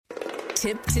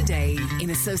Tipp Today,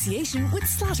 in association with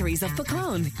Slattery's of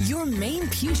Pecan, your main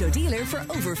Peugeot dealer for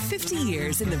over 50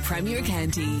 years in the Premier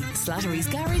County.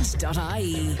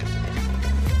 Slattery'sGarage.ie.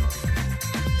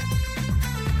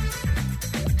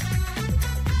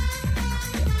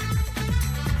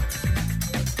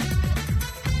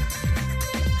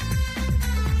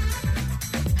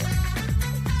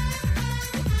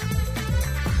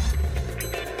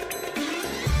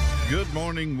 Good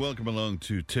morning, welcome along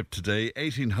to Tipp Today,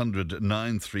 1800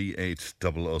 938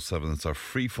 007. It's our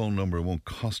free phone number, it won't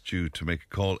cost you to make a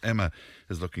call. Emma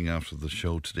is looking after the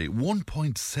show today.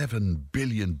 $1.7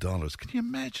 billion. Can you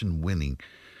imagine winning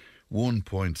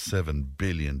 $1.7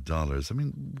 billion? I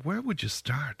mean, where would you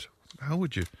start? How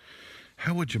would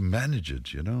you manage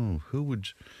it, you know? Who would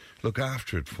look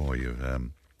after it for you?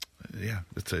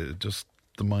 It's just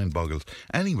the mind boggles.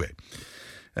 Anyway,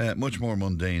 much more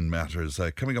mundane matters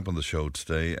coming up on the show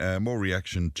today. More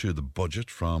reaction to the budget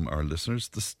from our listeners.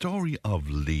 The story of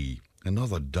Lee,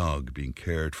 another dog being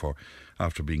cared for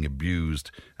after being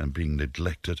abused and being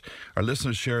neglected. Our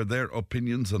listeners share their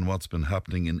opinions on what's been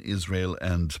happening in Israel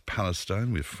and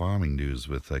Palestine. We have farming news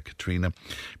with Katrina.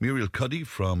 Muriel Cuddy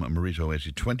from Marito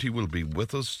 8020 will be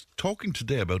with us, talking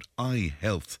today about eye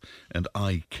health and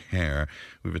eye care.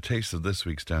 We have a taste of this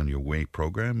week's Down Your Way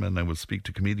programme, and I will speak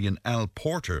to comedian Al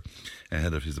Porter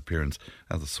ahead of his appearance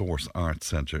at the Source Arts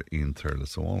Centre in Thurles.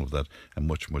 So all of that and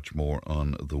much, much more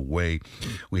on the way.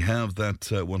 We have that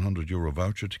 €100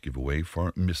 voucher to give away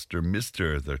for Mr.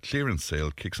 Mister. Their clearance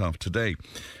sale kicks off today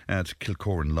at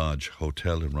Kilcoran Lodge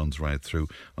Hotel and runs right through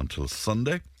until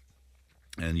Sunday.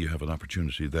 And you have an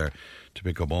opportunity there to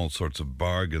pick up all sorts of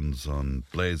bargains on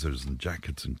blazers and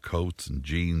jackets and coats and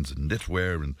jeans and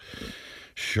knitwear and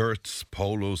shirts,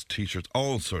 polos, t-shirts,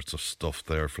 all sorts of stuff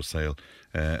there for sale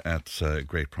at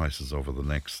great prices over the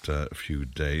next few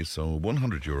days. So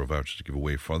 €100 voucher to give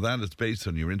away for that. It's based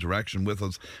on your interaction with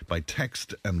us by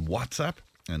text and WhatsApp.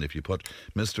 And if you put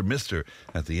Mr. Mister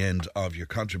at the end of your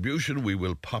contribution, we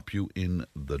will pop you in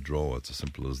the draw. It's as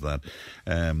simple as that.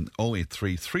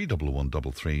 083 311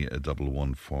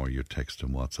 3311 for your text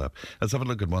and WhatsApp. Let's have a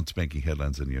look at what's making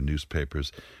headlines in your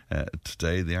newspapers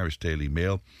today. The Irish Daily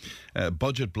Mail.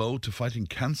 Budget blow to fighting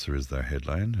cancer is their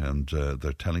headline, and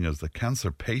they're telling us that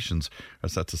cancer patients are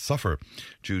set to suffer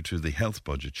due to the health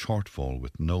budget shortfall,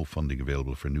 with no funding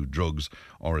available for new drugs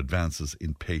or advances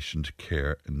in patient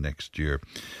care next year.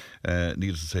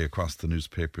 Needless to say, across the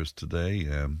newspapers today,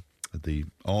 the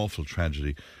awful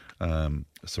tragedy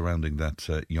surrounding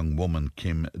that young woman,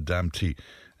 Kim Damti,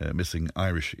 missing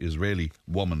Irish-Israeli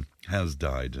woman, has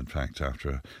died, in fact,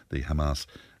 after the Hamas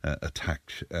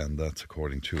attack, and that's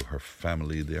according to her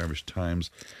family, the Irish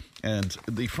Times. And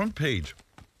the front page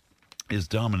is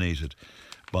dominated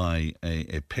by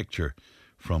a picture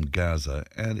from Gaza,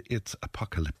 and it's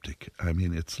apocalyptic. I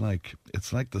mean, it's like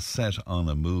the set on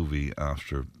a movie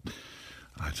after,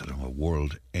 I don't know, a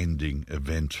world-ending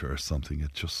event or something.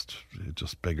 It just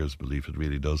beggars belief. It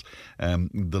really does.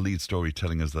 The lead story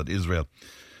telling us that Israel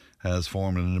has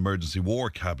formed an emergency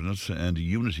war cabinet and a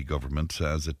unity government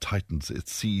as it tightens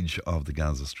its siege of the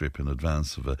Gaza Strip in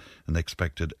advance of an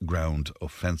expected ground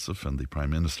offensive. And the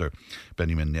Prime Minister,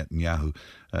 Benjamin Netanyahu,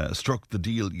 struck the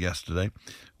deal yesterday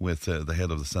with the head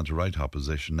of the centre-right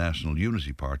opposition National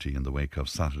Unity Party in the wake of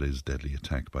Saturday's deadly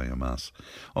attack by Hamas.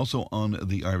 Also on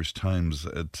the Irish Times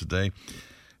today,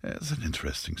 it's an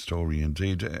interesting story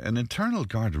indeed. An internal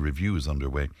Garda review is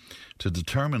underway to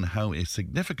determine how a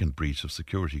significant breach of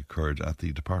security occurred at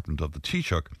the Department of the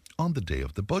Taoiseach on the day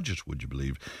of the budget, would you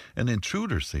believe. An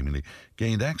intruder seemingly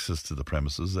gained access to the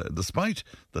premises despite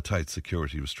the tight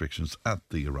security restrictions at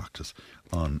the Oireachtas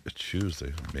on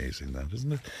Tuesday. Amazing that,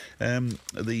 isn't it?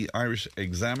 The Irish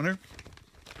Examiner,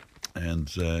 and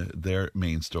their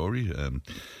main story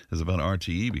is about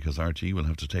RTE, because RTE will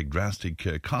have to take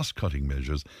drastic cost-cutting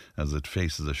measures as it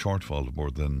faces a shortfall of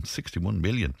more than 61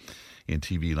 million in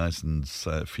TV licence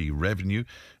fee revenue.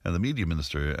 And the Media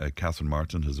Minister, Catherine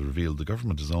Martin, has revealed the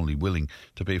government is only willing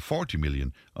to pay 40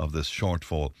 million of this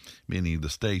shortfall, meaning the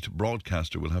state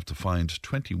broadcaster will have to find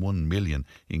 21 million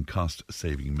in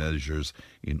cost-saving measures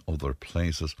in other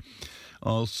places.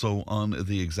 Also on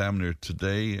the Examiner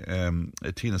today,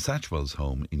 Tina Satchwell's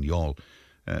home in Youghal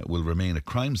will remain a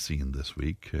crime scene this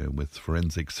week, with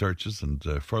forensic searches and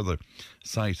further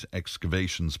site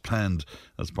excavations planned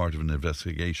as part of an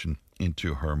investigation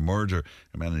into her murder.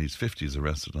 A man in his 50s,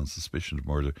 arrested on suspicion of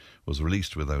murder, was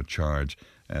released without charge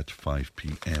at 5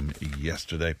 p.m.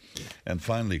 yesterday. And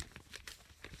finally,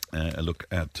 A look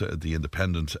at The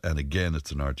Independent, and again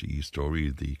it's an RTE story.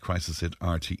 The crisis hit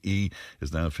RTE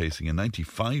is now facing a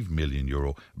 €95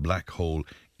 million black hole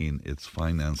in its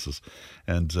finances.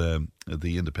 And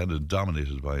The Independent,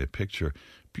 dominated by a picture,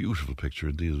 beautiful picture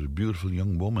indeed, a beautiful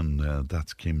young woman.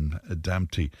 That's Kim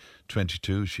Dempsey,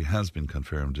 22. She has been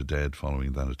confirmed dead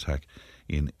following that attack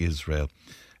in Israel.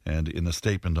 And in a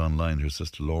statement online, her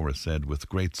sister Laura said, "With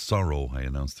great sorrow, I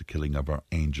announced the killing of our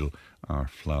angel, our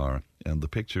flower." And the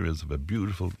picture is of a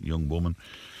beautiful young woman,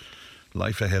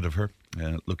 life ahead of her,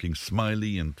 looking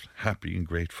smiley and happy and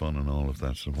great fun and all of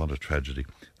that. And what a tragedy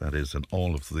that is, and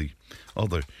all of the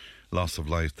other loss of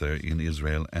life there in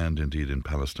Israel and indeed in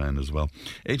Palestine as well.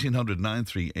 1800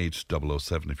 938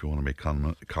 007 if you want to make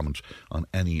comment on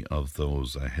any of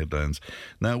those headlines.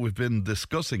 Now, we've been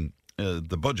discussing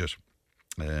the budget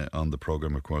on the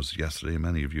programme, of course, yesterday.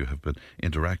 Many of you have been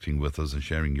interacting with us and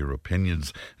sharing your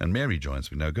opinions. And Mary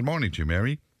joins me now. Good morning to you,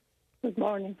 Mary. Good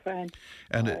morning, Frank.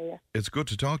 And it's good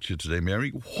to talk to you today,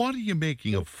 Mary. What are you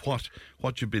making of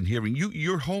what you've been hearing?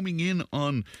 You're homing in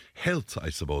on health, I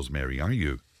suppose, Mary, are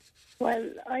you?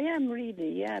 Well, I am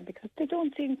really, yeah, because they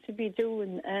don't seem to be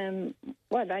doing,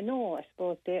 well, I know, I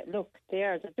suppose, they're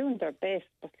doing their best,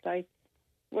 but like,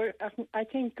 I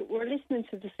think we're listening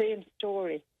to the same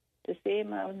story, the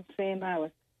same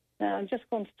hour. Now, I'm just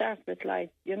going to start with, like,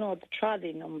 the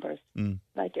trolley numbers.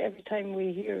 Like, every time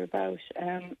we hear about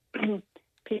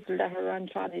people that are on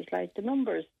trolleys, like, the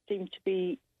numbers seem to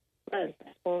be, well,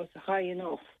 I suppose, high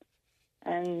enough.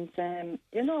 And,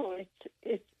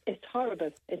 it's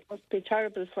horrible. It must be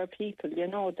terrible for people,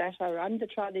 that are on the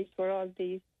trolleys for all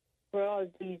these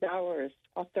hours,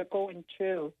 what they're going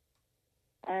through.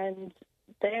 And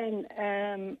then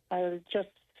I'll just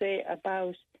say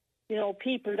about,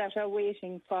 people that are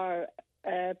waiting for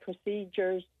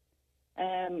procedures,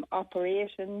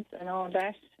 operations and all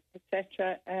that,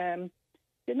 etc.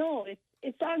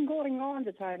 It's ongoing all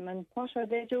the time, and what are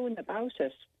they doing about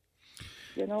it?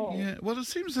 Yeah, well, it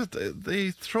seems that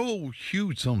they throw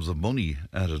huge sums of money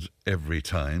at it every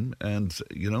time. And,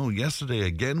 yesterday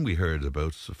again we heard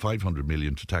about 500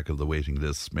 million to tackle the waiting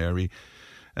lists, Mary.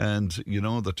 And,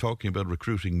 they're talking about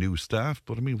recruiting new staff.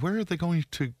 But, I mean, where are they going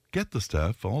to get the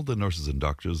staff? All the nurses and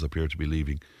doctors appear to be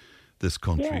leaving this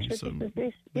country. I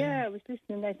was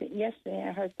listening, I think, yesterday.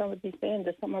 I heard somebody saying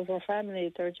that some of our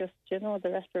families are just, the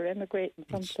rest are emigrating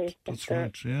someplace. That's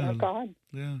right, yeah. They're gone.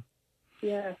 Yeah.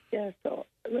 Yeah. So,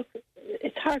 look,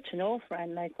 it's hard to know,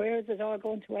 Fran, like, where is it all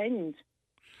going to end?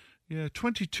 Yeah,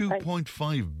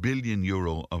 €22.5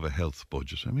 billion of a health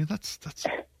budget. I mean, that's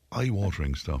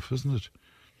eye-watering stuff, isn't it?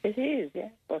 It is, yeah,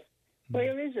 but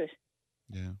where is it?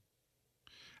 Yeah.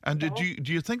 And do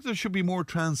you think there should be more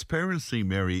transparency,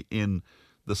 Mary, in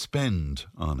the spend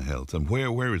on health and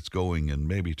where it's going, and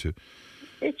maybe to...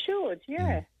 It should,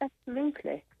 yeah.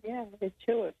 Absolutely. Yeah, it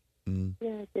should.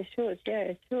 Yeah, they should. Yeah,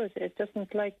 it should. It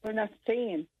doesn't, like, we're not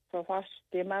seeing for what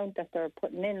the amount that they're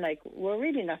putting in. Like, we're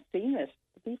really not seeing it.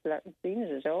 The people aren't seeing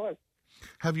it at all.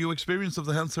 Have you experience of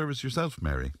the health service yourself,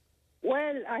 Mary?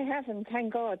 Well, I haven't,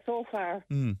 thank God, so far.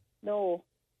 No,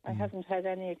 I haven't had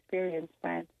any experience,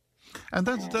 man. And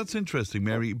that's interesting,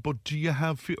 Mary. But do you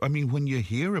have... I mean, when you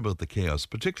hear about the chaos,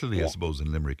 particularly, I suppose,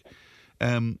 in Limerick,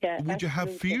 would you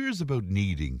have fears about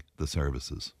needing the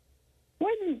services?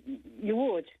 Well, you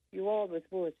would. You always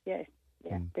would, yes.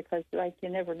 Yeah, because, like, you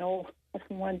never know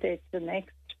from one day to the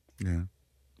next. Yeah.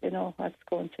 What's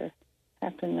going to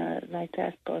happen like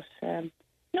that. But,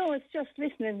 no, it's just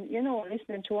listening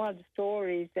to all the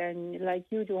stories, and, like,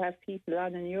 you do have people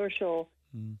on in your show.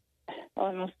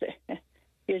 Almost,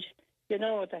 you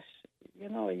know that,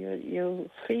 you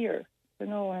fear,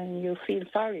 and you feel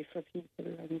sorry for people,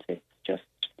 and it's just,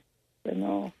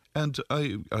 And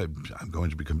I'm going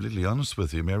to be completely honest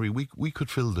with you, Mary. We could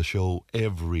fill the show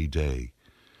every day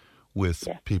with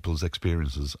people's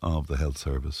experiences of the health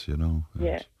service,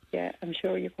 Yeah, I'm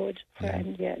sure you could,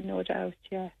 friend. Yeah, no doubt.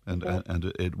 Yeah, and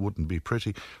it wouldn't be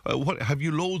pretty. What have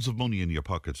you loads of money in your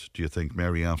pocket? Do you think,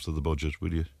 Mary, after the budget?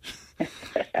 Will you?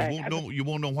 You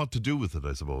won't know what to do with it,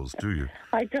 I suppose. Do you?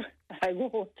 I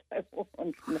won't.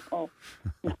 No,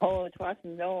 it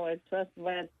wasn't. No, it wasn't.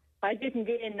 Well, I didn't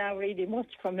gain now really much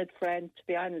from it, friend, to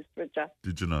be honest with you.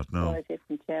 Did you not? No. No, I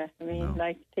didn't, yeah. I mean,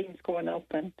 like, things going up,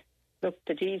 and look,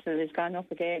 the diesel has gone up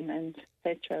again, and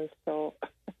petrol, so...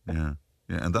 Yeah,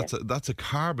 and that's a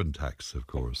carbon tax, of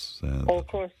course. Of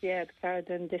course, yeah, the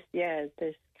carbon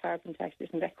carbon tax,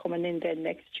 isn't that coming in then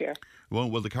next year? Well,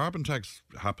 the carbon tax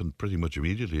happened pretty much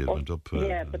immediately. It went up.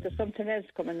 Yeah, but there's something else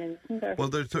coming in, isn't there? Well,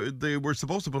 they were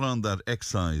supposed to put on that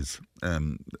excise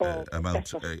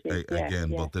amount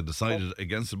again, but they decided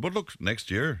against it. But look,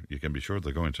 next year, you can be sure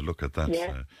they're going to look at that.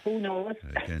 Yeah, who knows?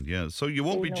 Again, yeah. So you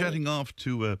won't be jetting off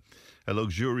to a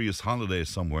luxurious holiday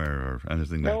somewhere or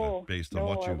anything like that based on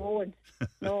what you... I won't.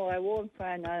 No, I won't,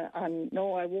 Fran.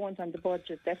 No, I won't on the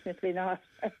budget. Definitely not.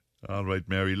 All right,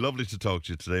 Mary. Lovely to talk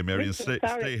to you today, Mary, and stay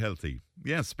healthy.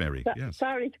 Yes, Mary. Yes.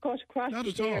 Sorry to cut across Not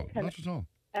you at there. all. Not at all.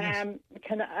 Yes.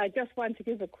 I just want to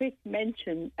give a quick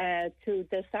mention to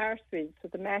the Sarsfields. So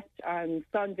the match on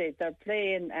Sunday, they're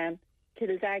playing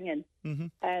Kildangan,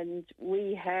 and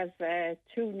we have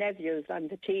two nephews on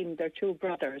the team. They're two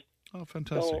brothers. Oh,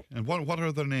 fantastic! So, and what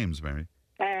are their names, Mary?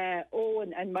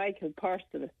 Owen and Michael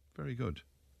Purcell. Very good.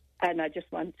 And I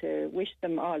just want to wish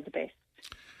them all the best.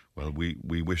 Well,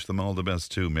 we wish them all the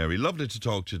best too, Mary. Lovely to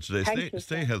talk to you today.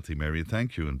 Stay healthy, Mary.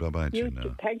 Thank you, and bye-bye to you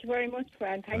now. Thank you very much,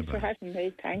 Fran. Thanks for having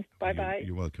me. Thanks. Bye-bye.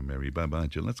 You're welcome, Mary. Bye-bye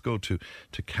to you. Let's go to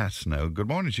Kat now. Good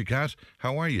morning to you, Kat.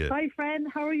 How are you? Hi, Fran.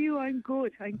 How are you? I'm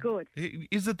good.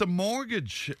 Is it the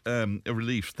mortgage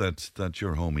relief that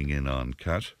you're homing in on,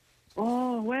 Kat?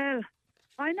 Oh, well,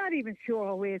 I'm not even sure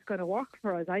how it's going to work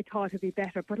for us. I thought it'd be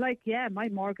better. But, my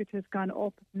mortgage has gone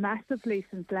up massively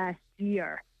since last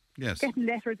year. Yes. Getting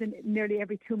letters in nearly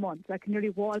every 2 months. I can nearly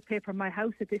wallpaper my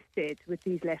house at this stage with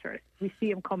these letters. We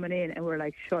see them coming in and we're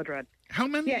like shuddering. How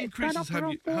many increases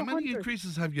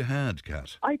have you had,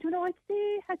 Kat? I don't know. I'd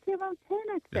say around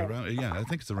 10. I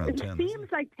think it's around 10. It seems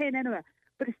like 10 anyway,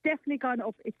 but it's definitely gone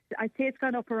up. I'd say it's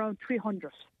gone up around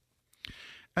 300.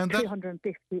 And that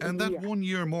 350 and that 1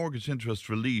 year mortgage interest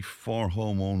relief for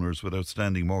homeowners with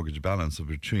outstanding mortgage balance of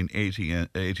between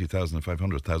 80,000 and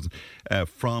 500,000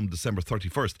 from December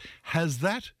 31st.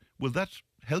 Will that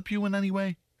help you in any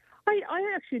way? I'm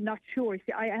actually not sure.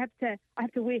 See, I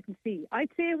have to wait and see.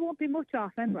 I'd say it won't be much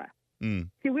off anyway.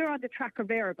 See, we're on the tracker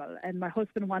variable, and my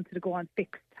husband wanted to go on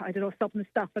fixed. I don't know, something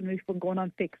stopping me from going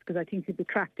on fixed because I think he'd be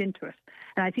trapped into it,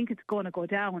 and I think it's going to go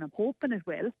down. I'm hoping it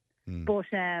will, but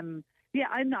yeah,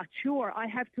 I'm not sure. I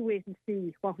have to wait and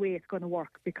see what way it's going to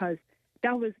work because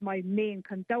that was my main.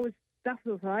 That was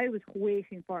what I was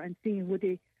waiting for and seeing would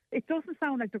they. It doesn't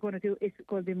sound like they're going to do. It's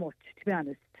going to be much, to be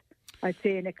honest. I'd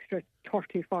say an extra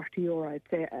 30, 40 euro. I'd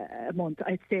say a month.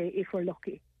 I'd say if we're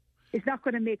lucky, it's not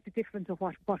going to make the difference of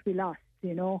what we lost.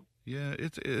 You know. Yeah,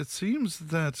 it seems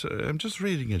that I'm just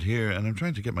reading it here and I'm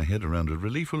trying to get my head around it.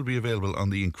 Relief will be available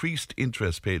on the increased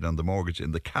interest paid on the mortgage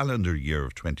in the calendar year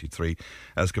of 23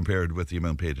 as compared with the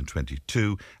amount paid in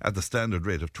 22 at the standard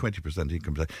rate of 20%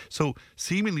 income tax. So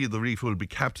seemingly the relief will be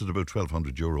capped at about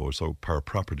 €1,200 or so per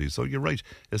property. So you're right,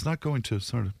 it's not going to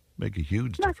sort of make a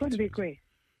huge difference. It's not going to be great.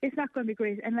 It's not going to be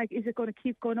great. And is it going to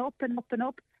keep going up and up and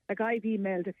up? Like I've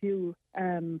emailed a few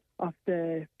of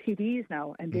the TDs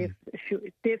now, and they've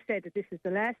said that this is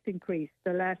the last increase,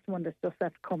 the last one that's just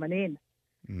left coming in.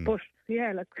 But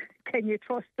yeah, can you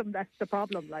trust them? That's the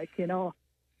problem.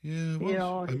 Yeah,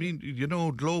 well, I mean,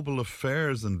 global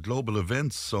affairs and global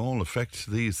events all affect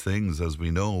these things, as we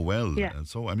know well. Yeah. And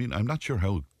so, I mean, I'm not sure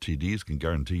how TDs can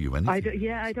guarantee you anything.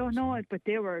 I don't know it, but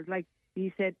they were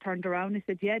he said, turned around and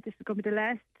said, yeah, this is going to be the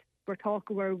last. We're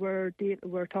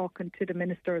talking to the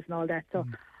ministers and all that. So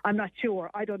I'm not sure.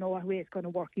 I don't know what way it's going to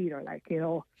work either.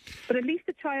 But at least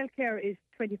the childcare is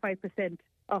 25%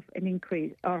 of an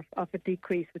increase or of a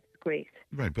decrease, which is great.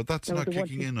 Right, but that's not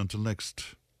kicking in until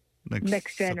next January.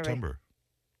 September.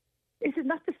 Is it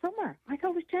not the summer? I thought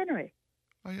it was January.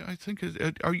 I think.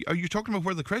 Are you talking about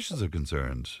where the creches are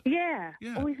concerned? Yeah.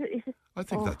 Yeah. Oh, is it? I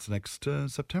think that's next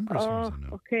September, as far as I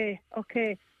know.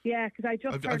 Okay. Yeah, because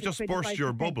I've just burst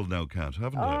your bubble now, Kat,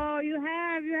 haven't I? Oh, you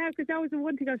have, because that was the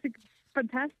one thing I was thinking.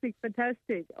 Fantastic.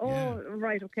 Oh, yeah.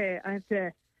 Right, okay. I have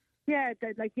to. Yeah,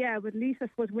 but at least I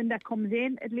suppose when that comes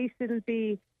in, at least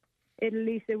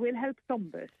it will help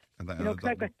some of it. Because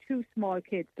I've got two small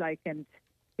kids, but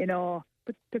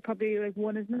they're probably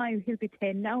one is 9, he'll be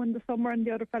 10 now in the summer, and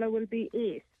the other fellow will be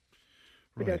 8.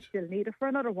 But they'll still need it for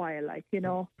another while,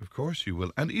 Of course you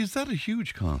will. And is that a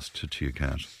huge cost to your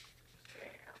cat?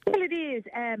 Well, it is.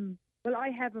 Well, I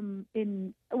have them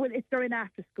they're in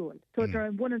after school. So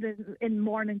one of them in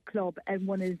morning club, and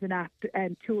one is in after,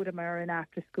 and two of them are in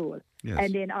after school. Yes.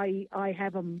 And then I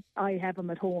have them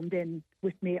at home then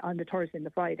with me on the Thursday and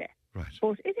the Friday. Right.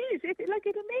 But it'll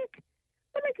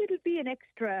be an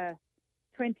extra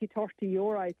 20, 30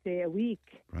 euro, I'd say, a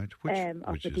week. Right,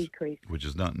 of the decrease. Which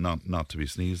is not to be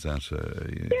sneezed at.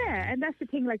 Yeah, and that's the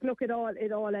thing. Like, look, it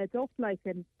all adds up. Like,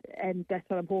 and that's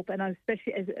what I'm hoping. And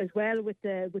especially as well with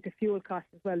the fuel costs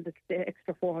as well, the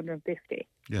extra 450.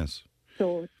 Yes.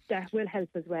 So that will help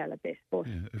as well a bit. But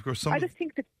of course, I just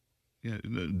think that. Yeah,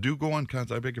 do go on,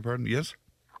 Kat. I beg your pardon. Yes.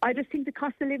 I just think the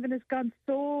cost of living has gone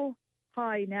so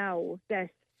high now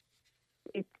that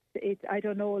it's I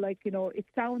don't know, like, you know, it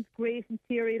sounds great in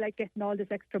theory, like getting all this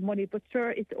extra money, but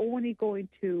sure, it's only going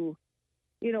to,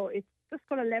 you know, it's just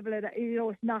going to level it. You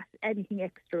know, it's not anything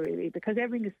extra really, because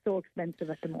everything is so expensive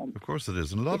at the moment. Of course it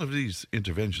is, and a lot of these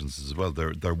interventions as well,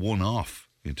 they're one-off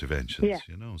interventions.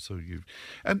 You know. So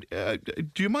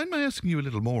do you mind my asking you a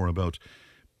little more about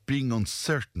being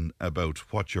uncertain about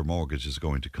what your mortgage is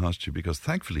going to cost you? Because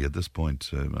thankfully at this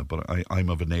point, but I'm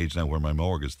of an age now where my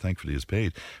mortgage thankfully is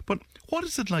paid. But what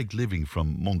is it like living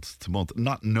from month to month,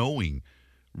 not knowing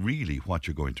really what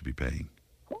you're going to be paying?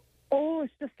 Oh,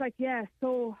 it's just like,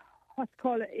 so what's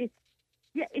called it?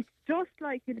 It's just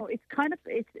like, you know, it's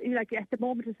like at the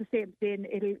moment it's the same thing.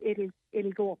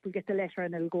 It'll go up. We get the letter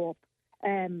and it'll go up.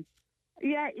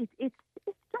 It's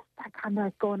just like, I'm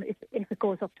not going, if it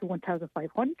goes up to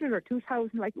 1,500 or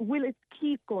 2,000, like, will it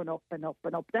keep going up and up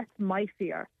and up? That's my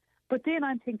fear. But then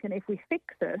I'm thinking, if we fix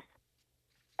it,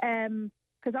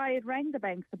 because I had rang the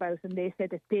banks about it, and they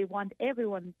said that they want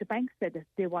everyone, the banks said that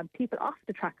they want people off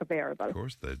the tracker variable. Of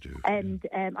course they do. And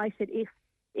I said,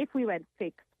 if we went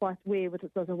fixed, what way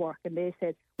does it work? And they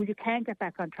said, well, you can't get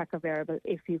back on tracker variable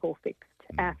if you go fixed,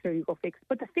 after you go fixed.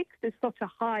 But the fixed is such a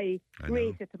high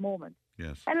rate at the moment.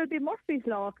 Yes. And it'll be Murphy's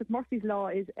Law, because Murphy's Law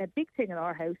is a big thing in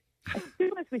our house. As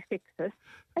soon as we fix it,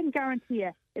 I can guarantee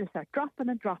you it'll start dropping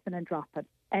and dropping and dropping.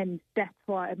 And that's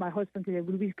why my husband said,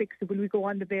 will we fix it? Will we go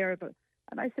on the variable?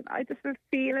 And I said, I just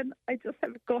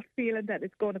have a gut feeling that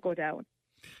it's going to go down.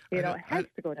 You know, it has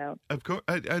to go down. Of course.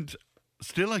 And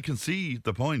still, I can see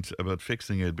the point about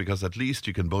fixing it, because at least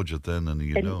you can budget then, and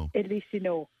you know. At least you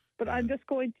know. But I'm just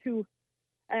going to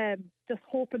just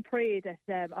hope and pray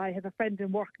that I have a friend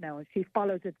in work now, and she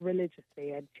follows it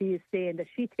religiously, and she is saying that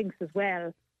she thinks as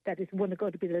well that it's going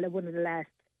to be one of the last.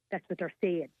 That's what they're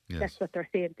saying. Yes. That's what they're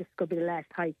saying. This is going to be the last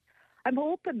hike. I'm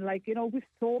hoping, like, you know, we've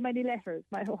so many letters.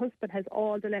 My husband has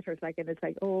all the letters, like, and it's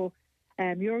like, your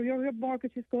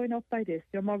mortgage is going up by this.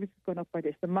 Your mortgage is going up by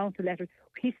this. The amount of letters.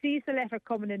 He sees the letter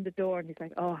coming in the door, and he's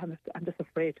like, oh, I'm just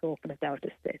afraid to open it now at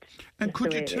this stage. And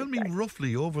could you tell me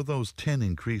roughly, over those 10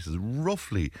 increases,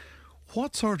 roughly,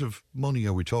 what sort of money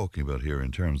are we talking about here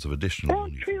in terms of additional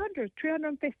money?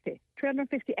 350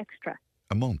 extra.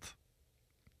 A month?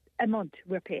 A month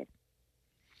we're paying.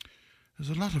 There's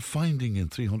a lot of finding in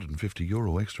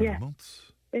 €350 extra a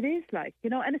month. It is, like, you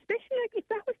know, and especially like if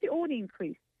that was the only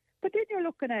increase. But then you're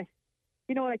looking at,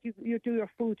 you know, like you do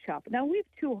your food shop. Now, we have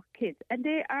 2 kids, and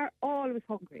they are always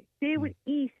hungry. They would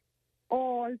eat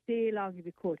all day long if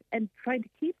we could, and trying to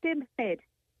keep them fed.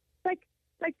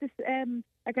 Like this,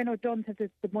 like I know Dunn's have the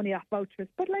money off vouchers,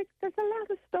 but like there's a lot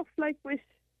of stuff like with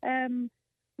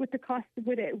the cost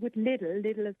with Lidl.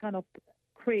 Lidl has gone up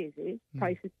crazy.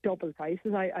 Prices, double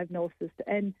prices, I've noticed.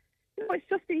 And, you know, it's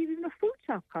just even a food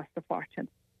shop costs a fortune.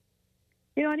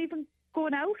 You know, and even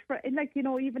going out for, like, you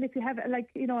know, even if you have,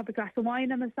 like, you know, have a glass of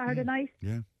wine on a Saturday night,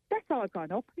 that's all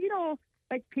gone up. You know,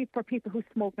 like for people who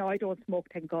smoke. Now, I don't smoke,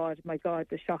 thank God. My God,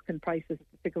 the shocking prices of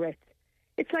the cigarettes.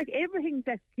 It's like everything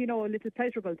that's, you know, little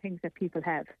pleasurable things that people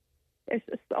have. It's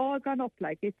all gone up.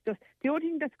 Like, it's just, the only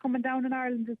thing that's coming down in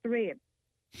Ireland is the rain.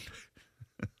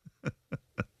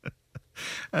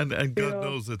 And God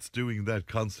knows it's doing that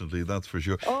constantly, that's for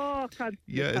sure. Oh, constantly.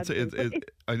 Yeah,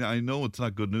 I know it's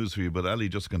not good news for you, but Ali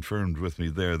just confirmed with me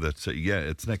there that,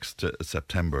 it's next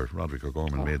September. Roderick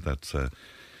O'Gorman made that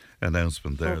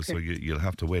announcement there, okay. So you'll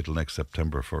have to wait till next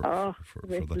September for that.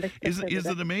 Is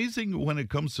it amazing when it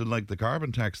comes to, like, the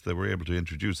carbon tax that we're able to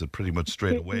introduce it pretty much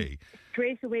straight away?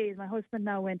 Straight away. My husband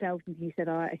now went out and he said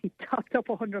he topped up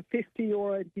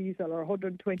 €150 in diesel or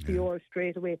 €120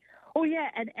 straight away. Oh yeah,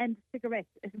 and cigarettes,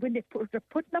 when they're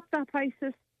putting up their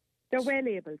prices, they're well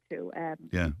able to.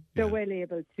 They're well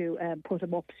able to put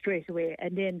them up straight away,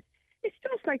 and then it's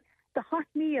just like the hot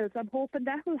meals. I'm hoping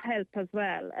that will help as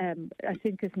well. I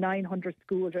think it's 900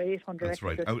 schools or 800. That's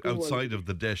right. Outside of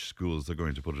the DESH schools, they're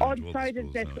going to put it into outside other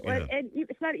schools now. Well, and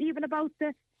it's not even about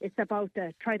it's about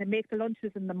trying to make the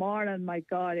lunches in the morning. My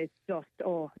God, it's just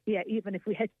even if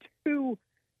we had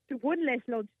one less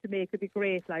lunch to make, it'd be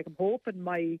great. Like, I'm hoping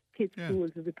my kids'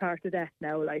 schools will be part of that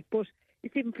now. Like, but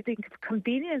it's even for the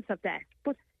convenience of that.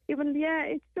 But even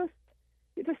it's just,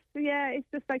 it's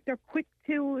just like they're quick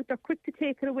to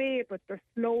take it away, but they're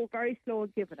slow, very slow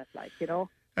at giving it, like, you know.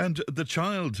 And the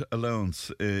child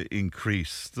allowance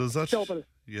increase, does that? Double.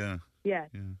 Yeah. Yeah,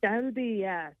 that'll be,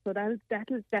 so that'll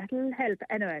help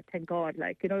anyway, thank God,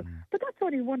 like, you know. But that's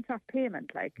only one-off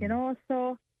payment, like, you know,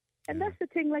 so, and that's the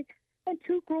thing, like, and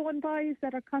two growing boys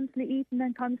that are constantly eating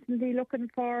and constantly looking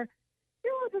for,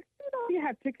 you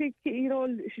have to keep,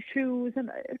 shoes,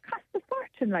 and it costs a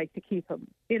fortune, like, to keep them,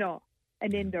 you know.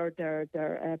 And then they're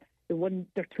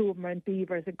two of them are in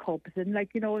beavers and cubs, and,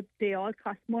 like, you know, they all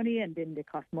cost money, and then they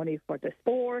cost money for the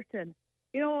sport, and,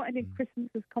 you know, and then Christmas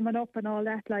is coming up and all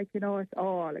that, like, you know, it's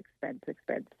all expense.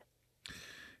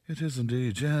 It is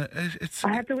indeed, yeah.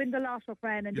 I have to win the lotto,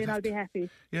 Fran, and then I'll be happy.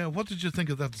 Yeah, what did you think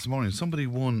of that this morning? Somebody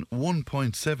won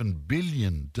 $1.7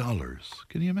 billion.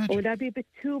 Can you imagine? Oh, that'd be a bit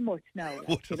too much now,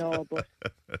 like, you know, but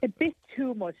a bit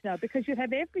too much now, because you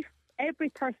have every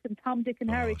person, Tom, Dick and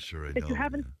Harry, that you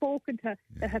haven't spoken to,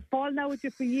 that have fallen out with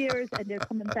you for years, and they're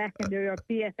coming back and they're your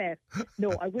BFF.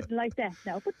 No, I wouldn't like that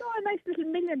now. But no, a nice little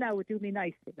million now would do me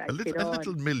nicely. Like, a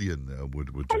little million would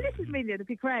a little million would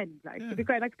be grand. Like, it'd be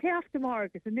grand. I could pay off the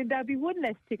mortgage, and then there'd be one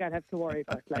less thing I'd have to worry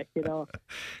about. Like, you know.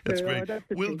 That's great.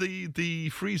 Will the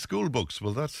free school books,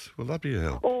 will that be a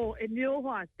help? Oh, and you know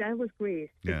what? That was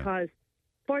great, because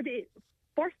first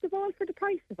of all, for the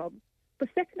price of them. But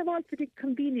second of all, for the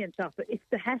convenience of it, it's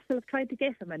the hassle of trying to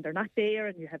get them, and they're not there,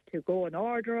 and you have to go and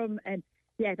order them. And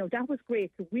that was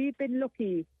great. So we've been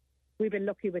lucky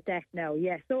with that now.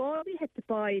 Yeah. So all we had to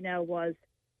buy now was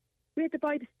we had to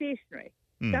buy the stationery.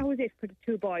 That was it for the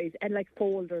two boys, and like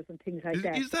folders and things like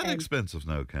that. Is that expensive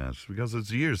now, Kat? Because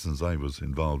it's years since I was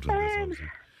involved in this.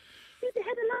 They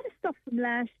had a lot of stuff from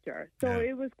last year, so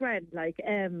it was grand. Like,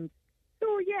 so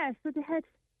they had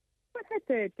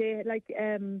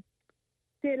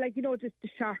they like, you know, just the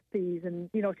Sharpies and,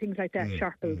 you know, things like that,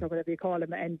 Sharples or whatever you call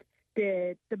them, and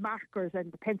the markers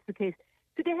and the pencil case.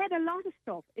 So they had a lot of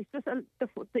stuff. It's just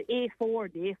the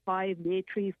A4, the A5, the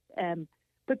A3,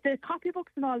 but the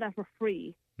copybooks and all that were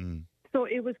free. So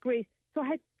it was great. So I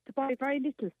had to buy very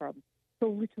little from, so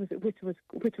which was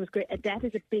great. And that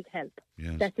is a big help.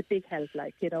 Yes. That's a big help,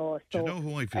 like, you know. So, do you know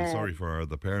who I feel sorry for are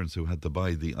the parents who had to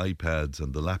buy the iPads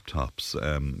and the laptops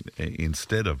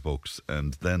instead of books,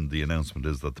 and then the announcement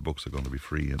is that the books are going to be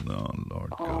free, and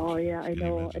Lord God. Oh, yeah, I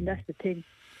know, and that's the thing.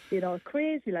 You know,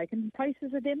 crazy, like, and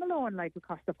prices of them alone, like, will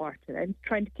cost a fortune, and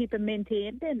trying to keep them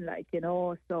maintained then, like, you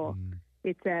know, so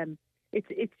it's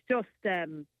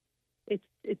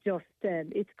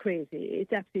crazy.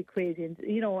 It's absolutely crazy, and,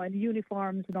 you know, and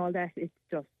uniforms and all that. It's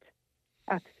just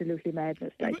absolutely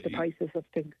madness, like the prices of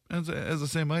things. As I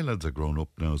say, my lads are grown up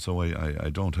now, so I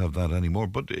don't have that anymore.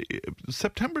 But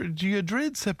September, do you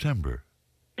dread September?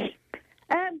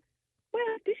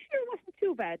 Well, this year wasn't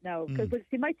too bad now, because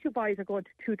see, my two boys are going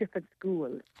to two different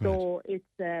schools, so it's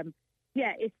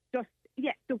it's just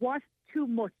there wasn't too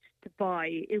much to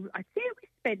buy. I'd say we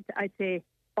spent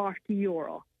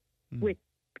 €40 with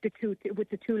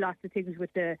the two lots of things,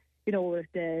 with the, you know, with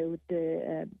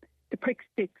the prick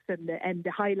sticks and the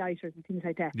highlighters and things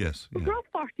like that. Yes, we brought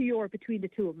 €40 between the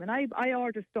two of them, and I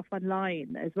ordered stuff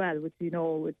online as well, with, you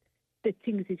know, with the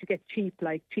things that you get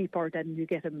cheaper than you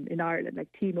get them in Ireland, like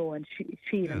Timo and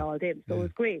Shein and all them. So it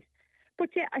was great. But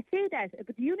I say that.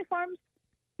 But the uniforms,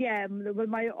 well,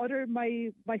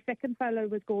 my second fellow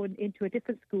was going into a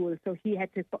different school, so we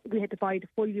had to buy the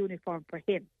full uniform for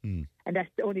him, and that's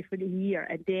only for the year.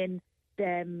 And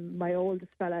then my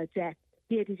oldest fella, Jack,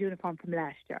 he had his uniform from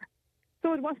last year.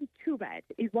 So it wasn't too bad.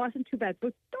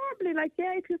 But normally, like,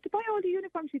 if you have to buy all the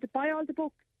uniforms, you have to buy all the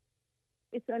books.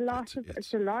 It's a lot of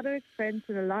expense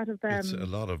and a lot of it's a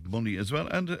lot of money as well.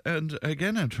 And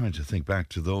again, I'm trying to think back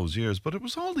to those years, but it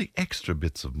was all the extra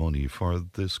bits of money for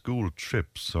the school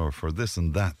trips or for this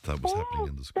and that was happening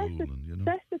in the school.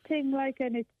 That's the thing, like,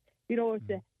 and it's, you know, it's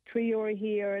the €3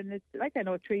 here, and it's like, I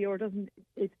know €3 doesn't,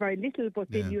 it's very little, but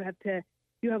then you have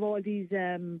all these,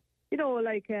 you know,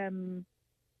 like, you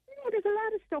know, there's a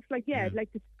lot of stuff, like, like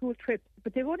the school trips,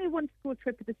 but they've only one school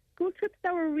trip, but the school trips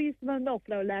now were reasonable enough.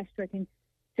 Now, last year, I think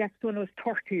Jack's one was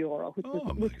 €30,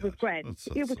 which was grand.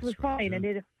 Which was fine, and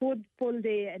they had a full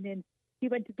day, and then he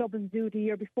went to Dublin Zoo the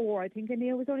year before, I think, and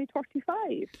it was only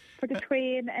 35 for the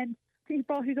train, and he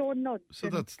brought his own lunch. So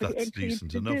that's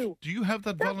decent enough. Do you have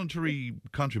that voluntary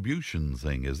contribution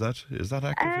thing? Is that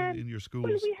active in your schools?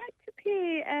 Well, we had to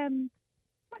pay.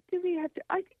 What did we have to?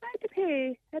 I think I had to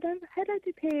pay. Had I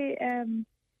to pay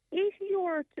 €80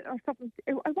 or something?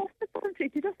 I wasn't voluntary.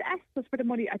 They just asked us for the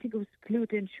money. I think it was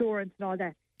included insurance and all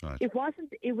that. Right. It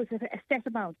wasn't. It was a set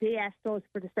amount. They asked us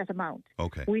for the set amount.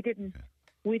 Okay. We didn't.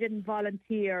 we didn't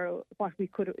volunteer what we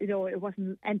could, it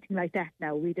wasn't anything like that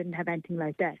now. We didn't have anything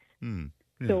like that. Yeah.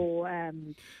 So,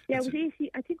 it was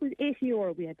 80, I think it was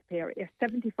 €80 we had to pay, or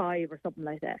 75 or something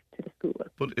like that to the school.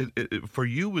 But for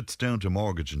you, it's down to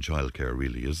mortgage and childcare,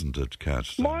 really, isn't it, Kat?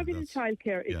 Mortgage and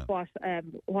childcare is what,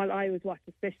 while I was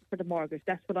watching, especially for the mortgage,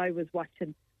 that's what I was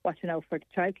watching out for. The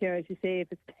childcare, as you say,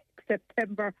 if it's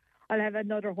September, I'll have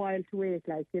another while to wait,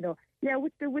 Yeah,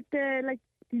 with the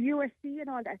USC and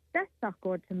all that, that's not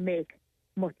going to make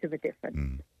much of a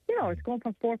difference. It's going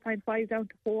from 4.5 down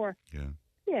to 4.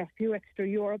 Yeah, a few extra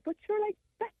euro, but sure,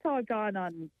 that's all gone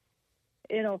on.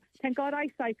 Thank God I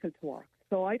cycle to work,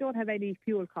 so I don't have any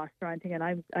fuel costs or anything, and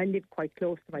I live quite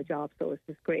close to my job, so it's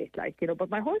just great, But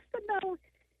my husband now,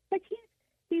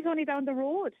 he's only down the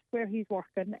road where he's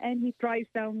working, and he drives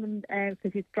down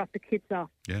because he's dropped the kids off.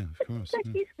 Yeah, of course.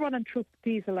 He's running through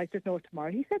diesel like there's no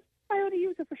tomorrow. He said, I only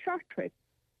use it for short trips.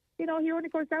 He only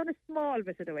goes down a small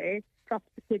visit away, drops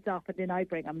the kids off, and then I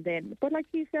bring them then. But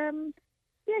he's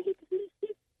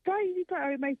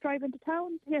he might drive into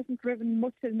town. He hasn't driven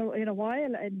much in a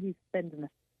while, and he's spending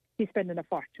a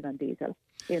fortune on diesel.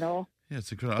 Yeah,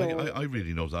 it's incredible. I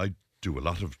really know that I do a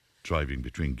lot of driving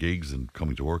between gigs and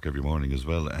coming to work every morning as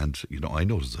well, and I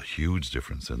notice a huge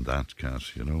difference in that, Kat,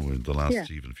 in the last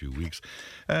even few weeks.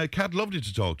 Kat, lovely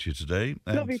to talk to you today.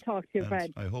 Lovely to talk to you,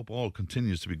 Fred. I hope all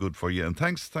continues to be good for you, and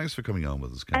thanks for coming on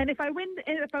with us, Kat. And if I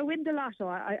win the lotto,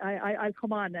 I'll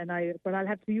come on, but I'll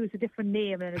have to use a different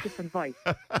name and a different voice.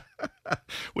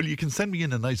 Well, you can send me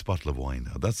in a nice bottle of wine.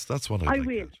 That's what I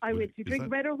will. I will. Do you drink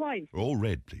red or white? Oh,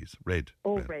 red, please. Red.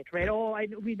 Oh, red. Oh,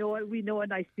 we know a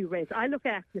nice few reds. I look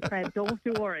after you, friend. Don't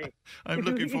you worry. I'm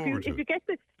looking forward to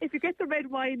it. If you get the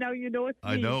red wine now, it's me.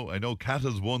 I know. Kat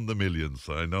has won the millions.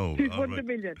 I know. She's won the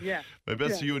million. Yeah. My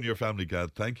best to you and your family,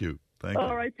 Kat. Thank you.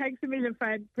 All right, thanks a million,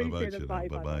 friend. Appreciate it.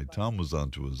 Bye. Tom was on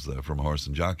to us from Horse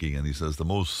and Jockey, and he says the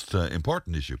most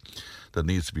important issue that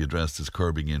needs to be addressed is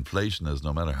curbing inflation, as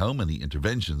no matter how many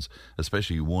interventions,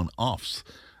 especially one-offs,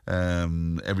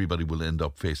 everybody will end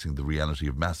up facing the reality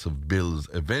of massive bills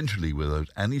eventually without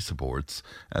any supports,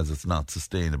 as it's not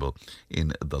sustainable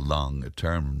in the long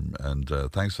term. And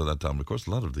thanks for that, Tom. Of course, a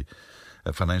lot of the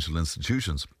financial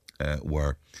institutions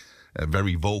were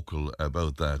very vocal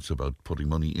about that, about putting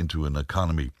money into an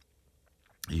economy,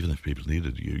 even if people need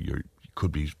it. You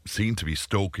could be seen to be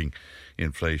stoking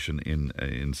inflation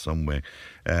in some way.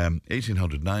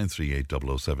 1800 938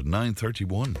 007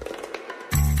 931.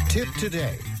 Tip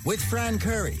Today with Fran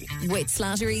Curry. With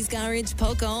Slattery's Garage,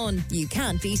 puck on. You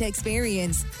can't beat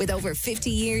experience. With over 50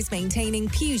 years maintaining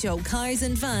Peugeot cars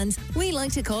and vans, we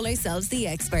like to call ourselves the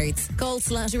experts. Call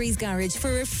Slattery's Garage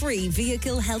for a free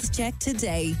vehicle health check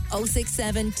today.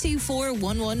 067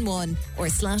 24111 or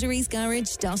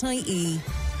slatterysgarage.ie.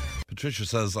 Patricia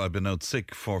says, I've been out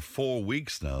sick for 4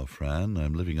 weeks now, Fran.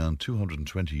 I'm living on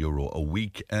 €220 a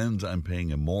week and I'm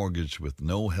paying a mortgage with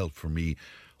no help for me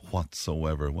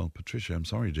whatsoever. Well, Patricia, I'm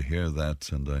sorry to hear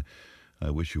that, and I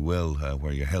wish you well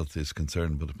where your health is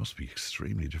concerned, but it must be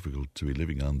extremely difficult to be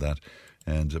living on that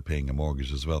and paying a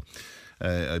mortgage as well.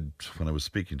 When I was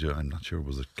speaking to, I'm not sure,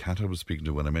 was it Kat I was speaking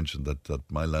to when I mentioned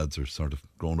that my lads are sort of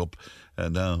grown up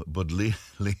now, but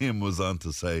Liam was on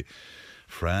to say,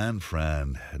 Fran,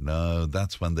 no,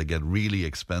 that's when they get really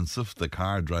expensive. The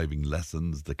car driving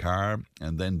lessons, and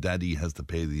then Daddy has to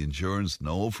pay the insurance.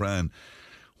 No, Fran,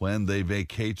 when they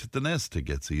vacate the nest, it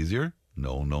gets easier.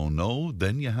 No.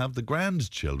 Then you have the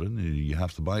grandchildren. You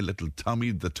have to buy little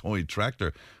Tommy the toy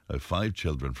tractor. I have 5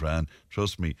 children, Fran.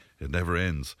 Trust me, it never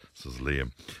ends, says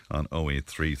Liam on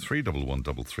 083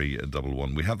 311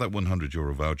 3311. We have that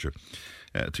 €100 voucher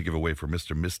to give away for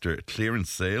Mr.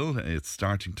 Clearance Sale. It's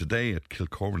starting today at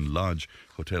Kilcorran Lodge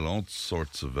Hotel. All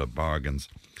sorts of bargains.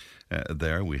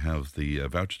 There we have the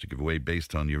voucher to give away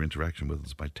based on your interaction with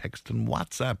us by text and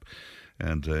WhatsApp.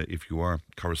 And if you are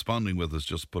corresponding with us,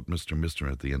 just put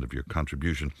Mr. at the end of your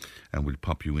contribution and we'll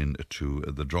pop you in to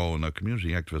the draw. And our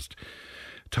community activist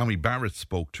Tommy Barrett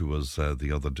spoke to us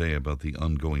the other day about the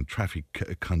ongoing traffic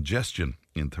congestion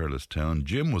in Thurles Town.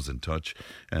 Jim was in touch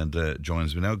and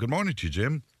joins me now. Good morning to you,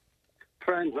 Jim.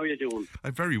 Fran, how are you doing?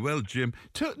 I'm very well, Jim.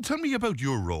 Tell me about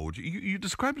your road. You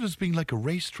describe it as being like a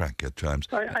racetrack at times.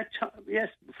 Yes,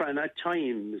 Fran, at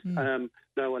times. Now,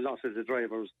 a lot of the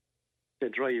drivers, they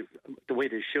drive the way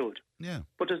they should. Yeah.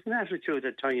 But there's an attitude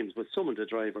at times with some of the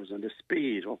drivers and the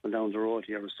speed up and down the road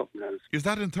here or something else. Is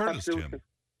that in Thurles, Jim?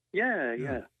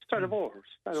 Yeah. Stradivore,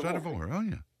 oh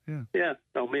yeah. Yeah,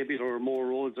 now maybe there are more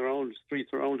roads around,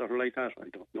 streets around that are like that, I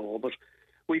don't know. But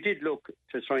we did look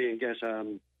to try and get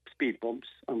speed bumps,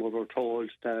 and we were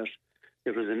told that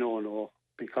it was a no-no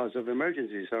because of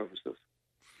emergency services.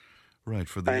 Right,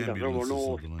 for the and ambulance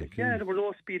or something like that. there were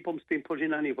no speed bumps being put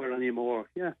in anywhere anymore,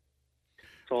 yeah.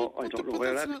 So I don't know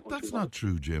where that's going. That's not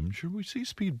true, Jim. Sure, we see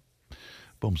speed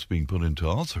bumps being put into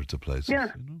all sorts of places. Yeah,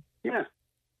 you know? yeah.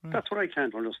 Right. That's what I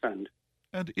can't understand.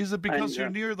 And is it because you're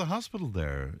near the hospital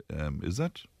there? Is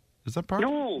that part of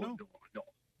it?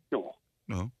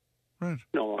 No. Right.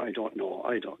 No, I don't know.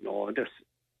 I don't know.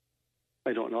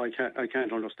 I don't know. I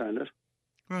can't understand it.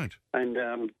 Right. And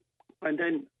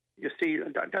then you see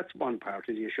that's one part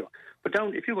of the issue. But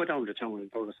if you go down to town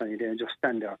and go side and just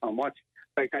stand there and watch,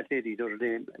 like that lady the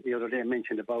other day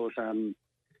mentioned about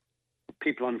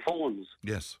people on phones.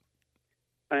 Yes.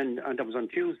 And that was on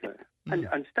Tuesday.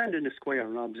 And stand in the square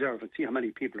and observe and see how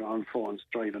many people are on phones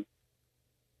driving.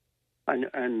 And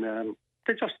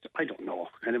they just, I don't know.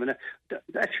 And I mean,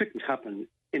 that shouldn't happen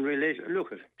in relation.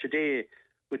 Look at it today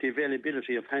with the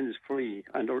availability of hands-free,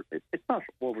 and it's not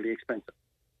overly expensive.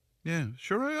 Yeah,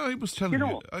 sure. I was telling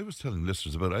I was telling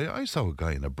listeners about it. I saw a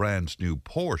guy in a brand new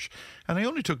Porsche, and I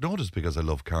only took notice because I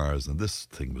love cars, and this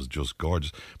thing was just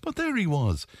gorgeous. But there he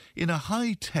was in a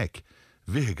high-tech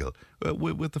vehicle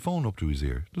with the phone up to his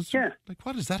ear. Like,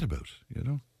 what is that about? You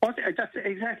know? That's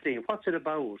exactly. What's it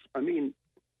about? I mean,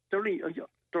 there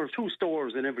are 2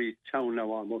 stores in every town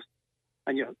now almost,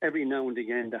 and every now and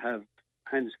again they have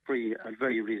hands-free at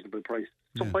very reasonable prices.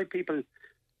 So why people...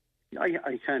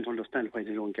 I can't understand why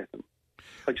they don't get them.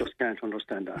 I just can't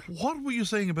understand that. What were you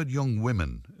saying about young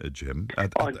women, Jim?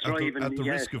 At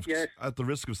the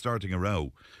risk of starting a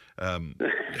row,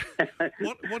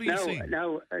 what are you saying?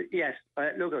 Yes.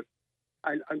 Look,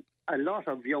 a lot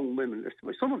of young women,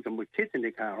 some of them with kids in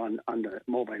the car on the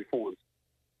mobile phones.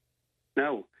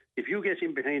 Now, if you get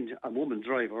in behind a woman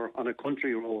driver on a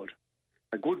country road,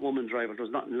 a good woman driver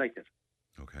does nothing like it.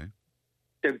 Okay.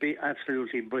 They'd be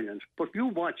absolutely brilliant. But you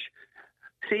watch,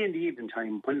 say in the evening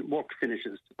time when work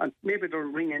finishes, and maybe they're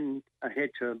ringing ahead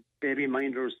to baby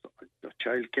minders, or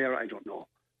child care, I don't know,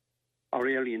 or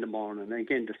early in the morning.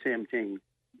 Again, the same thing.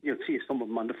 You'll see some of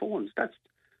them on the phones. That's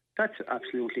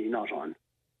absolutely not on.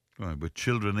 Right, with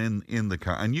children in the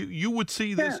car. And you would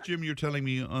see this, Jim, you're telling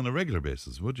me, on a regular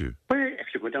basis, would you? Well, if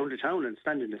you go down to town and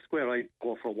stand in the square, I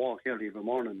go for a walk early in the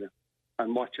morning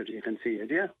and watch it. You can see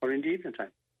it, or in the evening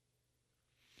time.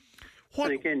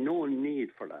 And again, no need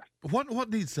for that. What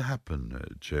needs to happen,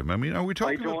 Jim? I mean, are we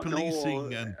talking about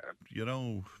policing and,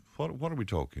 what are we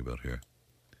talking about here?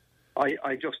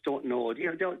 I just don't know.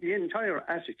 The entire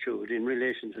attitude in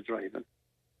relation to driving.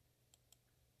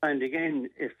 And again,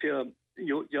 if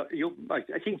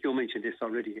I think you mentioned this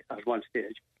already at one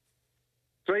stage.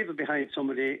 Driving behind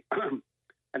somebody and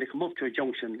they come up to a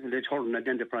junction and they turn and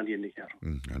then they put on the indicator.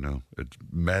 I know. It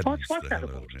maddens what's the that hell out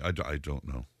about? of me. I don't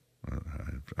know.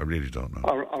 I really don't know.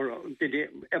 Or did they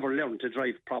ever learn to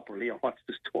drive properly, or what's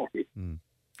the story?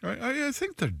 I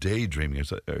think they're daydreaming.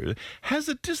 Has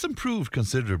it disimproved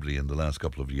considerably in the last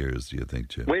couple of years, do you think,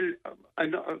 Jim? Well,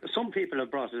 some people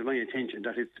have brought it to my attention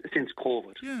that it's since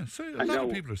COVID. Yeah, a lot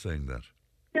of people are saying that.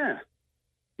 Yeah,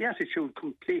 the attitude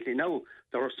completely. Now,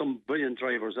 there are some brilliant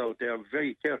drivers out there,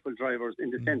 very careful drivers,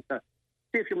 in the sense that,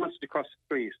 say if you want to cross the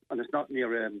street and it's not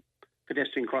near a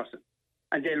pedestrian crossing,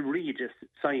 and they'll read this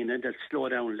sign and they'll slow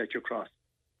down and let you cross.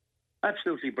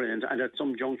 Absolutely brilliant, and at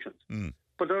some junctions.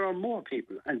 But there are more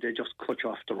people, and they just cut you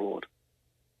off the road.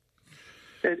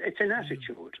 It's an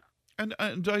attitude. And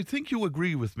I think you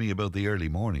agree with me about the early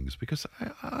mornings, because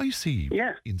I see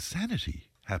insanity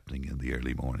happening in the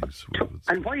early mornings.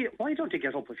 And why don't they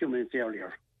get up a few minutes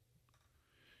earlier?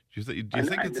 Do you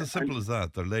think it's as simple as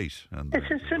that? They're late. It's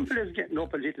as simple as getting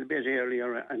up a little bit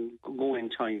earlier and going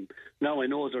time. Now, I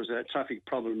know there's a traffic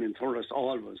problem in Thurles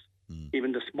always.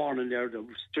 Even this morning there, the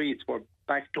streets were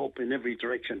backed up in every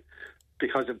direction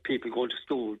because of people going to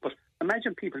school. But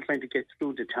imagine people trying to get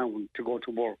through the town to go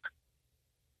to work.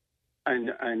 And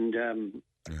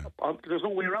there's no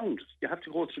way around. You have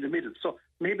to go through the middle. So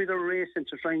maybe they're racing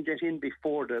to try and get in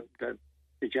before the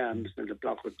jams and the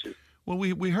blockages. Well,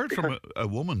 we heard from a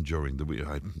woman during the week.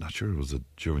 I'm not sure was it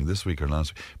during this week or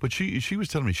last week, but she was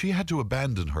telling me she had to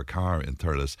abandon her car in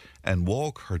Thurles and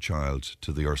walk her child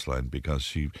to the Ursuline because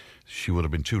she would have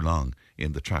been too long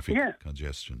in the traffic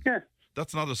congestion. Yeah,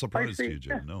 that's not a surprise to you,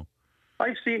 Jim. No,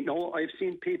 I've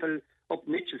seen people up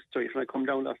Mitchell Street when I come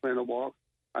down that way on a walk,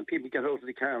 and people get out of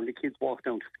the car and the kids walk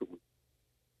down to school.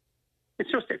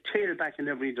 It's just a tail back in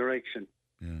every direction.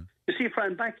 Yeah. You see,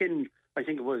 Fran, back in, I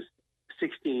think it was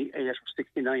 68 or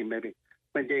 69 maybe,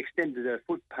 when they extended the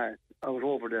footpath out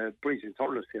over the bridge in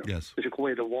Thurles here. Yes. They took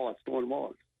away the walls, stone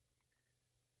walls.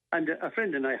 And a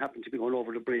friend and I happened to be going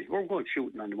over the bridge. We were going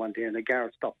shooting on one day and a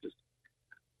guard stopped us.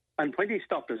 And when he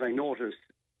stopped us, I noticed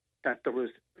that there was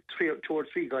two or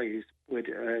three guys with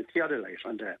theodolite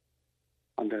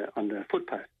on the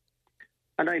footpath.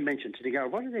 And I mentioned to the guy,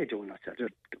 what are they doing? I said,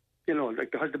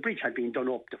 because the bridge had been done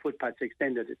up, the footpaths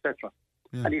extended, etc.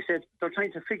 Yeah. And he said, they're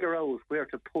trying to figure out where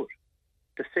to put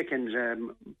the second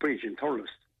bridge in Thurles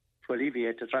to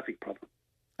alleviate the traffic problem.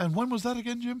 And when was that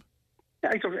again, Jim? The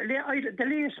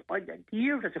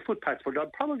year that the footpaths were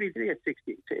done, probably the late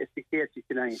 68,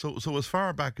 69. So as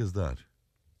far back as that?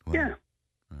 Wow. Yeah.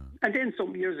 And then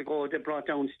some years ago, they brought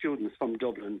down students from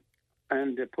Dublin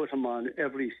and they put them on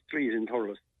every street in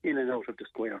Thurles, in and out of the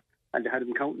square, and they had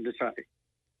them counting the traffic.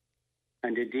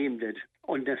 And they deemed it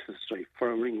unnecessary for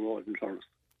a ring road in Thurles.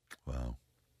 Wow.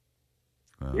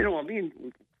 You know what I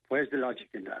mean? Where's the logic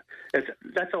in that?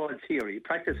 That's all theory.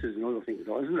 Practice is another thing,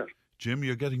 though, isn't it? Jim,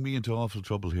 you're getting me into awful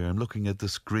trouble here. I'm looking at the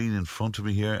screen in front of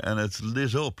me here, and it's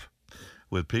lit up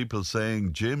with people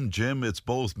saying, Jim, it's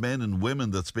both men and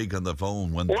women that speak on the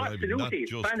phone when driving, absolutely. Not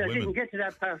just Fran, women. I didn't get to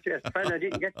that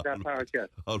part yet.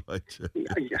 All right.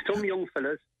 Some young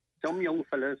fellas, a lot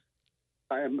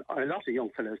of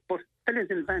young fellas, but fellas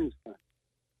in vans.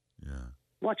 Yeah.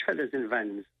 Watch fellas in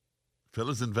vans.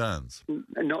 Fellas in vans?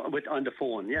 No, on the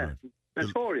phone, yeah. Right.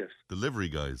 Notorious. Delivery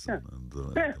guys. Yeah.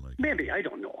 Maybe, I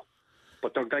don't know.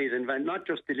 But they're guys in vans, not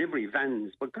just delivery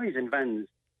vans, but guys in vans.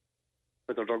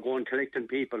 Whether they're going collecting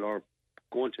people or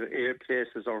going to air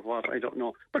places or what, I don't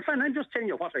know. But Fran, I'm just telling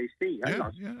you what I see. I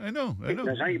know.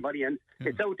 There's anybody, and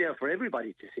it's out there for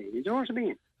everybody to see. You know what I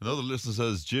mean? Another listener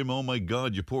says, Jim, oh my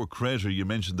God, you poor creature. You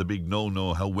mentioned the big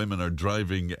no-no, how women are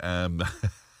driving.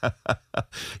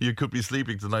 You could be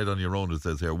sleeping tonight on your own, it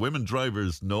says here. Women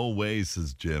drivers, no way,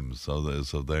 says Jim. So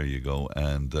there you go.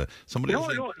 And somebody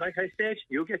else. No, like I said,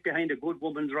 you get behind a good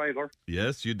woman driver.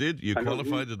 Yes, you did. You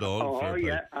qualified it all. Oh,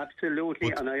 yeah, absolutely.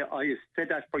 But, and I said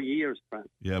that for years, Fran.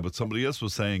 Yeah, but somebody else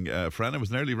was saying, Fran, I was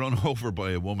nearly run over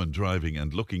by a woman driving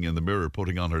and looking in the mirror,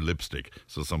 putting on her lipstick.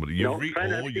 So somebody, you've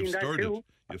stirred it.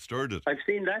 You've stirred it. I've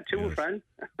seen that too, yes. Fran.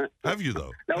 Have you,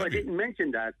 though? No, I didn't mention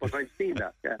that, but I've seen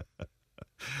that, yeah.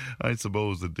 I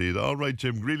suppose indeed. All right,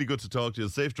 Jim, really good to talk to you.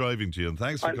 Safe driving to you, and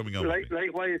thanks for coming on.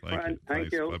 Likewise, Fran.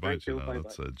 Thank you. Bye-bye to you.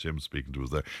 That's Jim speaking to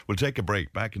us there. We'll take a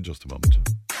break. Back in just a moment.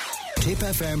 Tip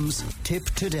FM's Tip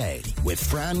Today with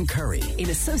Fran Curry.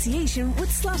 In association with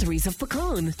Slattery's of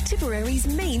Pecan, Tipperary's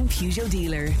main Peugeot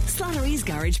dealer. Slattery's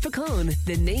Garage Pecan,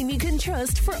 the name you can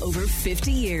trust for over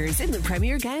 50 years in the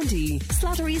Premier County.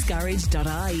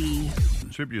 Slattery'sGarage.ie.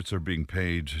 Tributes are being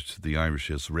paid to the Irish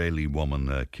Israeli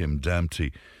woman Kim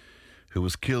Damty, who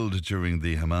was killed during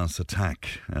the Hamas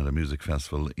attack at a music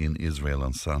festival in Israel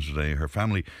on Saturday. Her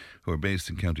family, who are based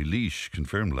in County Laois,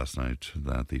 confirmed last night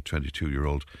that the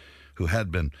 22-year-old, who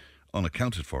had been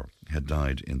unaccounted for, had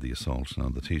died in the assault. Now,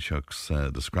 the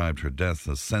Taoiseachs described her death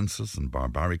as senseless and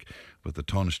barbaric, with the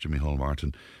Taoiseach Micheál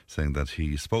Martin saying that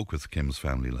he spoke with Kim's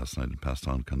family last night and passed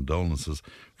on condolences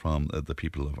from the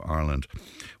people of Ireland.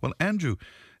 Well, Andrew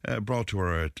brought to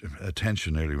our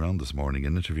attention earlier on this morning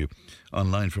an interview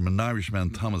online from an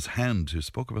Irishman, Thomas Hand, who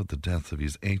spoke about the death of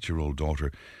his 8-year-old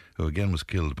daughter, who again was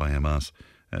killed by Hamas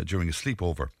during a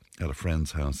sleepover at a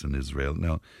friend's house in Israel.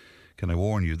 Now, can I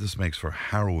warn you, this makes for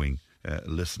harrowing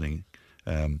listening.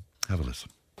 Have a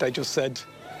listen. They just said,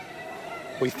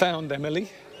 we found Emily.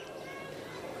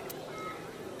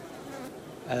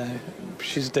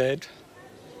 She's dead.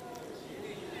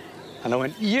 And I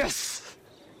went, yes!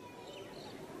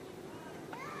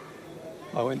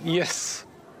 I went, yes,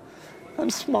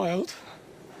 and smiled.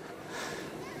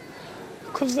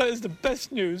 Because that is the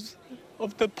best news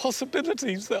of the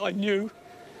possibilities that I knew.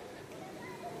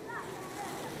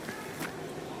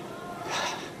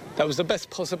 That was the best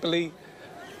possibility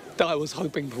that I was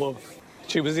hoping for.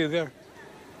 She was either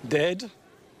dead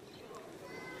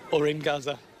or in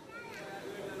Gaza.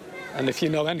 And if you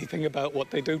know anything about what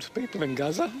they do to people in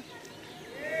Gaza,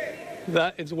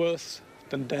 that is worse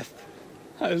than death.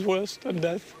 That is worse than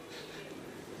death.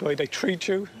 The way they treat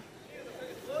you.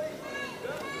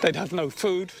 They'd have no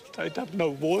food. They'd have no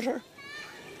water.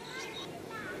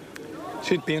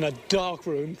 She'd be in a dark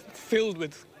room filled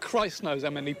with Christ knows how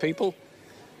many people,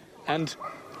 and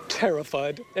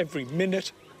terrified every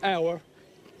minute, hour,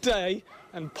 day,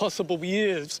 and possible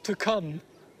years to come.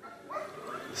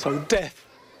 So death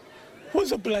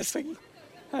was a blessing,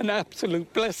 an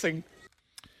absolute blessing.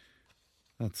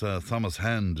 That's Thomas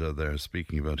Hand there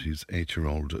speaking about his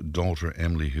 8-year-old daughter,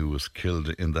 Emily, who was killed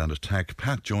in that attack.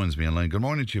 Pat joins me online. Good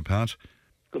morning to you, Pat.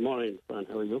 Good morning, Fran.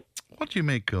 How are you? What do you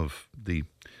make of the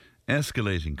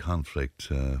escalating conflict,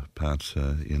 Pat,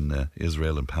 in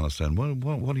Israel and Palestine?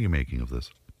 What are you making of this?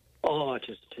 Oh, it's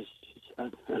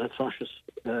an atrocious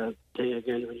day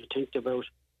again when you think about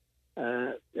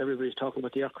Everybody's talking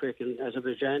about the earthquake in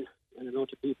Azerbaijan and the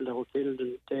amount of people that were killed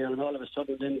there, and all of a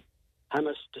sudden then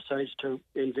Hamas decides to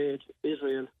invade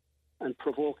Israel and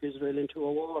provoke Israel into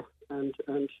a war, and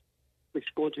which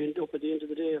is going to end up at the end of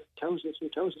the day of thousands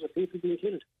and thousands of people being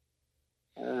killed.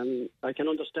 I can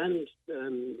understand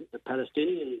the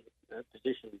Palestinian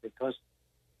position, because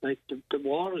like the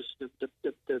war is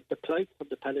the plight for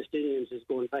the Palestinians is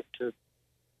going back to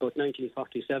about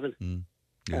 1947.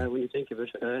 When you think of it,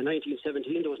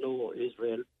 1917 there was no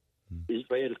Israel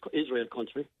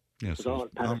country. Yes,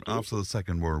 after the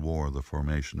Second World War, the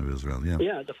formation of Israel.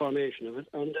 Yeah, the formation of it,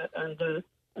 and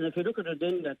if you look at it,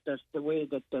 then that's the way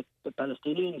that the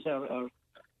Palestinians are.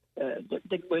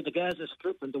 Where the Gaza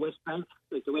Strip and the West Bank,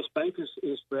 like the West Bank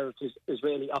is where it is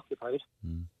Israeli occupied.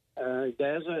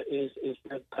 Gaza is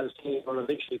where Palestinians are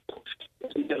eventually pushed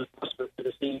to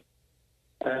the sea.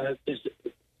 There's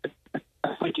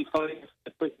a 25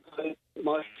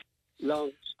 mile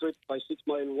long strip by 6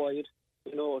 mile wide.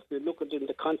 You know, if you look at it in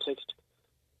the context,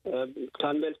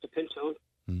 Clonmel to Pintown,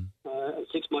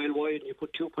 6 mile wide, and you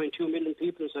put 2.2 million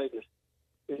people inside it.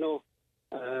 You know.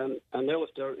 And now,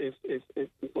 if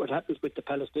what happens with the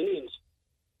Palestinians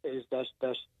is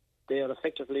that they are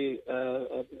effectively,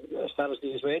 as far as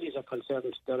the Israelis are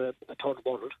concerned, they're a third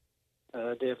world.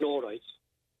 They have no rights.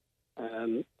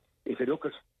 If you look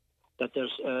at that,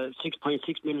 there's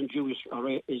 6.6 million Jewish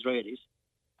Israelis,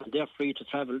 and they're free to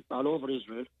travel all over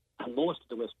Israel and most of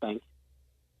the West Bank.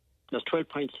 There's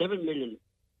 12.7 million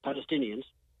Palestinians,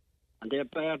 and they're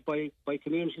barred by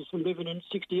communities from living in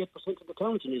 68% of the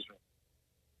towns in Israel.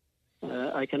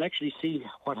 I can actually see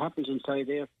what happens inside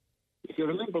there. If you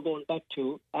remember going back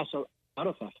to Yasser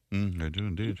Arafat, I do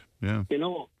indeed. Yeah, you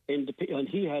know, and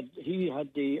he had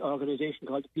the organisation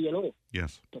called the PLO,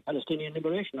 yes, the Palestinian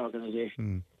Liberation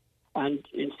Organisation. And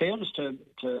in fairness to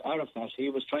Arafat, he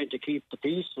was trying to keep the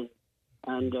peace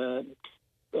and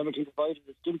everything divided,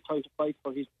 and still trying to fight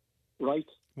for his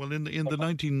rights. Well, in the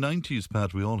 1990s,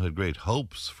 Pat, we all had great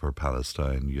hopes for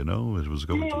Palestine. You know, it was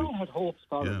going to. We all had hopes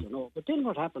for it, you know. But then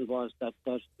what happened was that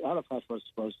Arafat was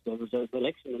there was an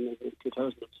election in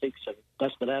 2006, and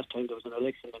that's the last time there was an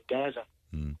election in Gaza.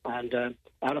 And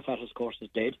Arafat, of course, is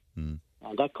dead, and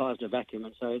that caused a vacuum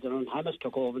inside. And Hamas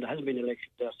took over, and there hasn't been an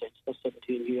election there since. That's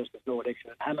 17 years. There's no election,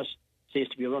 and Hamas seems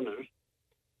to be running it.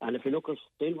 And if you look at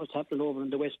then what's happening over in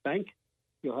the West Bank.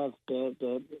 You have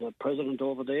the president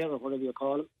over there, or whatever you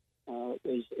call him,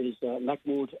 is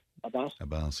Mahmoud Abbas.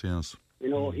 Abbas, yes. You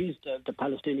know, he's the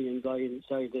Palestinian guy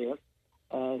inside there.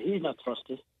 He's not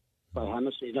trusted by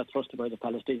Hamas. He's not trusted by the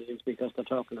Palestinians because they're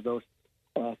talking about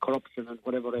corruption and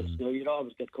whatever else. Now, you'd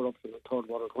always get corruption in third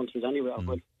world countries anyway.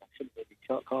 Well, I shouldn't be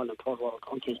calling them third world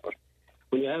countries, but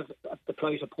when you have the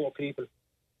plight of poor people,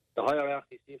 the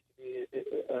hierarchy seems to be,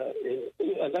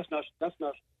 and that's not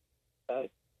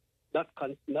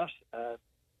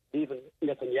leaving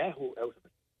Netanyahu out of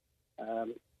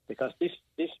it, because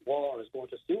this war is going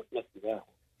to suit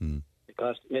Netanyahu,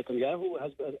 because Netanyahu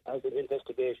has an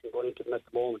investigation going into them at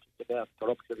the moment about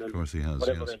corruption and of course he has,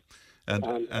 whatever yes.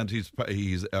 And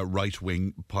he's a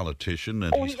right-wing politician,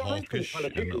 and he's hawkish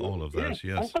and all of that.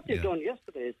 Yes, and what they've done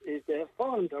yesterday is they have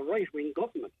formed a right-wing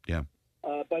government. Yeah.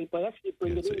 By actually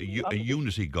bringing in a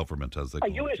unity government, as they call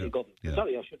it. A unity government. Yeah.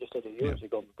 Sorry, I should have said a unity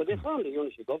government. But they formed a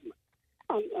unity government.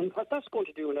 And what that's going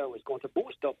to do now is going to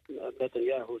boost up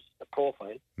Netanyahu's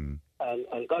profile.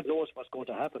 And God knows what's going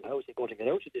to happen. How is he going to get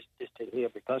out of this thing here?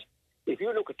 Because if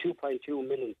you look at 2.2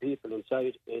 million people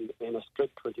inside in a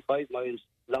strip 25 miles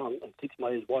long and 6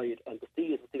 miles wide, and the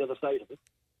sea is at the other side of it,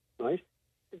 right?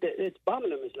 It's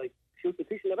bombing them is like shooting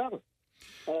fish in a barrel.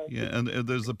 And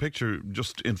there's a picture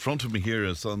just in front of me here.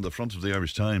 It's on the front of the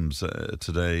Irish Times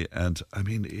today, and I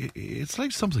mean, it's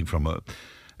like something from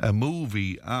a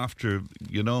movie after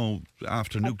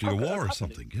nuclear war or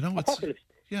something. You know, it's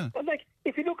But like,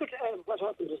 if you look at what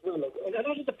happened as well, like, a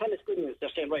lot of the Palestinians,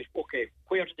 they're saying, right, okay,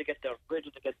 where did they get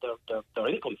their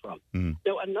income from?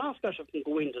 Now, and after them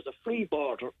go in, there's a free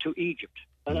border to Egypt,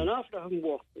 and after having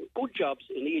worked good jobs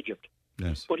in Egypt.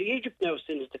 Yes. But Egypt now,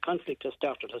 since the conflict has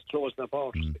started, has closed their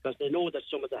borders because they know that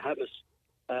some of the Hamas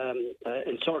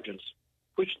insurgents,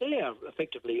 which they are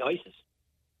effectively ISIS,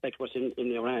 like what's in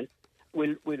Iran,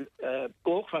 will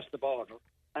go across the border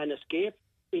and escape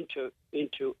into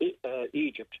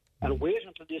Egypt and wait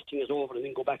until this thing is over and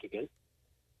then go back again.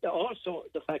 Also,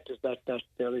 the fact is that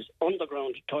there is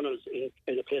underground tunnels in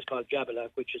a place called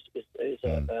Jabalah, which is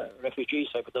a refugee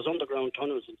site, but there's underground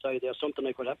tunnels inside there, something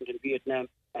like what happened in Vietnam,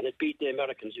 and it beat the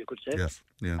Americans, you could say. Yes,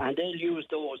 yeah. And they'll use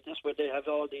those. That's where they have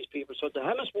all these people. So the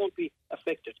Hamas won't be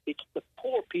affected. It's the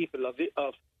poor people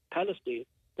of Palestine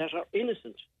that are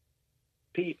innocent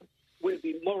people will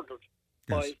be murdered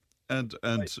by. And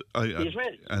the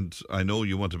Israelis. And I know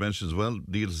you want to mention as well,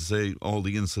 needless to say, all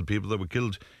the innocent people that were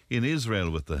killed in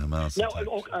Israel with the Hamas Now,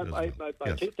 attack.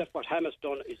 I think that what Hamas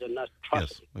done is an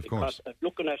atrocity. Yes, of course.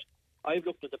 I've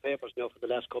looked at the papers now for the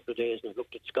last couple of days, and I've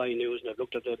looked at Sky News, and I've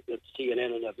looked at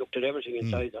CNN, and I've looked at everything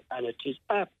inside there, and it is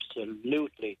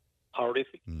absolutely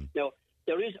horrific. Now,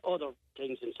 there is other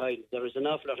things inside. There is an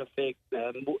awful lot of fake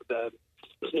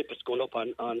snippets going up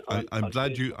on. I'm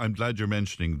glad you're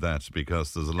mentioning that,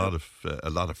 because there's a lot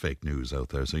of fake news out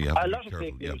there. So you have to be careful. A lot of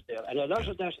fake news there, and a lot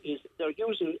of that is they're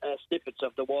using snippets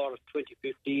of the war of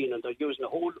 2015, and they're using a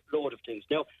whole load of things.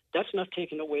 Now, that's not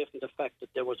taken away from the fact that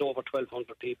there was over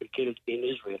 1,200 people killed in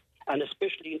Israel, and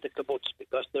especially in the kibbutz,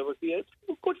 because there would be a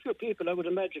good few people, I would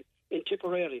imagine, in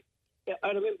Tipperary. I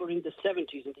remember in the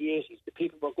 70s and the 80s, the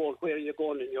people were going, where are you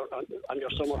going on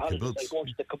your summer holidays? And going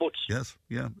to the kibbutz. Yes,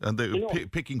 yeah. And they were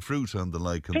picking fruit and the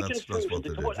like, and that's what they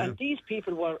did. Yeah. And these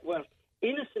people were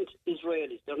innocent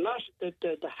Israelis. They're not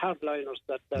the hardliners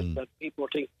that people were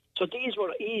thinking. So these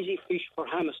were easy fish for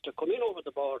Hamas to come in over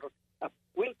the border,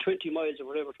 win 20 miles or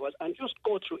whatever it was, and just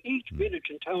go through each village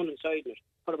and town inside it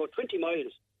for about 20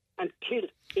 miles and kill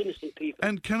innocent people.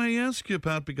 And can I ask you,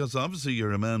 Pat, because obviously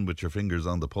you're a man with your fingers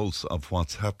on the pulse of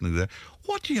what's happening there,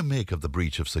 what do you make of the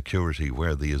breach of security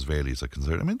where the Israelis are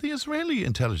concerned? I mean, the Israeli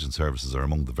intelligence services are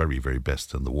among the very, very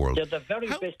best in the world. They're the very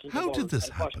best in the world. How did this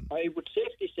happen? I would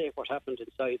safely say what happened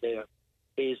inside there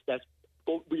is that,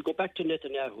 we'll go back to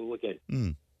Netanyahu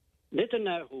again.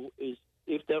 Netanyahu is,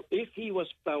 if he was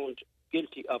found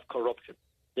guilty of corruption,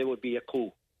 there would be a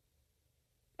coup,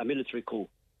 a military coup,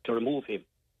 to remove him.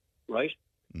 Right?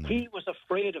 He was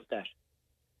afraid of that.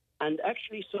 And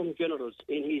actually some generals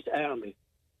in his army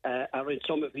or in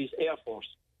some of his Air Force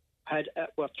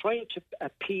were trying to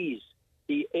appease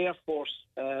the Air Force,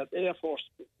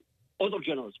 other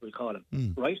generals, we'll call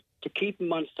them, right? To keep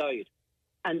him on side.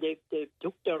 And they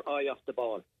took their eye off the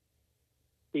ball.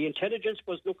 The intelligence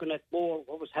was looking at more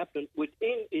what was happening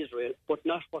within Israel, but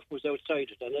not what was outside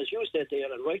it. And as you said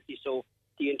there, and rightly so,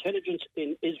 the intelligence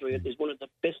in Israel is one of the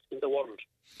best in the world.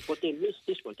 But they missed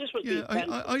this one. This was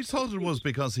I thought it was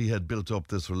because he had built up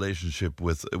this relationship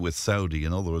with Saudi,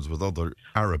 in other words, with other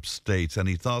Arab states, and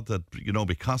he thought that,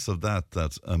 because of that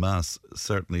Hamas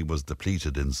certainly was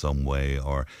depleted in some way,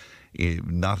 or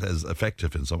not as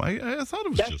effective in some way. I thought it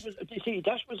was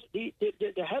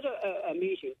they had a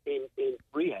meeting in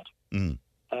Riyadh.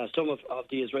 Some of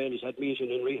the Israelis had a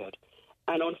meeting in Riyadh.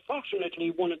 And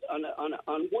unfortunately, on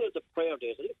one of the prayer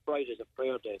days, I think Friday's a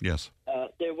prayer day. Yes.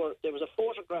 There was a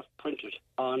photograph printed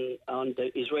on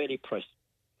the Israeli press,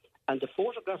 and the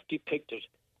photograph depicted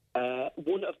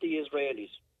one of the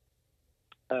Israelis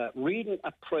reading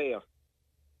a prayer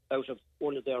out of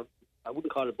one of their, I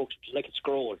wouldn't call it books, it was like a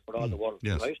scroll for all the world,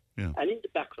 right? Yeah. And in the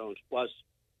background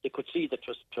they could see that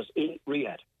it was in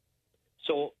Riyadh.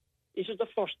 So this is the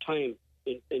first time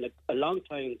in a long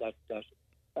time that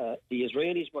the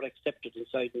Israelis were accepted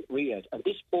inside Riyadh, and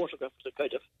this photograph was a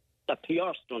kind of the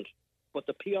PR stunt, but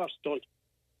the PR stunt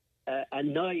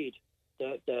annoyed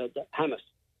the Hamas,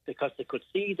 because they could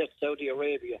see that Saudi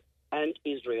Arabia and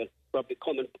Israel were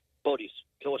becoming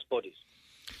close buddies.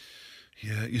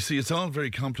 Yeah, you see, it's all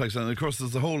very complex, and of course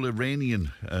there's the whole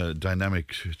Iranian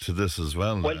dynamic to this as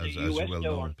well. Well, the US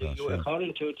now,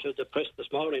 according to the press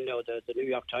this morning now, the New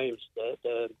York Times,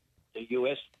 the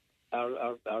US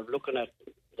are looking at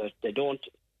that. They don't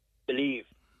believe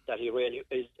that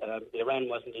Iran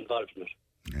wasn't involved in it.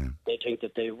 Yeah. They think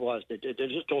that they was. They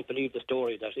just don't believe the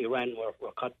story that Iran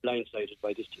were caught blindsided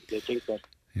by this. They think that.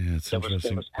 Yeah, it's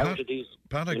interesting.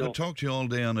 Pat, I could talk to you all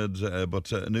day on it,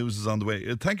 but news is on the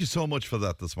way. Thank you so much for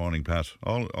that this morning, Pat.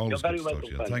 Always good to talk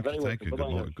to you. Thank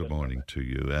you. Good morning to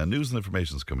you. News and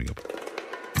information is coming up.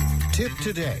 Tipp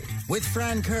Today with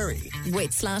Fran Curry.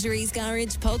 With Slattery's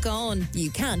Garage, Puckane.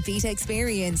 You can't beat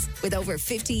experience. With over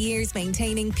 50 years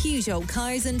maintaining Peugeot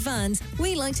cars and vans,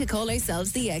 we like to call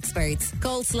ourselves the experts.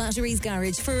 Call Slattery's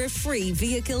Garage for a free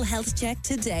vehicle health check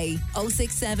today.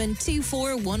 067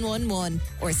 24111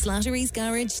 or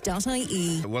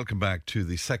slatterysgarage.ie. Welcome back to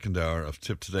the second hour of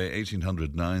Tipp Today,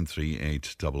 1800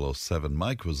 938 007.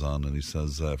 Mike was on and he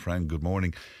says, Fran, good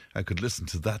morning. I could listen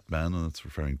to that man, and that's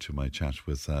referring to my chat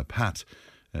with Pat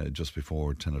just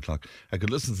before 10 o'clock. I could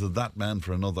listen to that man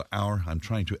for another hour. I'm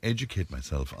trying to educate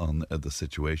myself on the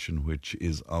situation, which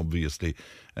is obviously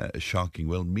shocking.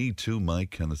 Well, me too,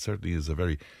 Mike, and it certainly is a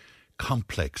very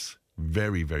complex,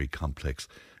 very, very complex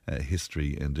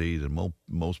history indeed. And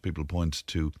most people point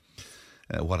to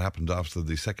what happened after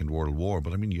the Second World War.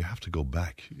 But I mean, you have to go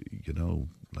back,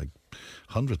 like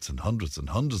hundreds and hundreds and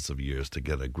hundreds of years to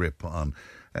get a grip on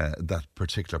that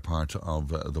particular part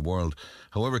of the world.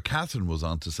 However, Catherine was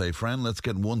on to say, Fran, let's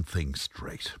get one thing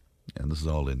straight. And this is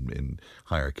all in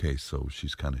higher case, so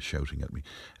she's kind of shouting at me.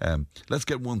 Let's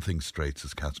get one thing straight,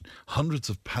 says Catherine. Hundreds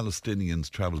of Palestinians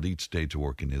travelled each day to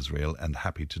work in Israel and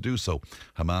happy to do so.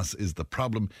 Hamas is the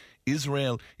problem.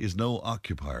 Israel is no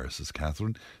occupier, says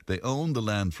Catherine. They own the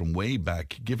land from way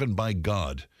back, given by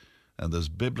God. And there's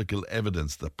biblical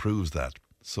evidence that proves that.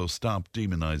 So stop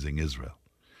demonising Israel.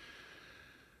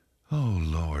 Oh,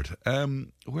 Lord.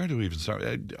 Where do we even start?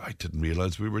 I didn't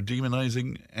realise we were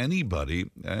demonising anybody.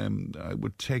 I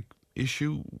would take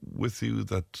issue with you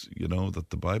that, you know,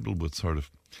 that the Bible would sort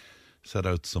of set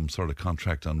out some sort of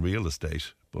contract on real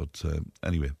estate. But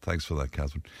anyway, thanks for that,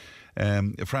 Catherine.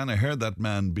 Fran, I heard that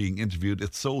man being interviewed.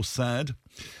 It's so sad.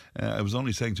 I was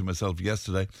only saying to myself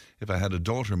yesterday, if I had a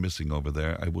daughter missing over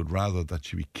there, I would rather that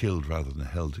she be killed rather than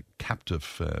held captive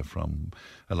from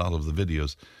a lot of the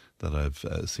videos that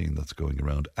I've seen that's going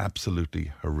around.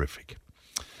 Absolutely horrific.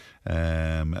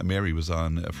 Mary was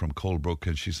on from Colebrook,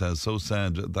 and she says, so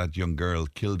sad that young girl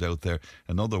killed out there.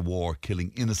 Another war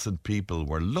killing innocent people.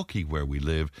 We're lucky where we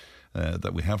live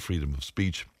that we have freedom of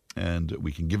speech and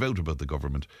we can give out about the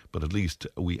government, but at least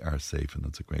we are safe, and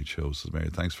it's a great show, says Mary.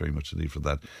 Thanks very much indeed for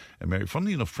that. Mary,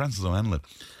 funnily enough, Frances O'Hanlon,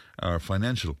 our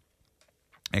financial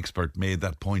expert, made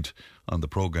that point on the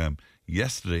programme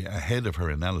yesterday ahead of her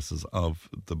analysis of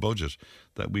the budget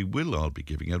that we will all be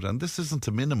giving out. And this isn't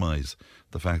to minimise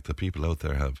the fact that people out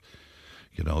there have,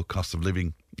 you know, cost of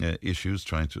living issues,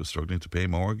 struggling to pay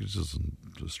mortgages and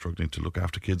struggling to look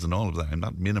after kids and all of that. I'm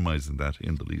not minimising that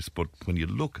in the least. But when you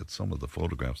look at some of the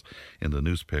photographs in the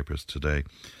newspapers today,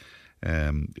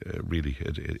 really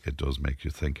it does make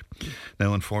you think.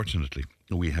 Now, unfortunately,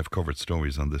 we have covered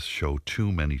stories on this show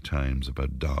too many times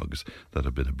about dogs that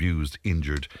have been abused,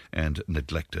 injured and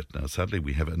neglected. Now, sadly,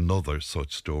 we have another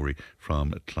such story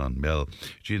from Clonmel.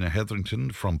 Gina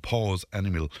Hetherington from Paws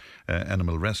Animal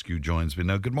Rescue joins me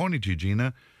now. Good morning to you,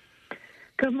 Gina.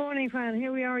 Good morning, Fran.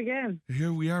 Here we are again.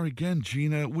 Here we are again,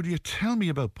 Gina. Would you tell me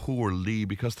about poor Lee?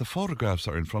 Because the photographs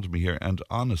are in front of me here, and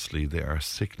honestly, they are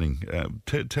sickening.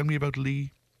 Tell me about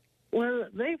Lee. Well,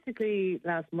 basically,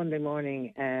 last Monday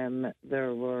morning,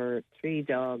 there were 3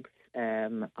 dogs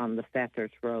on the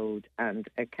Fetters Road, and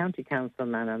a county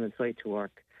councilman on his way to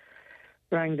work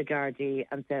rang the Gardaí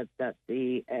and said that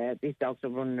these dogs are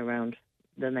running around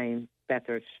the main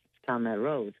Fetters Clonmel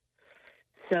Road.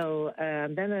 So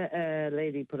then a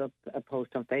lady put up a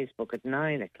post on Facebook at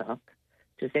 9 o'clock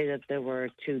to say that there were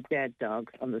 2 dead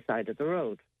dogs on the side of the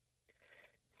road.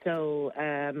 So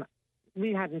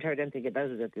we hadn't heard anything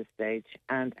about it at this stage,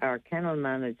 and our kennel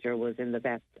manager was in the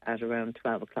vet at around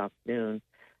 12 o'clock noon,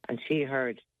 and she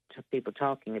heard people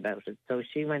talking about it. So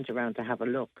she went around to have a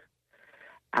look,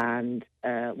 and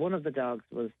one of the dogs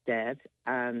was dead,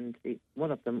 and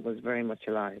one of them was very much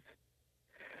alive.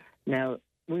 Now,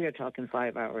 we are talking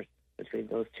 5 hours between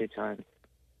those 2 times.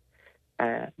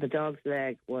 The dog's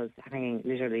leg was hanging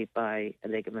literally by a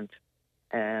ligament.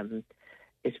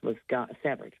 It was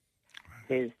severed.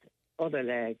 His other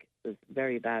leg was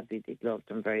very badly degloved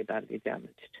and very badly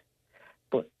damaged.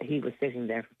 But he was sitting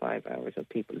there for 5 hours with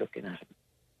people looking at him.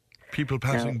 People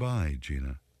passing by,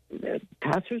 Gina?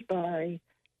 Passers-by.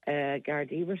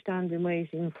 Gardaí were standing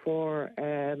waiting for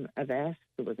a vet.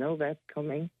 There was no vet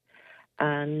coming.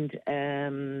 And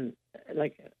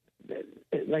like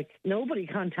nobody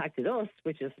contacted us,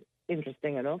 which is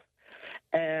interesting enough.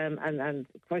 And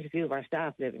quite a few of our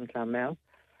staff live in Clonmel,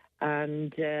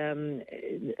 and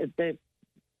the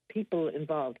people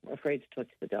involved were afraid to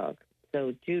touch the dog.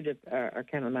 So Judith, our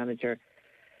kennel manager,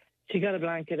 she got a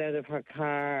blanket out of her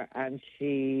car and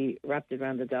she wrapped it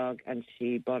around the dog and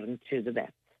she brought him to the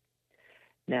vets.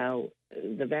 Now,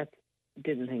 the vets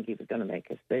didn't think he was going to make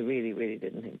it. They really, really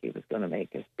didn't think he was going to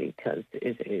make it, because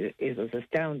it was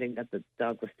astounding that the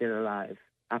dog was still alive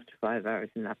after 5 hours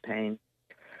in that pain.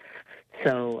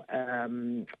 So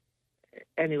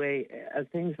anyway, as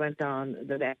things went on,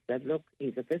 the vet said, look,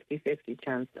 he's a 50-50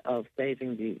 chance of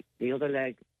saving the other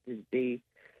leg. The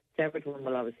severed one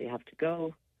will obviously have to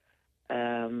go.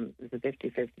 There's a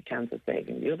 50-50 chance of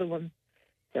saving the other one.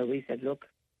 So we said, look,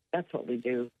 that's what we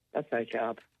do. That's our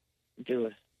job. Do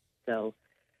it. So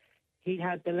he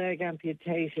had the leg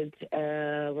amputated.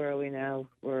 Where are we now?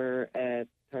 We're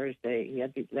Thursday. He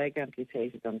had the leg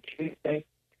amputated on Tuesday,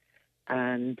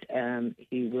 and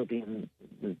he will be in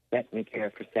veterinary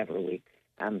care for several weeks.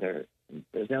 And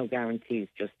there's no guarantees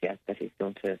just yet that he's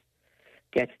going to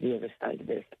get to the other side of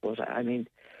this. But I mean,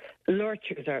 the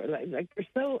lurchers are like they're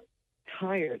so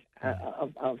tired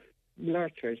of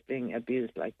lurchers being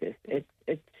abused like this.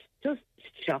 It's just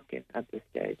shocking at this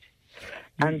stage.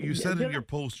 You said in your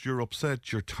post you're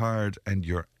upset, you're tired, and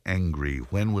you're angry.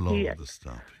 When will all of this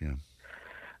stop? Yeah.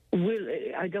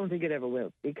 I don't think it ever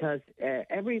will, because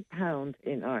every pound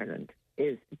in Ireland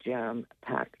is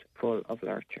jam-packed full of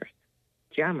lurchers,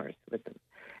 jammers with them.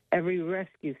 Every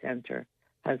rescue centre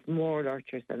has more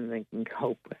lurchers than they can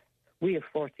cope with. We have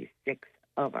 46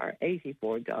 of our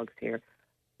 84 dogs here.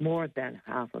 More than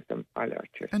half of them are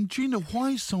lurchers. And Gina,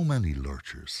 why so many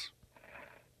lurchers?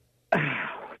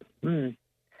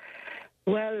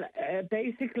 Well,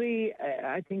 basically,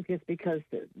 I think it's because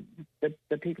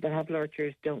the people that have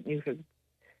lurchers don't neuter them.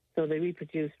 So they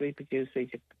reproduce.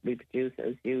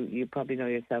 As you probably know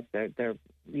yourself, they're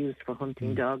used for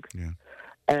hunting dogs. Yeah.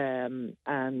 And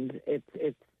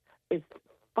it's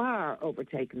far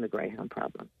overtaken the greyhound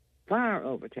problem. Far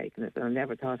overtaken it, and I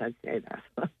never thought I'd say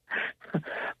that.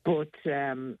 But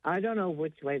I don't know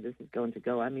which way this is going to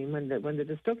go. I mean, when the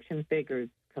destruction figures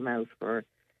come out for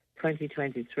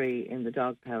 2023 in the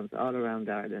dog pounds all around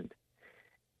Ireland,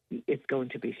 it's going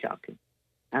to be shocking.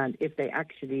 And if they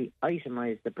actually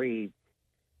itemise the breeds,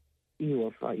 you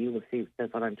will see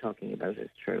that what I'm talking about is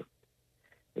true.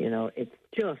 You know, it's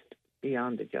just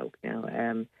beyond a joke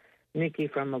now. Nikki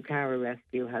from O'Cara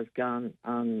Rescue has gone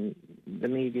on the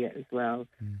media as well,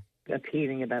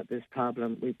 appealing about this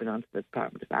problem. We've been on to the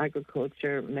Department of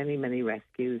Agriculture, many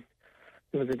rescues.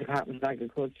 There was a Department of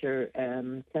Agriculture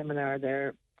seminar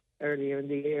there earlier in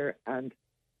the year, and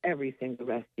every single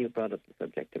rescue brought up the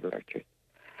subject of lurchers.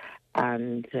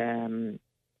 And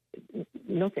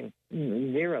nothing,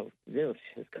 zilch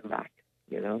has come back,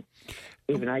 you know.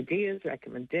 Even ideas,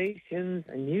 recommendations,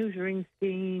 a neutering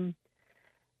scheme.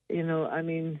 You know, I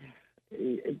mean,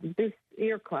 this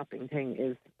ear cropping thing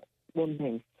is one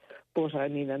thing, but I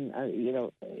mean, you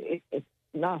know, it's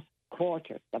not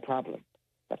quarter the problem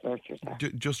that lurchers are.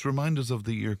 Just remind us of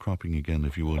the ear cropping again,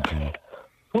 if you would, Gina.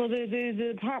 Well,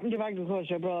 the Department of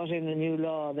Agriculture brought in a new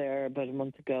law there about a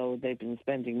month ago. They've been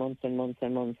spending months and months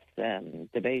and months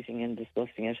debating and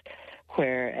discussing it,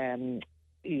 where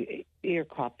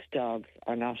ear-cropped dogs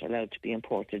are not allowed to be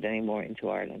imported anymore into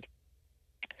Ireland.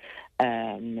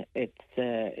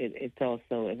 It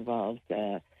also involves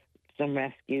some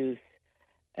rescues.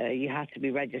 You have to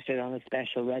be registered on a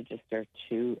special register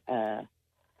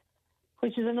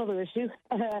which is another issue.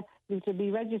 You have to be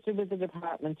registered with the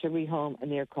department to rehome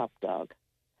an ear-cropped dog.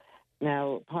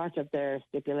 Now, part of their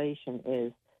stipulation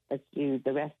is that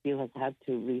the rescue has had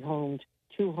to rehomed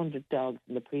 200 dogs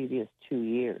in the previous 2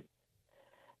 years.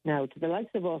 Now, to the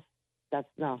likes of us,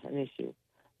 that's not an issue.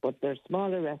 But there are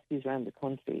smaller rescues around the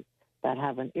country that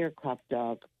have an ear-cropped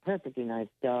dog, perfectly nice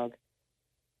dog.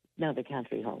 Now they can't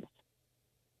rehome it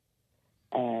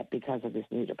because of this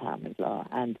new department law,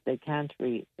 and they can't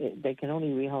they can only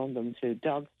rehome them through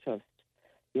Dogs Trust,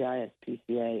 the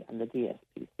ISPCA, and the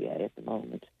DSPCA at the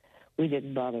moment. We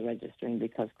didn't bother registering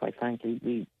because, quite frankly,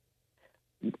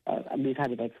 we've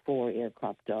had about 4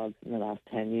 ear-cropped dogs in the last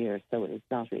 10 years, so it's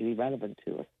not really relevant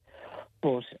to us.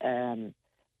 But and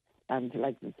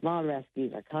like the small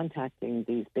rescues are contacting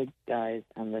these big guys,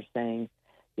 and they're saying,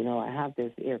 you know, I have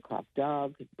this ear-cropped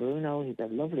dog, Bruno. He's a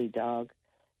lovely dog.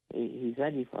 He's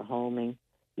ready for homing.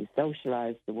 He's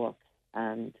socialised the works,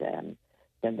 and then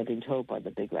they've been told by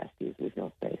the big rescues we've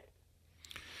no space.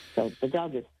 So the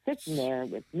dog is sitting there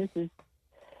with Mrs.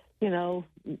 You know,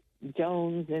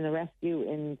 Jones in a rescue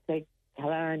in, say,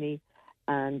 Killarney,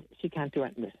 and she can't do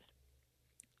anything with it.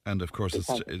 And of course,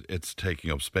 it's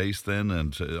taking up space then,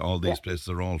 and all these places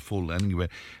are all full anyway.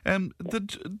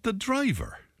 The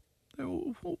driver.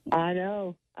 I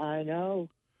know.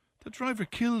 The driver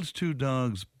killed 2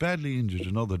 dogs, badly injured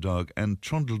another dog, and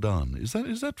trundled on. Is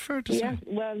that fair to say? Yes.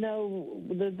 Well, no.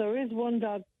 There is one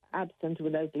dog absent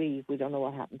without leave. We don't know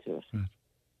what happened to it.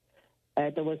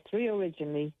 Right. There was 3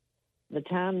 originally. The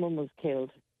tan one was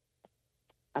killed,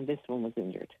 and this one was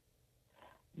injured,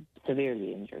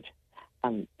 severely injured.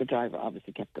 And the driver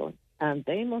obviously kept going. And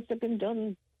they must have been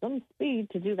done some speed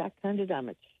to do that kind of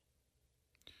damage.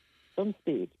 Some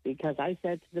speed. Because I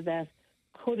said to the vet,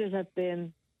 could it have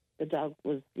been the dog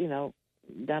was, you know,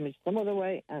 damaged some other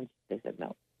way? And they said,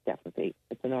 no, definitely.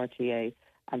 It's an RTA.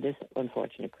 And this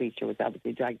unfortunate creature was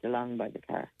obviously dragged along by the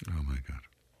car. Oh, my God.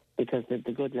 Because the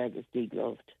good leg was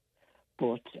degloved.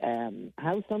 But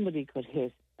how somebody could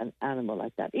hit an animal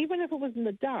like that, even if it was in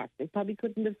the dark, they probably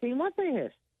couldn't have seen what they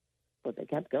hit. But they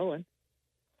kept going,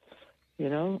 you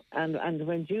know. And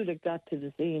when Judah got to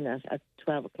the scene at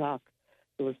 12 o'clock,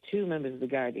 there was 2 members of the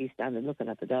Gardaí standing looking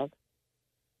at the dog,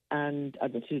 and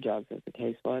the 2 dogs, as the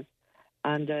case was,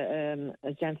 and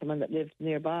a gentleman that lived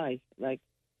nearby. Like,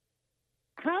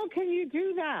 how can you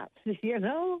do that? You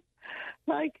know?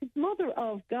 Like, mother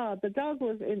of God, the dog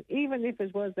was in, even if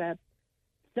it was a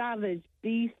savage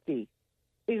beastie,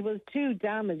 it was too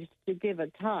damaged to give a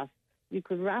toss. You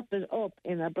could wrap it up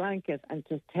in a blanket and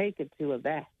just take it to a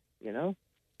vet, you know?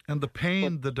 And the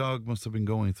pain the dog must have been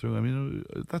going through, I mean,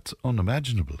 that's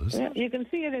unimaginable, isn't it? You can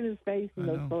see it in his face in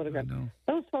those photographs. I know.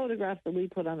 Those photographs that we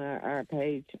put on our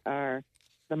page are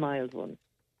the mild ones.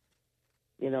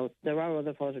 You know, there are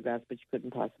other photographs, but you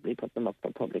couldn't possibly put them up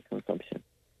for public consumption.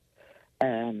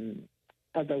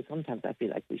 Although sometimes I feel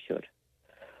like we should.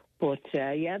 But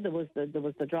there was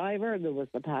the driver, there was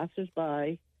the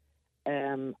passers-by.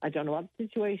 I don't know what the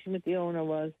situation with the owner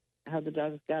was, how the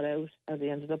dogs got out, how they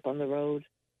ended up on the road.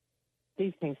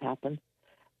 These things happen.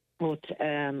 But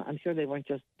I'm sure they weren't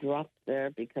just dropped there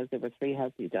because there were 3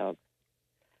 healthy dogs.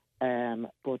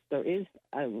 But there is,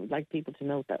 I would like people to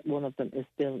note that one of them is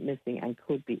still missing and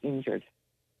could be injured.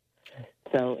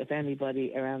 So if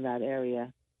anybody around that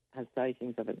area has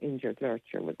sightings of an injured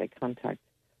lurcher, would they contact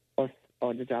us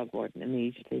or the dog warden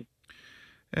immediately?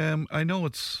 I know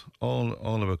it's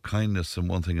all about kindness and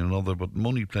one thing and another, but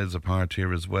money plays a part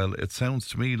here as well. It sounds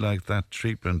to me like that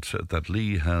treatment that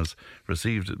Lee has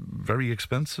received very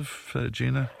expensive,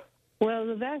 Gina. Well,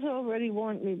 the vet already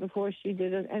warned me before she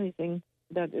did anything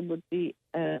that it would be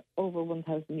over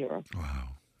 €1,000. Wow.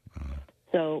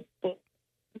 So, but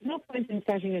there's no point in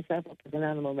setting yourself up as an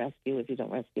animal rescue if you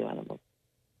don't rescue animals.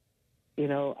 You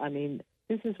know, I mean,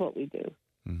 this is what we do.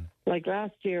 Mm. Like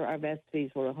last year, our vet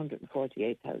fees were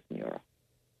 €148,000.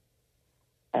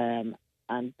 And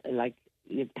like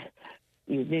you'd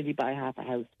nearly buy half a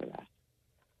house for that.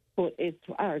 But it's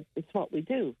what we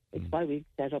do. It's why we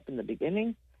set up in the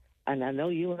beginning. And I know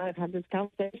you and I have had this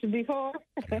conversation before.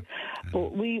 But I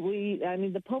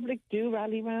mean, the public do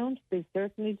rally round. They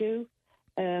certainly do.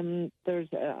 There's,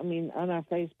 on our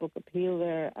Facebook appeal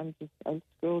there, I'll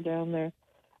scroll down there,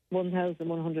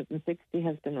 1,160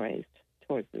 has been raised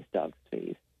towards this dog's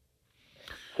fees.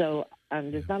 So,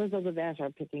 and it's not as though the vet are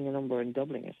picking a number and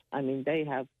doubling it. I mean, they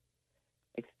have,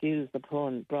 excuse the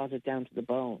pun, brought it down to the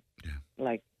bone.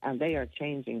 Yeah. And they are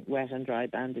changing wet and dry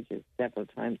bandages several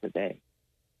times a day.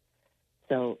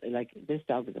 So, this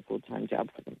dog is a full-time job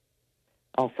for them,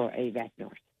 or for a vet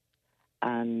nurse.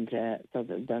 And so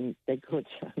then they could,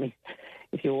 I mean,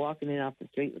 if you're walking in off the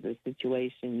street with this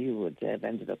situation, you would have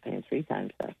ended up paying 3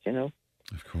 times that, you know?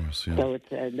 Of course, yeah. So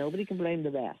it's nobody can blame the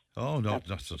vet. Oh, no,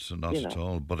 not at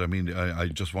all. But I mean, I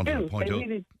just wanted to point out...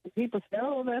 People say,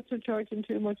 oh, vets are charging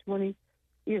too much money.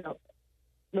 You know,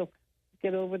 look,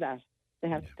 get over that. They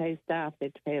have to pay staff, they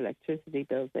have to pay electricity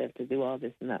bills, they have to do all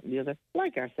this and that and the other,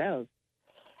 like ourselves.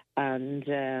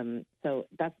 And so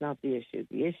that's not the issue.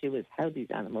 The issue is how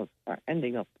these animals are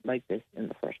ending up like this in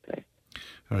the first place.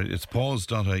 All right, it's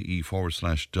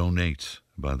paws.ie/donate,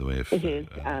 by the way. It is,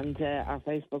 and our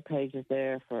Facebook page is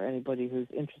there for anybody who's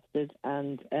interested.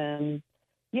 And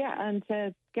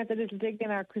get a little dig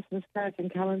in. Our Christmas cards and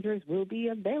calendars will be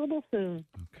available soon.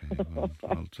 Okay,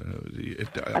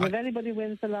 well, if anybody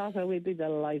wins the lotto, we'd be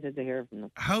delighted to hear from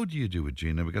them. How do you do it,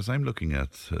 Gina? Because I'm looking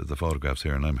at the photographs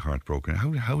here and I'm heartbroken.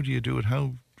 How do you do it?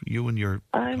 How you and your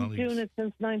colleagues? I'm doing it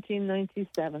since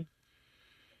 1997.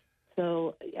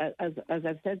 So, as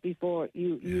I've said before,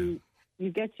 you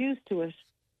get used to it,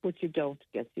 but you don't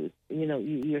get used. You know,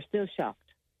 you're still shocked.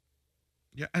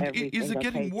 Yeah, and is it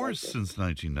getting worse since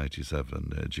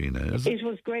 1997, Gina? It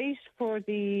was great for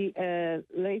the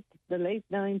late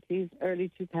 90s,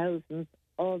 early 2000s.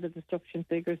 All the destruction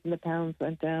figures and the pounds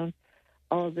went down.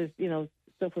 All this,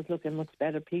 stuff was looking much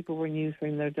better. People were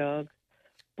neutering their dogs.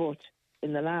 But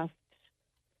in the last,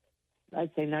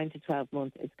 I'd say 9 to 12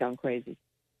 months, it's gone crazy.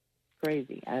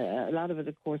 Crazy. A lot of it,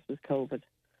 of course, was COVID.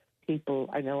 People,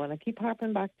 I know, and I keep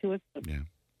harping back to it. But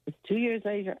it's 2 years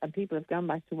later, and people have gone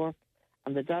back to work.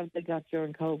 And the dog they got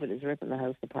during COVID is ripping the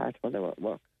house apart when they were at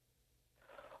work.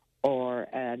 Or,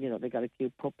 they got a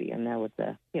cute puppy, and now it's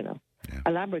a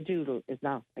Labradoodle is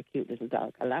not a cute little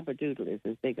dog. A Labradoodle is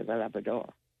as big as a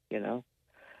Labrador,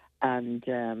 And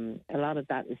a lot of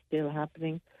that is still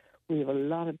happening. We have a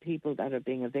lot of people that are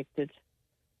being evicted.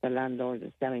 The landlord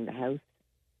is selling the house,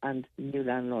 and the new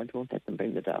landlord won't let them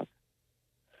bring the dog.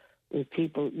 We have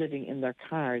people living in their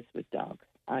cars with dogs.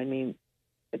 I mean,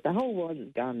 the whole world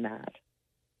has gone mad.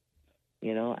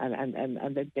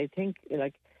 And they think,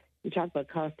 you talk about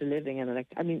cost of living and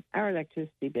our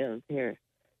electricity bills here,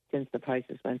 since the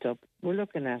prices went up, we're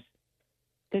looking at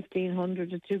 $1,500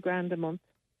 to $2,000 a month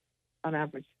on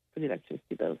average for the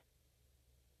electricity bills.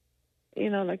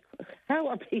 How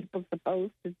are people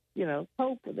supposed to,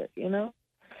 cope with it,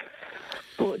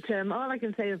 But all I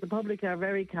can say is the public are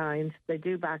very kind. They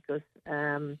do back us.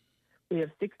 We have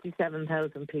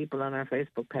 67,000 people on our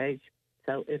Facebook page.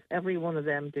 So if every one of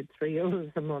them did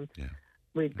 €3 a month,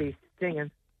 we'd be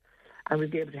stinging, and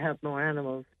we'd be able to help more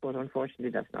animals. But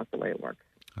unfortunately, that's not the way it works.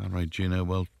 All right, Gina.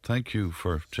 Well, thank you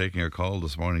for taking our call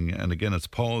this morning. And again, it's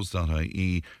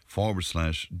pause.ie/donate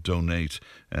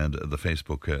and the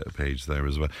Facebook page there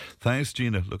as well. Thanks,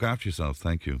 Gina. Look after yourself.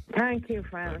 Thank you. Thank you,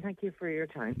 Fran. Thank you for your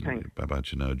time. Thanks. Bye-bye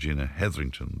to you now. Gina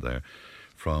Hetherington there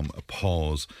from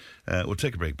Pause. We'll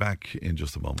take a break. Back in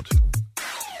just a moment.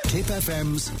 Tip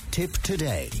FM's Tip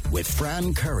Today with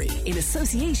Fran Curry. In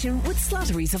association with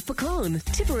Slattery's of Pecan,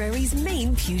 Tipperary's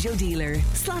main Peugeot dealer.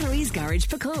 Slattery's Garage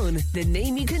Pecan, the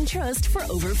name you can trust for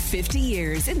over 50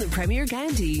 years in the Premier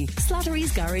County.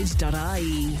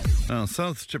 Slattery'sGarage.ie. Now,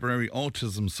 South Tipperary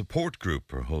Autism Support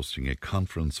Group are hosting a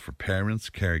conference for parents,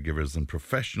 caregivers and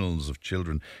professionals of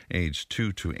children aged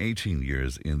 2 to 18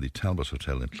 years in the Talbot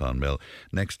Hotel in Clonmel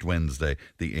next Wednesday,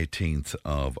 the 18th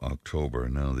of October.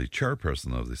 Now, the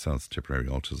chairperson of the South Tipperary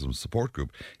Autism Support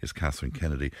Group is Catherine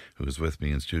Kennedy, who is with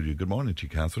me in studio. Good morning to you,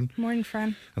 Catherine. Morning,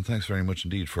 Fran. And thanks very much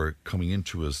indeed for coming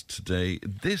into us today.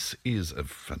 This is a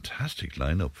fantastic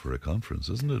lineup for a conference,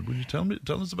 isn't it? Will you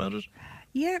tell us about it?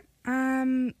 Yeah.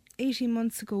 18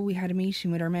 months ago we had a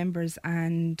meeting with our members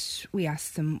and we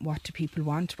asked them what do people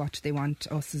want, what do they want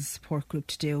us as a support group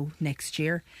to do next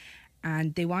year.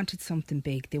 And they wanted something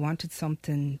big. They wanted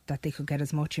something that they could get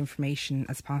as much information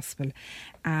as possible.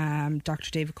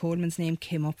 Dr. David Coleman's name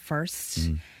came up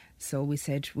first. So we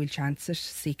said, we'll chance it,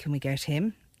 see can we get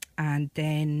him. And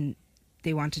then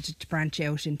they wanted to branch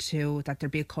out into that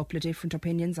there'd be a couple of different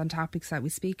opinions on topics that we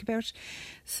speak about.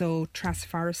 So Tras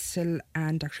Forrestal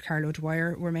and Dr. Carlo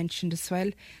Dwyer were mentioned as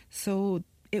well. So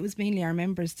it was mainly our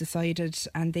members decided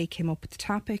and they came up with the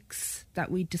topics that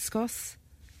we discuss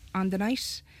on the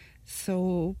night.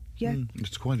 So, yeah.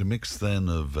 It's quite a mix then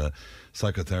of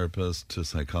psychotherapist to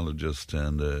psychologist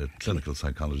and clinical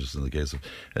psychologist in the case of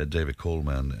David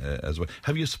Coleman as well.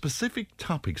 Have you specific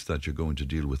topics that you're going to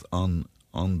deal with on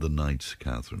the night,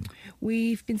 Catherine?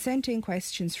 We've been sent in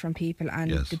questions from people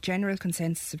and the general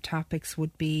consensus of topics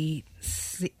would be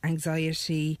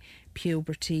anxiety,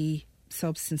 puberty,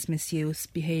 substance misuse,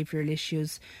 behavioural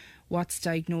issues, what's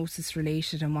diagnosis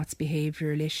related and what's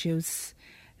behavioural issues,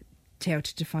 how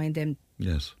to define them.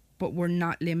 Yes. But we're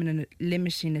not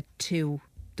limiting it to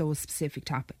those specific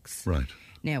topics. Right.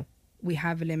 Now, we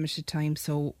have a limited time,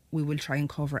 so we will try and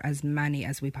cover as many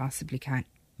as we possibly can.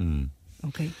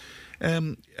 Okay.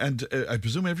 And I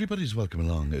presume everybody's welcome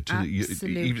along.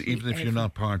 Absolutely. Even if you're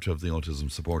not part of the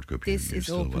autism support group. This is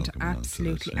open to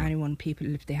absolutely this, anyone. People,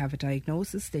 if they have a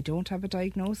diagnosis, they don't have a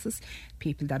diagnosis.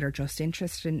 People that are just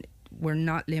interested in. We're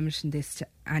not limiting this to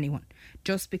anyone.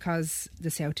 Just because the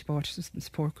South Tipperary Autism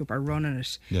Support Group are running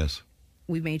it, yes,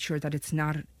 we made sure that it's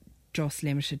not just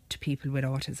limited to people with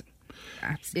autism.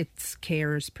 It's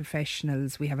carers,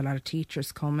 professionals. We have a lot of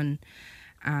teachers coming,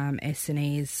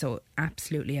 SNAs, so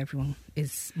absolutely everyone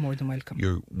is more than welcome.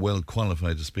 You're well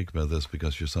qualified to speak about this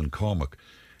because your son Cormac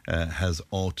has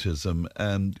autism.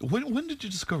 When did you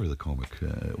discover that Cormac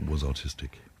was autistic?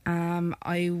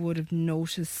 I would have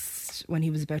noticed when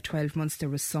he was about 12 months there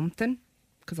was something,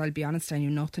 because I'll be honest, I knew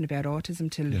nothing about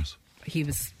autism till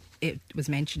it was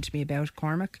mentioned to me about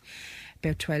Cormac,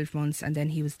 about 12 months, and then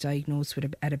he was diagnosed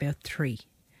with at about 3.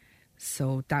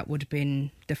 So that would have been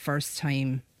the first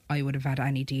time I would have had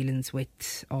any dealings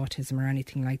with autism or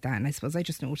anything like that. And I suppose I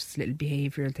just noticed little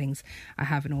behavioural things. I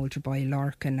have an older boy,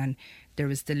 Larkin, and there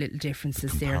was the little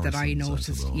differences there that I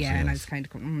noticed. I suppose, and I was kind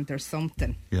of going, there's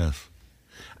something. Yes.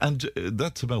 And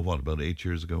that's about 8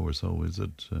 years ago or so, is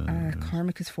it?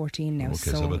 Cormac is 14 now. Okay,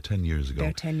 so about 10 years ago.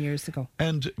 About 10 years ago.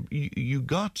 And you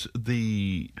got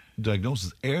the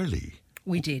diagnosis early.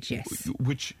 We did, yes.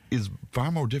 Which is far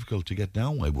more difficult to get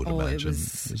now, I would imagine.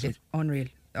 It's unreal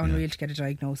to get a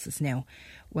diagnosis now.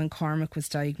 When Cormac was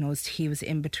diagnosed, he was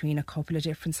in between a couple of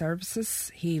different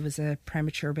services. He was a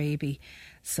premature baby,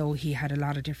 so he had a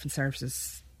lot of different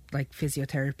services like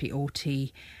physiotherapy,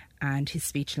 OT, and his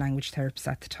speech language therapist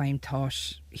at the time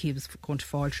thought he was going to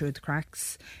fall through the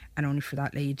cracks, and only for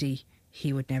that lady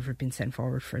he would never have been sent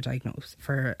forward for a diagnosis,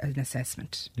 for an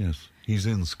assessment. Yes, he's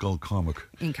in Skull Cormac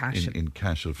in Cashel. In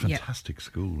Cashel, fantastic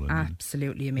school.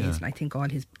 Absolutely amazing. I think all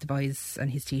the boys and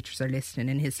his teachers are listening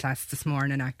in his class this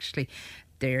morning. Actually,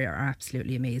 they are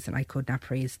absolutely amazing. I could not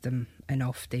praise them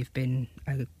enough. They've been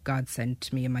a godsend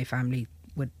to me and my family.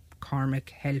 With Cormac,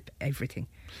 help, everything.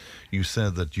 You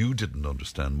said that you didn't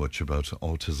understand much about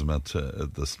autism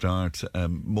at the start.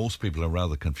 Most people are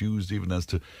rather confused even as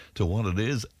to what it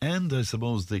is. And I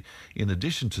suppose in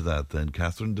addition to that then,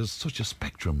 Catherine, there's such a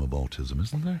spectrum of autism,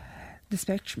 isn't there? The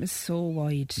spectrum is so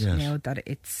wide now that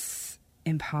it's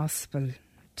impossible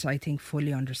to, I think,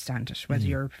 fully understand it. Whether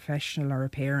you're a professional or a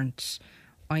parent,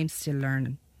 I'm still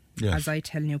learning. Yes. As I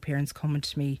tell new parents coming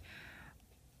to me,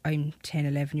 I'm 10,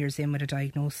 11 years in with a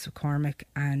diagnosis of Cormac,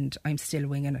 and I'm still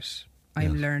winging it.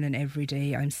 I'm learning every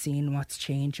day. I'm seeing what's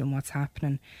changing, what's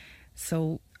happening.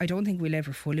 So I don't think we'll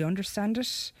ever fully understand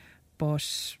it,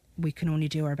 but we can only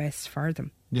do our best for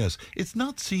them. Yes. It's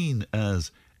not seen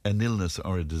as an illness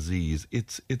or a disease.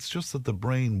 It's just that the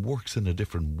brain works in a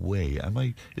different way.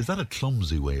 Is that a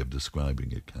clumsy way of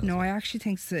describing it, Catherine? No, I actually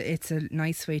think it's a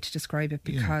nice way to describe it,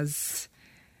 because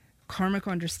Cormac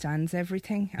understands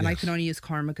everything, and I can only use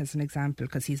Cormac as an example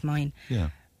because he's mine. Yeah.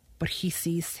 But he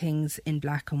sees things in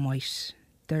black and white.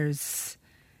 There's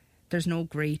no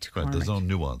grey to Cormac. Right, there's no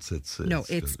nuance. It's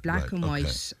black and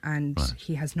white, okay. and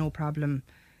he has no problem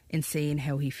in saying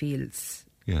how he feels.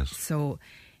 Yes. So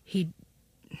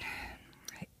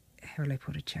how will I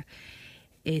put it?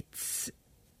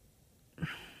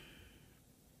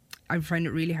 I find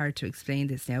it really hard to explain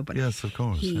this now, but yes, of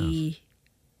course.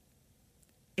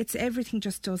 It's everything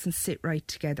just doesn't sit right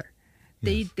together.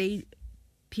 Yes. They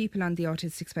people on the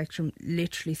autistic spectrum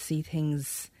literally see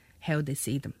things how they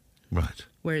see them. Right.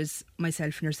 Whereas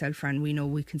myself and yourself, Fran, we know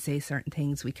we can say certain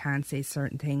things, we can't say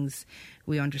certain things,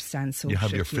 we understand social. You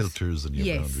have your filters and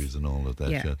your boundaries and all of that.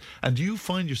 Yeah. And do you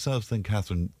find yourself then,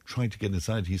 Catherine, trying to get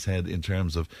inside his head in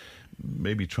terms of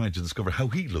maybe trying to discover how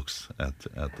he looks at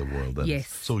the world? And yes.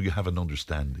 So you have an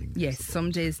understanding. Yes.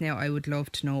 Some days now I would love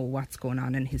to know what's going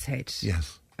on in his head.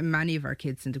 Yes. And many of our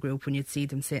kids in the group, when you'd see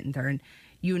them sitting there and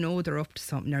you know they're up to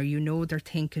something, or you know they're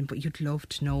thinking, but you'd love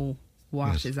to know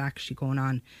what is actually going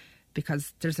on.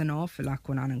 Because there's an awful lot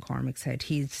going on in Cormac's head.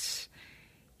 He'd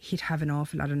have an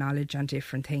awful lot of knowledge on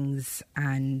different things,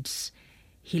 and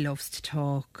he loves to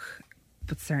talk,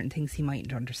 but certain things he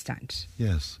mightn't understand.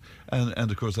 Yes, and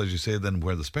of course, as you say, then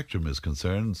where the spectrum is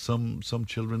concerned, some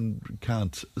children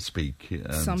can't speak.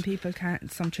 And some people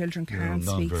can't. Some children can't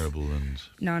speak.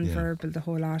 Non-verbal, the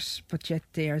whole lot. But yet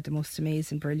they are the most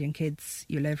amazing, brilliant kids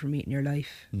you'll ever meet in your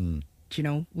life. Do you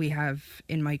know? We have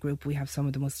in my group, we have some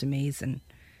of the most amazing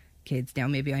kids. Now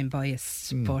maybe I'm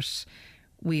biased, but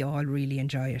we all really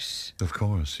enjoy it. Of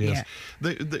course, yes.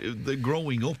 Yeah. The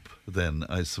growing up then,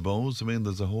 I suppose, I mean,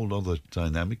 there's a whole other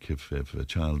dynamic if a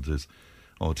child is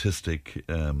autistic.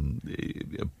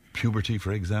 Puberty,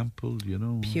 for example, you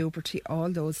know. Puberty,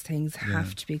 all those things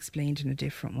have to be explained in a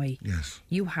different way. Yes.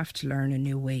 You have to learn a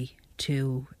new way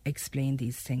to explain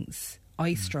these things.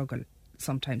 I struggle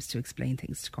sometimes to explain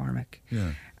things to Cormac.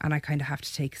 Yeah. And I kind of have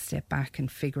to take a step back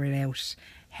and figure it out,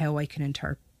 how I can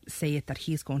say it that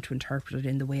he's going to interpret it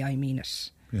in the way I mean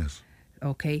it. Yes.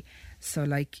 Okay? So,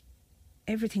 like,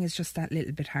 everything is just that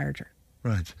little bit harder.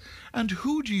 Right. And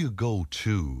who do you go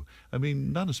to? I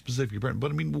mean, not a specific parent, but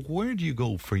I mean, where do you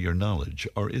go for your knowledge?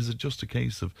 Or is it just a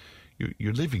case of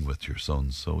you're living with your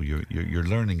son, so you're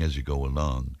learning as you go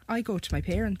along? I go to my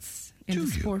parents in the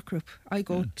support group.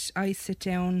 I sit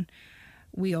down.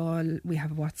 We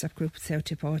have a WhatsApp group with South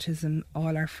Tip Autism.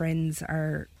 All our friends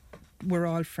we're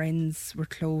all friends, we're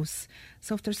close.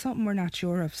 So if there's something we're not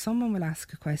sure of, someone will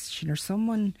ask a question, or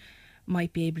someone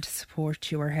might be able to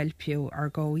support you or help you, or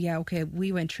go, yeah, okay,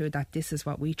 we went through that, this is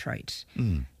what we tried.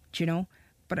 Do you know?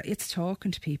 But it's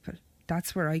talking to people.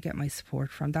 That's where I get my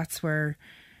support from. That's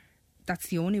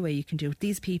the only way you can do it.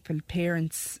 These people,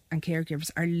 parents and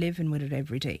caregivers, are living with it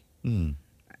every day.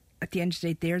 At the end of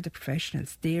the day, they're the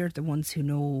professionals. They're the ones who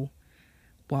know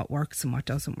what works and what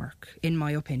doesn't work, in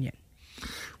my opinion.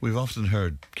 We've often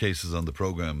heard cases on the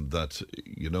programme that,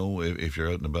 you know, if you're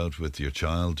out and about with your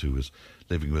child who is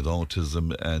living with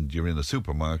autism and you're in a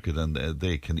supermarket and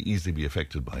they can easily be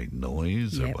affected by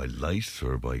noise or by light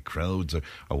or by crowds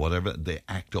or whatever, they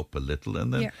act up a little.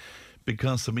 And then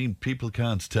because, I mean, people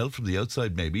can't tell from the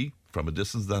outside maybe, from a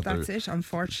distance, that's it.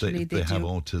 Unfortunately, they have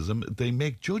autism. They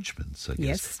make judgments, I guess.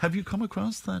 Yes. Have you come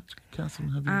across that,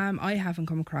 Catherine? I haven't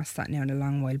come across that now in a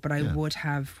long while, but I would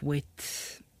have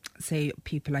with, say,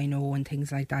 people I know and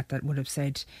things like that would have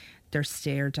said they're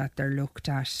stared at, they're looked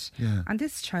at. Yeah. And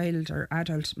this child or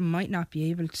adult might not be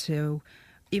able to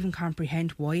even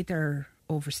comprehend why they're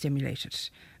overstimulated,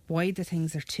 why the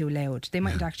things are too loud. They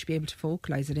mightn't actually be able to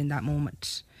vocalise it in that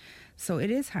moment. So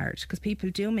it is hard because people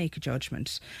do make a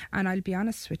judgment. And I'll be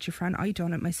honest with you, Fran, I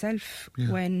done it myself.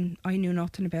 Yeah. When I knew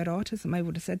nothing about autism, I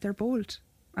would have said they're bold.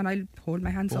 And I'll hold my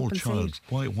hands up and say it.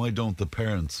 Why don't the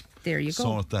parents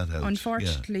sort that out?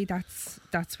 Unfortunately, that's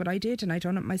what I did, and I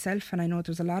done it myself, and I know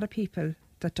there's a lot of people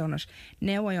that done it.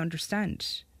 Now I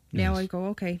understand. Now I go,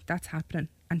 okay, that's happening,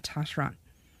 and totter on.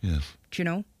 Yes. Do you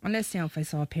know? Unless now if I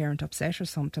saw a parent upset or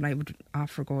something, I would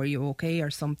offer, go, are you okay, or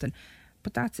something.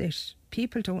 But that's it.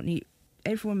 People don't need...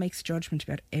 everyone makes a judgment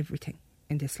about everything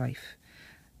in this life.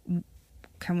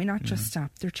 Can we not just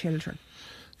stop? They're children.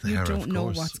 You don't know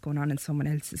what's going on in someone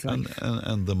else's life.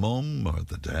 And the mum or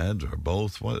the dad or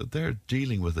both, they're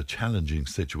dealing with a challenging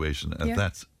situation at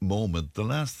that moment. The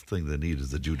last thing they need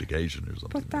is adjudication or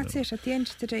something. But that's it. At the end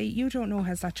of the day, you don't know,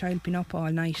 has that child been up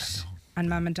all night? And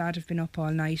mum and dad have been up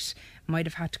all night, might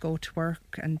have had to go to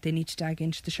work, and they need to dag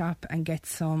into the shop and get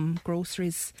some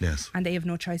groceries. Yes. And they have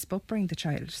no choice but bring the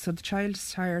child. So the child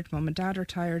is tired, mum and dad are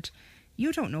tired.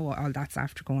 You don't know what all that's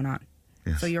after going on.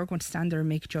 Yes. So you're going to stand there and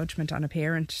make a judgment on a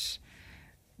parent,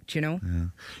 do you know? Yeah.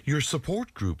 Your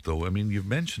support group, though, I mean, you've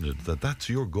mentioned it, that's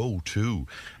your go-to.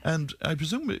 And I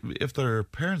presume if there are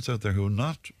parents out there who are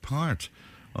not part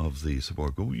of the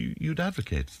support group, you'd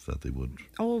advocate that they would.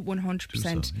 Oh,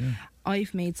 100%. So, yeah.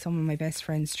 I've made some of my best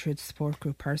friends through the support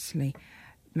group personally.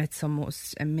 Met some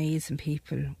most amazing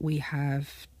people. We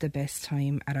have the best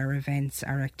time at our events,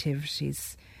 our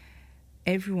activities.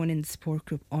 Everyone in the support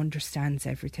group understands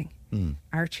everything.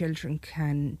 Our children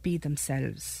can be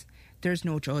themselves. There's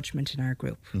no judgment in our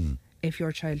group. If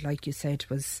your child, like you said,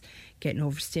 was getting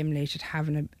overstimulated,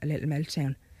 having a little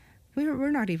meltdown,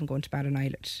 we're not even going to bat an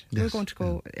eyelid. We're going to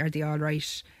go, are they all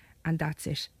right? And that's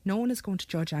it. No one is going to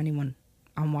judge anyone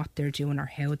on what they're doing or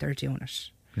how they're doing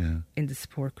it in the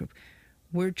support group.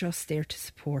 We're just there to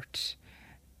support,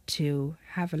 to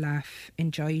have a laugh,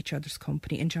 enjoy each other's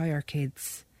company, enjoy our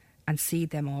kids, and see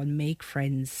them all make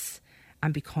friends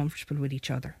and be comfortable with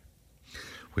each other.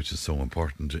 Which is so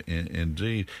important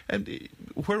indeed. And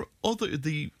where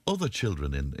the other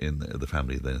children in the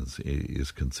family then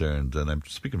is concerned, and I'm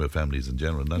speaking about families in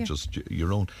general, not just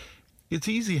your own, it's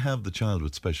easy to have the child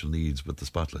with special needs with the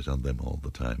spotlight on them all the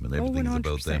time, and everything's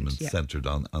about them and centred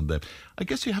on them. I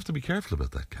guess you have to be careful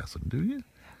about that, Catherine, do you?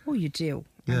 Oh, you do.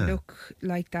 And look,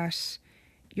 like that,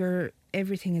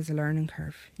 everything is a learning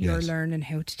curve. You're learning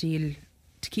how to deal,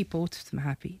 to keep both of them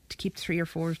happy, to keep 3 or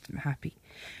 4 of them happy.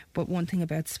 But one thing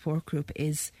about the support group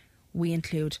is we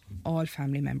include all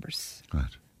family members.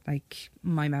 Right. Like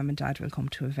my mum and dad will come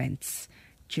to events.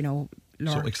 Do you know,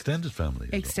 so extended family.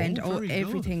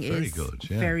 Everything is good,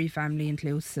 very family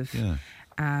inclusive.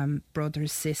 Yeah.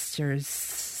 Brothers, sisters,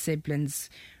 siblings.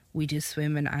 We do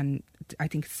swimming, and I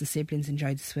think it's the siblings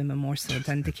enjoy the swimming more so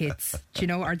than the kids. Do you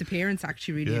know, or the parents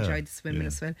actually really enjoy the swimming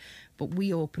as well. But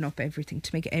we open up everything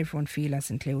to make everyone feel as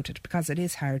included, because it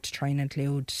is hard to try and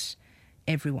include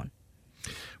everyone.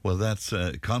 Well,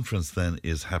 that conference then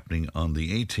is happening on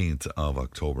the 18th of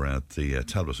October at the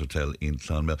Talbot Hotel in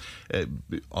Clonmel.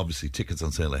 Obviously, tickets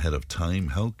on sale ahead of time.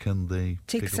 How can they?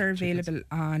 Tickets are available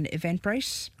on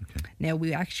Eventbrite. Okay. Now,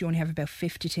 we actually only have about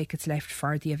 50 tickets left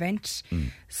for the event.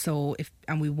 So,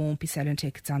 and we won't be selling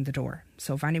tickets on the door.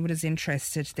 So, if anyone is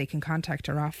interested, they can contact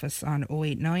our office on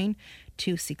 089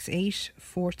 268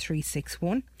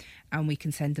 4361, and we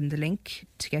can send them the link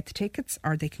to get the tickets,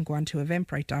 or they can go on to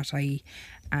eventbrite.ie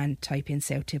and type in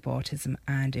South Tip Autism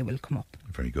and it will come up.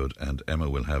 Very good. And Emma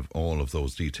will have all of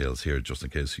those details here just in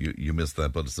case you missed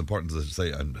that. But it's important to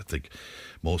say, and I think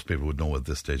most people would know at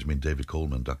this stage, I mean,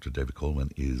 Dr. David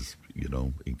Coleman is,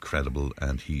 incredible,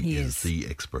 and he is the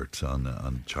expert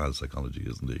on child psychology,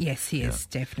 isn't he? Yes, he is,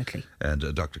 definitely.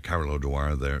 And Dr. Carol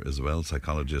O'Dwyer there as well,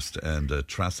 psychologist, and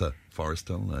Trassa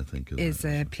Forrestal, I think. Is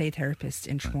a play therapist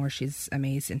in Tramore. She's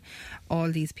amazing.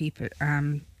 All these people,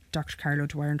 Dr. Carol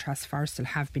O'Dwyer and Trassa Forrestal,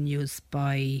 have been used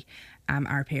by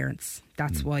our parents.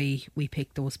 That's why we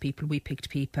picked those people. We picked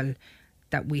people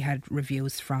that we had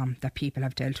reviews from, that people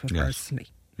have dealt with personally.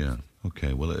 Yeah,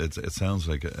 okay. Well, it sounds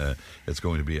like it's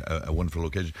going to be a wonderful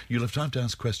occasion. You'll have time to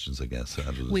ask questions, I guess.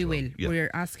 We will. Yeah.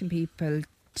 We're asking people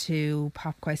to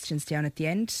pop questions down at the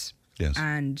end. Yes.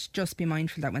 And just be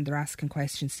mindful that when they're asking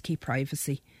questions, to keep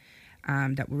privacy,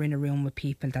 that we're in a room with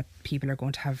people, that people are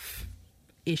going to have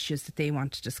issues that they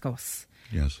want to discuss.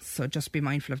 Yes. So just be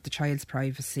mindful of the child's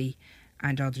privacy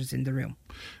and others in the room.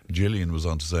 Gillian was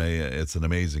on to say it's an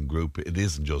amazing group. It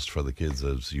isn't just for the kids,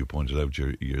 as you pointed out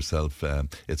yourself.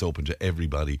 It's open to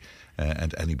everybody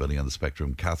and anybody on the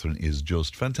spectrum. Catherine is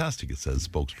just fantastic, it says,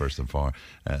 spokesperson for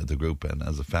the group. And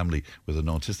as a family with an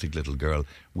autistic little girl,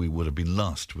 we would have been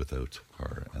lost without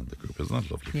her and the group. Isn't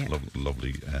that lovely? Yeah.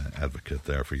 Lovely advocate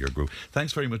there for your group.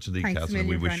 Thanks very much indeed, Catherine.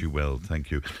 We wish you well. Thank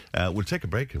you. We'll take a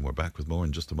break and we're back with more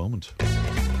in just a moment.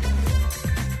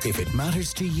 If it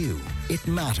matters to you, it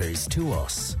matters to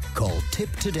us. Call Tipp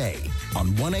Today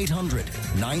on 1800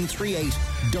 938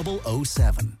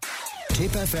 007.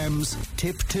 Tipp FM's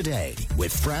Tipp Today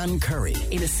with Fran Curry.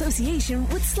 In association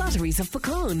with Slattery's of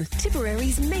Pecan,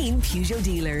 Tipperary's main Peugeot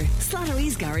dealer.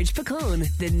 Slattery's Garage Pecan,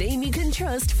 the name you can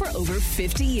trust for over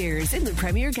 50 years in the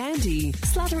Premier County.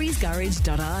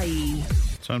 Slattery'sGarage.ie.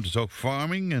 Time to talk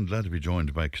farming, and glad to be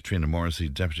joined by Katrina Morrissey,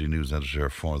 Deputy News Editor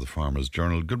for the Farmers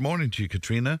Journal. Good morning to you,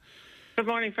 Katrina. Good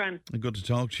morning, Fran. Good to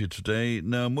talk to you today.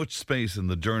 Now, much space in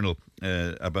the Journal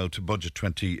about Budget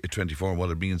 2024, what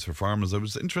it means for farmers. I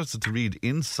was interested to read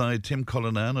inside Tim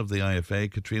Cullinan of the IFA,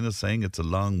 Katrina, saying it's a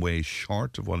long way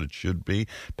short of what it should be.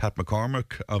 Pat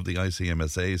McCormick of the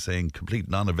ICMSA saying complete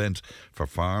non-event for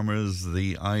farmers.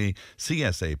 The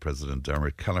ICSA President,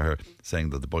 Dermot Kelleher, saying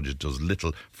that the budget does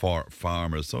little for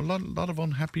farmers. So a lot of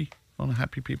unhappy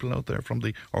people out there from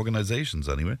the organisations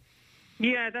anyway.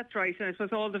 Yeah, that's right. And I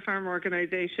suppose all the farm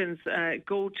organisations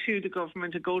go to the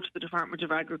government and go to the Department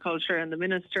of Agriculture and the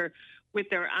Minister with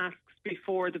their asks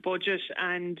before the budget,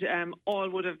 and all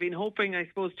would have been hoping, I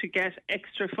suppose, to get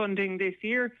extra funding this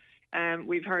year.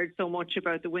 We've heard so much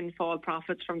about the windfall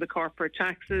profits from the corporate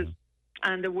taxes.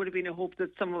 And there would have been a hope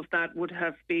that some of that would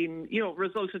have been,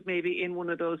 resulted maybe in one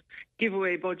of those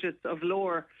giveaway budgets of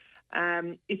lower.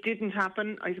 It didn't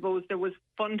happen. I suppose there was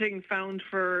funding found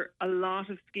for a lot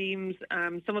of schemes.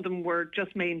 Some of them were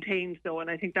just maintained, though, and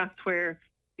I think that's where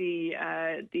the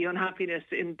unhappiness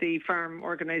in the farm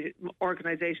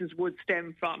organisations would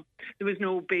stem from. There was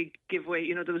no big giveaway.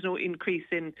 There was no increase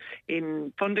in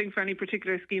funding for any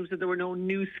particular schemes, so there were no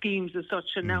new schemes as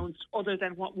such announced other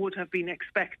than what would have been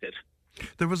expected.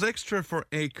 There was extra for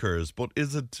acres, but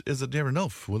is it near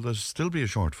enough? Will there still be a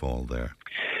shortfall there?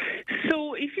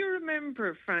 So if you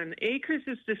remember, Fran, ACRES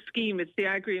is the scheme, it's the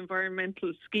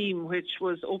agri-environmental scheme, which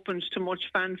was opened to much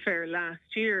fanfare last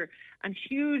year and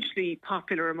hugely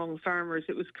popular among farmers.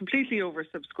 It was completely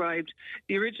oversubscribed.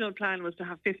 The original plan was to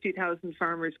have 50,000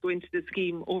 farmers go into the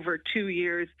scheme over 2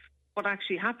 years. What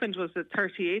actually happened was that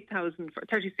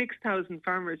 36,000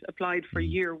 farmers applied for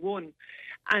year one.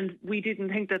 And we didn't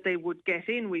think that they would get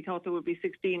in. We thought there would be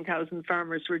 16,000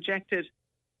 farmers rejected.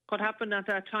 What happened at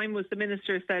that time was the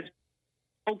Minister said,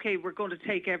 OK, we're going to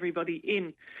take everybody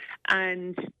in.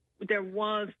 And that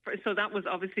was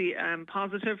obviously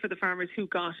positive for the farmers who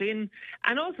got in,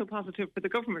 and also positive for the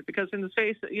government, because in the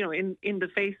face, in the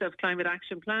face of climate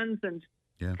action plans and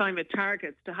climate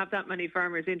targets, to have that many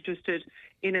farmers interested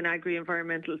in an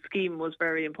agri-environmental scheme was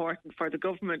very important for the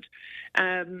government.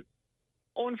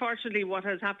 Unfortunately, what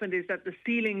has happened is that the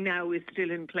ceiling now is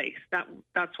still in place.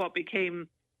 That's what became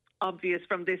obvious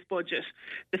from this budget.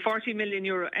 The €40 million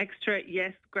extra,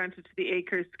 yes, granted to the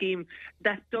ACRES scheme,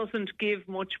 that doesn't give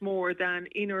much more than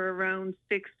in or around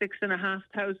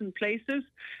 6,500 places.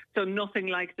 So nothing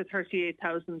like the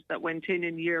 38,000 that went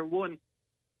in year one.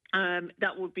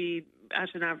 That would be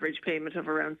at an average payment of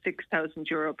around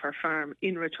 €6,000 per farm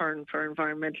in return for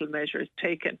environmental measures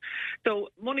taken. So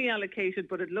money allocated,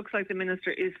 but it looks like the Minister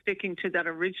is sticking to that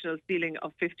original ceiling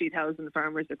of 50,000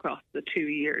 farmers across the 2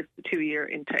 years, the 2-year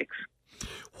intakes.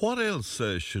 What else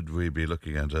should we be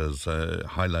looking at as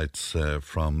highlights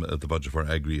from the budget for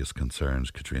agri is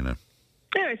concerned, Katrina?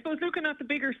 Yeah, I suppose looking at the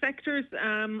bigger sectors,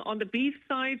 on the beef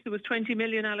side, there was 20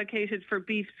 million allocated for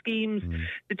beef schemes.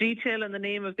 The detail and the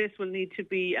name of this will need to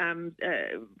be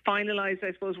finalised.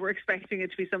 I suppose we're expecting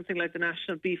it to be something like the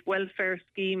National Beef Welfare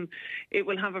Scheme. It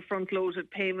will have a front-loaded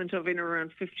payment of in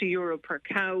around €50 per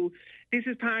cow. This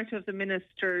is part of the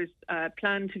Minister's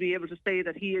plan to be able to say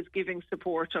that he is giving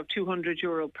support of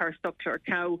 €200 per suckler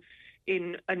cow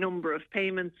in a number of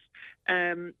payments.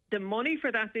 The money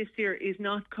for that this year is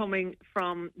not coming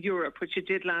from Europe, which it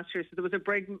did last year. So there was a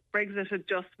Brexit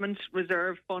Adjustment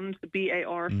Reserve Fund, the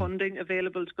BAR funding,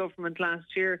 available to government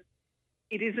last year.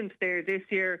 It isn't there this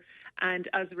year, and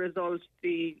as a result,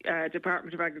 the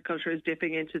Department of Agriculture is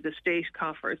dipping into the state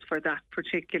coffers for that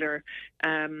particular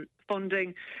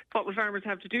funding. What will farmers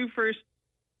have to do first?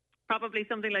 Probably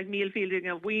something like meal fielding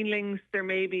of weanlings. There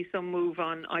may be some move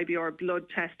on IBR blood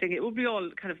testing. It will be all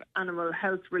kind of animal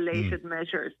health related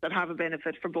measures that have a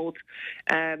benefit for both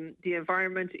the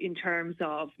environment in terms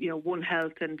of, One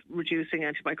Health and reducing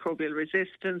antimicrobial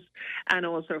resistance, and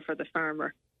also for the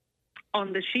farmer.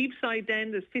 On the sheep side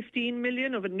then, there's 15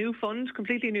 million of a new fund,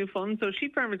 completely new fund. So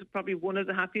sheep farmers are probably one of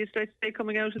the happiest, I'd say,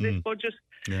 coming out of this budget.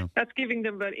 Yeah. That's giving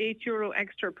them about €8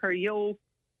 extra per yoke.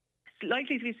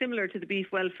 Likely to be similar to the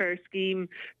beef welfare scheme.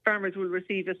 Farmers will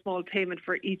receive a small payment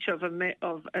for each of a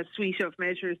suite of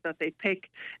measures that they pick.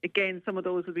 Again, some of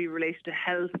those will be related to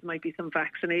health. There might be some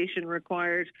vaccination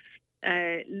required.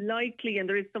 Likely, and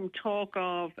there is some talk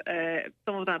of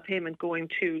some of that payment going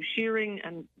to shearing,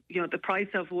 and the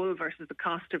price of wool versus the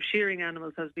cost of shearing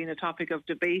animals has been a topic of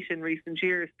debate in recent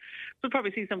years. We'll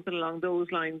probably see something along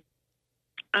those lines.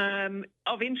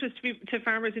 Of interest to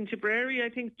farmers in Tipperary, I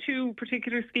think two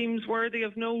particular schemes worthy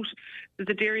of note. There's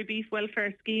the Dairy Beef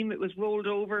Welfare Scheme. It was rolled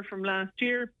over from last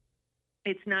year.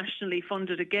 It's nationally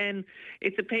funded again.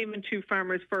 It's a payment to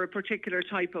farmers for a particular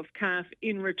type of calf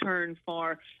in return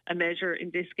for a measure.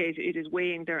 In this case, it is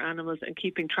weighing their animals and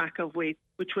keeping track of weight,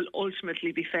 which will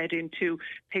ultimately be fed into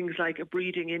things like a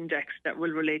breeding index that will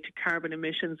relate to carbon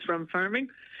emissions from farming.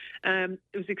 It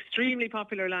was extremely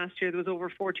popular last year. There was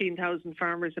over 14,000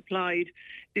 farmers applied.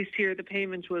 This year, the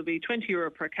payment will be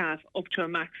 €20 per calf, up to a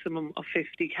maximum of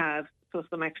 50 calves, so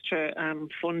some extra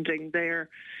funding there.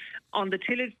 On the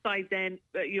tillage side then,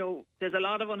 there's a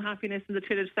lot of unhappiness in the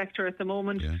tillage sector at the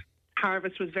moment. Yeah.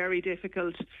 Harvest was very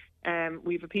difficult.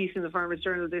 We have a piece in the Farmers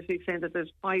Journal this week saying that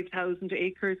there's 5,000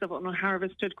 acres of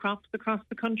unharvested crops across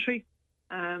the country.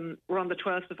 We're on the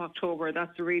 12th of October.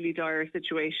 That's a really dire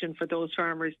situation for those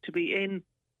farmers to be in.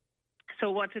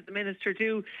 So what did the Minister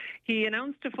do? He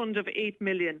announced a fund of 8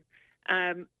 million.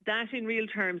 That in real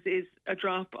terms is a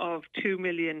drop of 2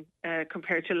 million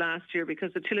compared to last year,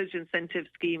 because the tillage incentive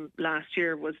scheme last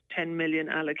year was 10 million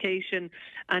allocation,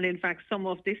 and in fact some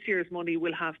of this year's money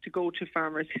will have to go to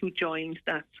farmers who joined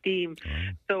that scheme.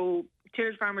 So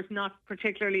tillage farmers not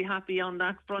particularly happy on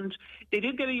that front. They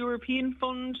did get a European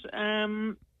fund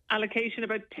allocation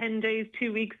about 10 days,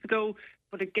 2 weeks ago,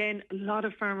 but again a lot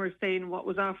of farmers saying what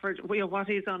was offered, what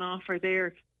is on offer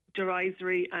there,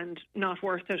 derisory and not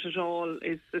worth it at all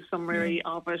is the summary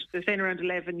of it. They're saying around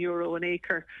 €11 an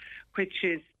acre, which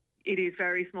is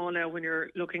very small now when you're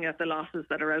looking at the losses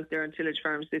that are out there in tillage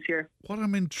farms this year. What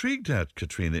I'm intrigued at,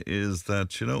 Katrina, is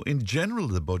that, in general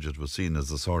the budget was seen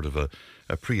as a sort of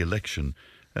a pre-election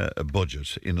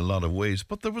budget in a lot of ways,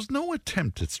 but there was no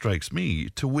attempt, it strikes me,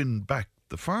 to win back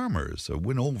the farmers or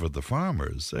win over the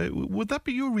farmers. Would that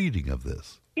be your reading of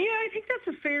this? Yeah, I think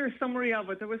that's a fair summary of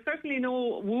it. There was certainly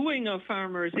no wooing of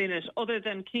farmers in it, other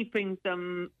than keeping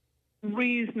them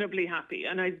reasonably happy.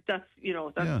 And that's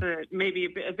maybe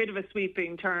a bit of a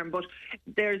sweeping term, but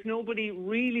there's nobody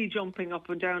really jumping up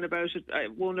and down about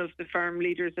it. One of the farm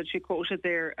leaders that she quoted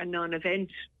there, a non-event.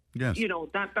 Yes.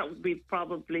 That would be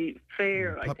probably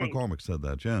fair, I think. McCormick said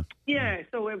that, yeah. Yeah,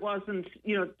 so it wasn't,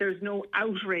 there's no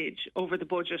outrage over the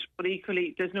budget, but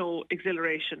equally there's no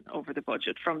exhilaration over the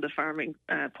budget from the farming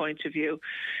point of view.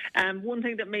 One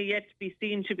thing that may yet be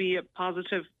seen to be a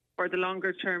positive for the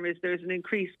longer term is there's an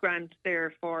increased grant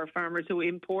there for farmers who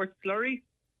import slurry,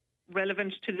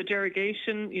 relevant to the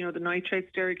derogation, the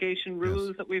nitrates derogation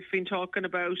rules that we've been talking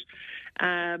about.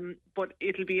 But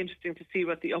it'll be interesting to see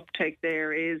what the uptake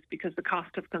there is, because the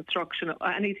cost of construction,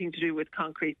 anything to do with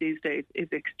concrete these days, is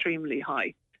extremely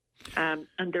high. And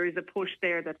there is a push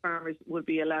there that farmers will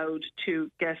be allowed to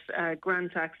get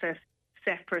grant access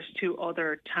separate to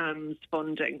other TAMS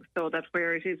funding, so that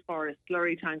where it is for a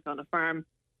slurry tank on a farm,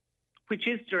 which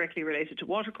is directly related to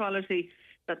water quality,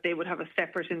 that they would have a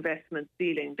separate investment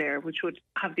ceiling there, which would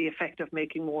have the effect of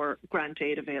making more grant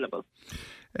aid available.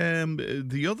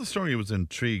 The other story I was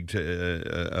intrigued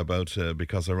about,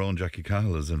 because our own Jackie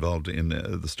Cahill is involved in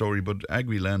the story, but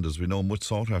agri-land, as we know, much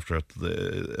sought after at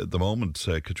the moment,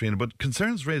 Katrina, but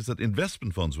concerns raised that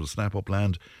investment funds will snap up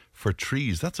land for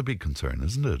trees. That's a big concern,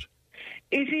 isn't it?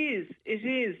 It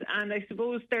is, and I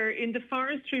suppose in the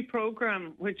forestry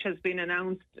programme, which has been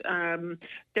announced,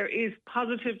 there is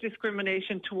positive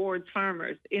discrimination towards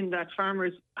farmers, in that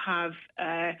farmers have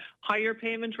higher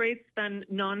payment rates than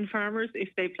non-farmers if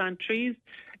they plant trees,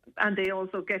 and they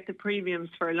also get the premiums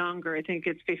for longer. I think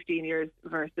it's 15 years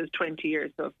versus 20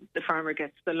 years, so the farmer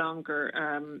gets the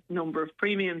longer number of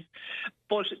premiums.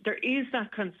 But there is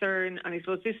that concern, and I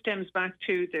suppose this stems back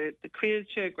to the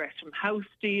Creelcha Gresham House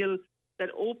deal that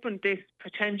opened this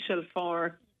potential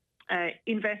for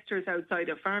investors outside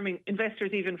of farming,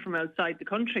 investors even from outside the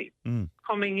country,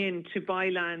 coming in to buy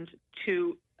land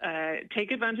to take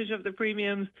advantage of the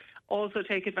premiums, also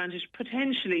take advantage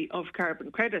potentially of carbon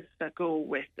credits that go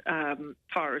with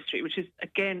forestry, which is,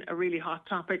 again, a really hot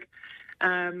topic.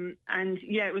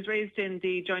 It was raised in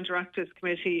the Joint Directors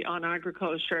Committee on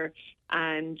Agriculture,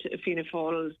 and Fianna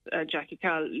Fáil's Jackie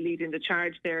Cahill leading the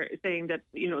charge there, saying that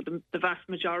the vast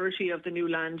majority of the new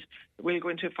land will go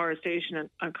into afforestation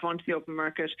and come onto the open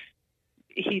market.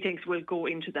 He thinks will go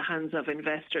into the hands of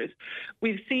investors.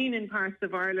 We've seen in parts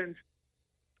of Ireland,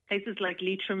 places like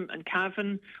Leitrim and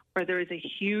Cavan, where there is a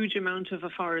huge amount of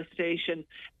afforestation,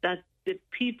 that the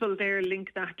people there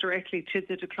link that directly to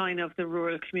the decline of the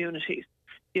rural communities.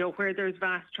 Where there's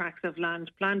vast tracts of land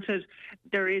planted,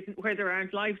 where there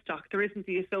aren't livestock, there isn't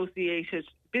the associated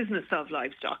business of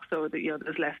livestock. So that,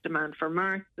 there's less demand for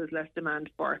marts, there's less demand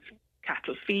for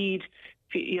cattle feed,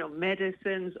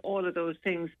 medicines, all of those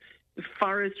things.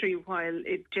 Forestry, while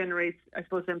it generates, I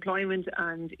suppose, employment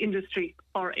and industry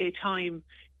for a time,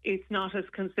 it's not as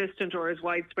consistent or as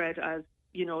widespread as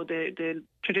the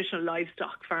traditional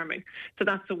livestock farming. So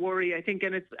that's a worry, I think,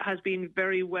 and it has been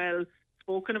very well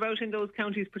spoken about in those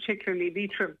counties, particularly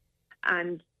Leitrim.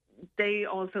 And they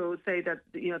also say that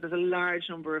there's a large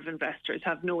number of investors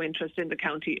have no interest in the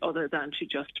county other than to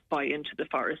just buy into the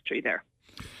forestry there.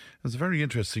 There's a very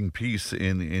interesting piece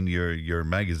in your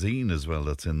magazine as well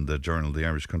that's in the journal, The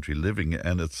Irish Country Living,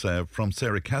 and it's from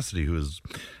Sarah Cassidy, who has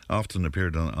often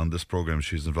appeared on this programme.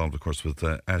 She's involved, of course, with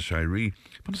Ash Iree.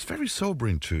 But it's very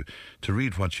sobering to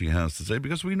read what she has to say,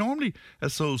 because we normally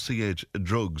associate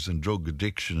drugs and drug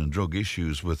addiction and drug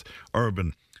issues with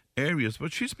urban areas,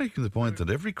 but she's making the point that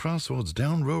every crossroads,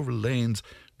 down rural lanes,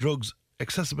 drugs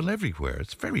accessible everywhere.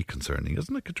 It's very concerning,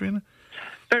 isn't it, Katrina?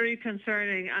 Very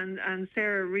concerning, and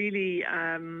Sarah really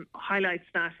highlights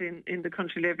that in the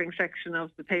Country Living section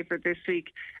of the paper this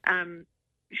week.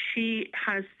 She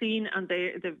has seen, and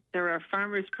there are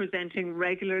farmers presenting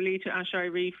regularly to Ash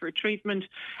Iree for treatment.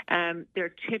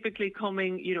 They're typically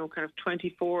coming, kind of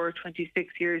 24,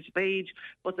 26 years of age,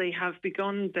 but they have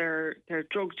begun their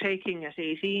drug taking at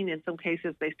 18. In some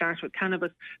cases, they start with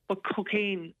cannabis. But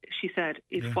cocaine, she said,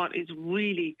 is what is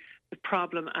really the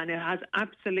problem, and it has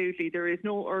absolutely, there is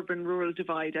no urban-rural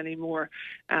divide anymore,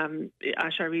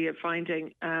 Ash Iree are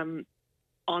finding,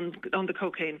 on the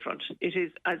cocaine front. It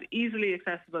is as easily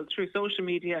accessible through social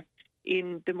media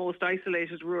in the most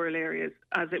isolated rural areas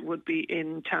as it would be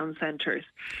in town centres.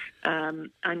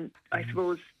 And I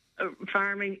suppose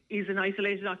farming is an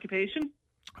isolated occupation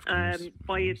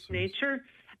by its nature,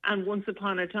 and once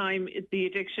upon a time the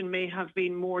addiction may have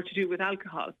been more to do with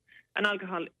alcohol. And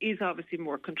alcohol is obviously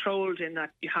more controlled in that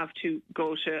you have to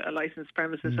go to a licensed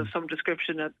premises of some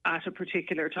description at a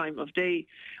particular time of day,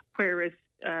 whereas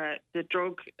the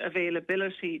drug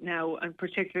availability now, and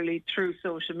particularly through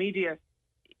social media,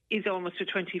 is almost a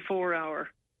 24-hour,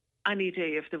 any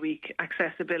day of the week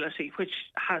accessibility, which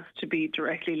has to be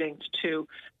directly linked to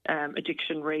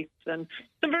addiction rates. And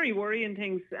some very worrying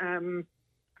things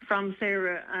from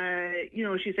Sarah.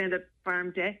 She's saying that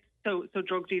farm debt, so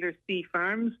drug dealers see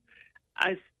farms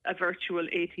as a virtual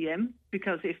ATM,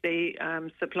 because if they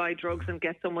supply drugs and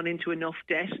get someone into enough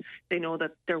debt, they know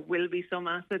that there will be some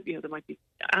asset. There might be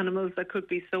animals that could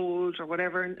be sold or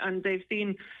whatever, and they've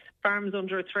seen farms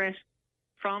under a threat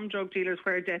from drug dealers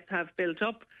where debts have built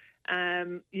up.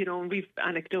 And we've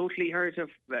anecdotally heard of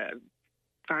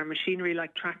farm machinery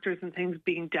like tractors and things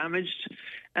being damaged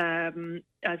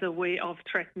as a way of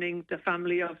threatening the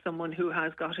family of someone who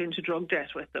has got into drug debt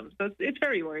with them. So it's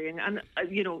very worrying. And,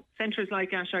 centres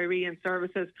like Ash Iree and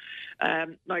services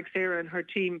like Sarah and her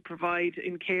team provide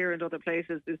in care and other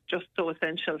places is just so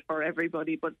essential for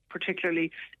everybody, but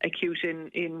particularly acute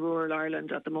in rural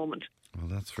Ireland at the moment. Well,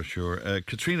 that's for sure.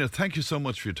 Katrina, thank you so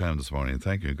much for your time this morning.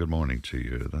 Thank you. Good morning to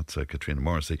you. That's Katrina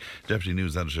Morrissey, Deputy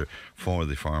News Editor for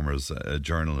the Farmers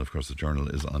Journal. Of course, the Journal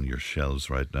is on your shelves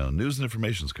right now. News and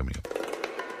information is coming up.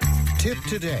 Tip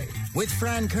Today with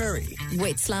Fran Curry.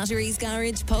 With Slattery's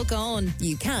Garage, Puckane.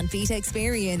 You can't beat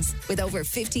experience. With over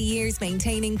 50 years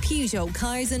maintaining Peugeot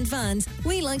cars and vans,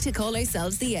 we like to call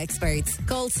ourselves the experts.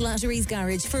 Call Slattery's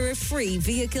Garage for a free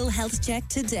vehicle health check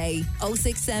today.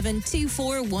 067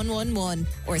 24111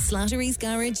 or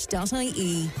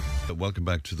slatterysgarage.ie. Welcome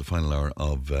back to the final hour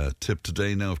of Tip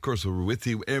Today. Now, of course, we're with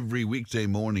you every weekday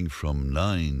morning from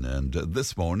 9. And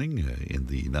this morning, in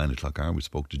the 9 o'clock hour, we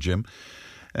spoke to Jim.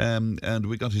 And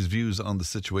we got his views on the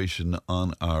situation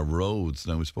on our roads.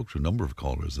 Now, we spoke to a number of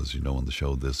callers, as you know, on the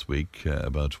show this week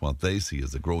about what they see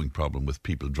as a growing problem with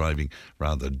people driving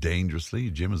rather dangerously.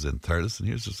 Jim is in Thurles, and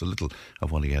here's just a little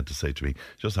of what he had to say to me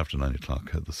just after 9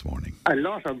 o'clock this morning. A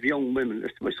lot of young women,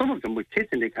 some of them with kids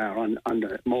in the car on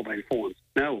the mobile phones.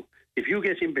 Now, if you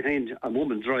get in behind a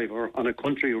woman driver on a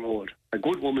country road, a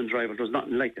good woman driver does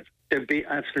nothing like it. They'd be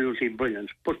absolutely brilliant.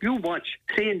 But you watch,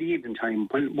 say in the evening time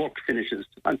when work finishes,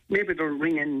 and maybe they're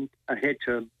ringing ahead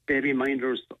to baby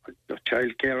minders, or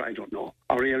child care, I don't know,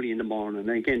 or early in the morning.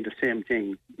 And again, the same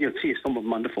thing. You'll see some of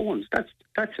them on the phones. That's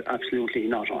absolutely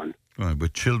not on. Right,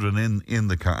 with children in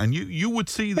the car. And you would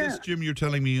see this, Jim, you're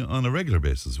telling me, on a regular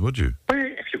basis, would you? Well,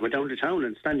 if you go down to town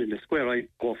and stand in the square, I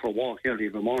go for a walk early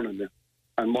in the morning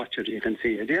and watch it, you can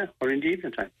see it, or in the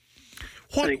evening time.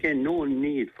 And again, no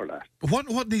need for that.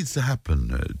 What needs to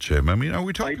happen, Jim? I mean, are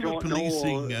we talking about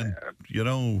policing and,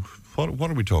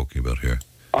 what are we talking about here?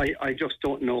 I just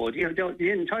don't know. The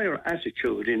entire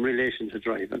attitude in relation to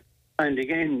driving. And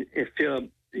again, if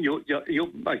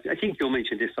I think you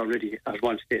mentioned this already at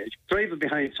one stage. Driving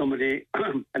behind somebody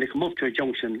and they come up to a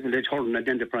junction and they turn and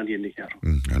then they put in the car.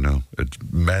 I know. It's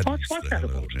mad. What's that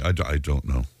about? I don't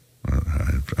know.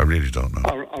 I really don't know.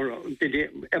 Or did they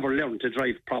ever learn to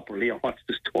drive properly, or what's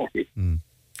the story?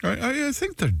 I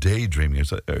think they're daydreaming.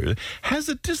 Has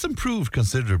it disimproved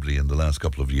considerably in the last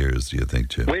couple of years, do you think,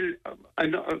 Jim? Well, I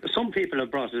know, some people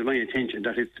have brought it to my attention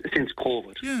that it's since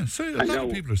COVID. Yeah, a lot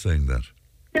of people are saying that.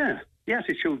 Yeah, the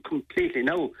attitude completely.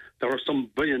 Now, there are some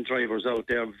brilliant drivers out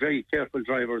there, very careful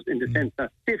drivers, in the sense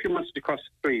that if you wanted to cross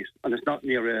the street and it's not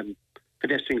near a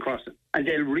pedestrian crossing, and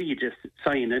they'll read this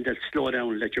sign and they'll slow down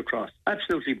and let you cross.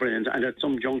 Absolutely brilliant, and at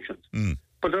some junctions.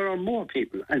 But there are more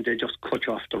people, and they just cut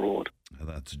you off the road.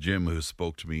 That's Jim, who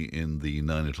spoke to me in the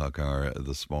 9 o'clock hour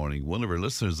this morning. One of our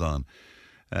listeners on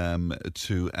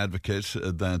to advocate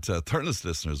that Thurles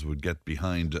listeners would get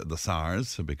behind the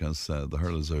SARS, because the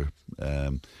Hurlers are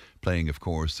playing, of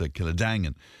course,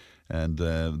 Killadangan. And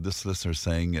this listener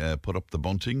saying, put up the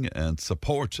bunting and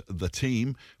support the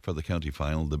team for the county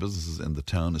final. The businesses in the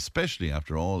town, especially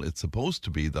after all, it's supposed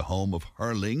to be the home of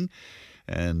hurling.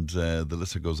 And the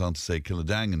listener goes on to say,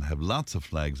 Killadangan have lots of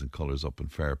flags and colours up,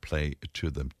 and fair play to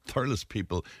them. Thurles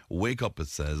people, wake up, it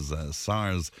says.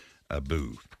 SARS, a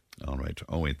boo. All right,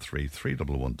 083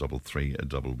 311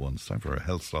 3311. It's time for our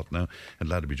health slot now. And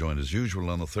glad to be joined as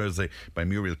usual on a Thursday by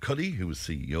Muriel Cuddy, who is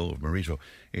CEO of Marito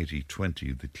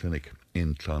 8020, the clinic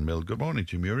in Clonmel. Good morning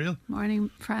to you, Muriel. Morning,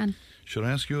 Fran. Should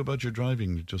I ask you about your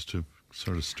driving, just to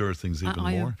sort of stir things even more?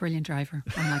 I'm a brilliant driver.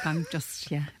 I'm just,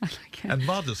 yeah. And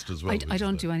modest as well. I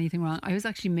don't do anything wrong. I was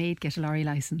actually made get a lorry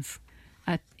licence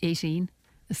at 18.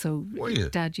 So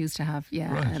Dad used to have,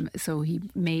 Right. So he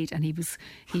made, and he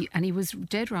was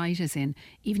dead right, as in,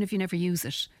 even if you never use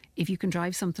it, if you can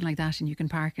drive something like that and you can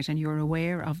park it and you're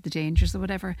aware of the dangers or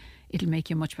whatever, it'll make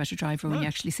you a much better driver when you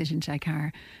actually sit into a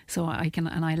car. So I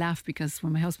laugh, because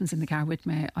when my husband's in the car with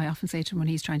me, I often say to him when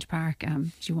he's trying to park,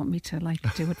 do you want me to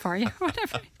do it for you or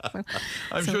whatever?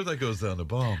 I'm sure that goes down a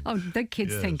bomb. Oh, the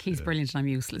kids think he's brilliant and I'm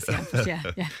useless. Yeah.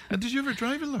 And did you ever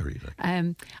drive a lorry?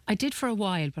 I did for a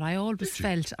while, but I always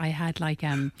felt I had like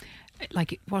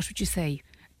what would you say?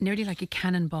 Nearly like a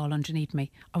cannonball underneath me.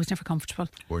 I was never comfortable,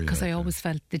 because I always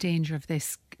felt the danger of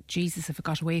this. Jesus, if it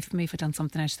got away from me, if I'd done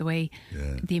something out of the way,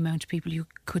 the amount of people you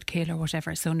could kill or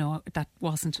whatever. So no, that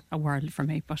wasn't a world for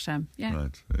me. But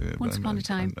right. Once upon a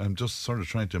time. I'm just sort of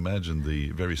trying to imagine the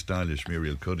very stylish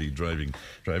Muriel Cuddy driving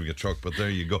a truck. But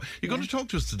there you go. You're going to talk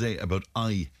to us today about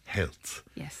eye health.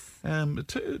 Yes.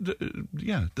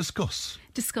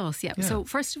 Discuss. Yeah. So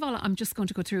first of all, I'm just going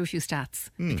to go through a few stats,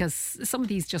 because some of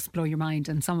these just blow your mind,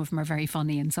 and some of them are very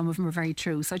funny and some of them are very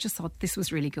true. So I just thought this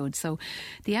was really good. So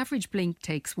the average blink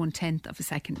takes 1/10 of a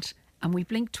second, and we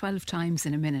blink 12 times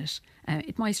in a minute.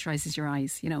 It moisturises your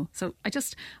eyes, So I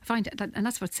find that, and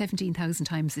that's about 17,000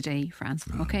 times a day, Fran.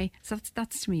 Okay, so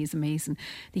that's to me is amazing.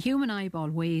 The human eyeball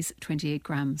weighs 28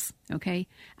 grams. Okay,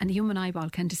 and the human eyeball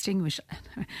can distinguish.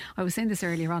 I was saying this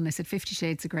earlier on. I said 50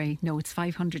 shades of grey. No, it's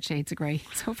 500 shades of grey.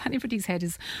 So if anybody's head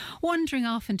is wandering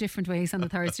off in different ways on a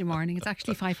Thursday morning, it's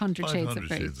actually 500 shades of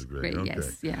grey. Shades of grey. Okay.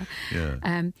 Yes,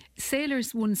 yeah.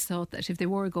 Sailors once thought that if they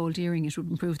wore a gold earring, it would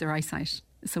improve their eyesight.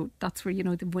 So that's where,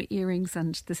 the earrings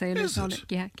and the sailors and all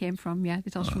it came from. Yeah,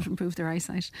 they thought it would improve their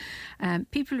eyesight.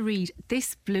 People read,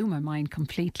 this blew my mind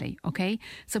completely, okay?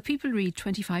 So people read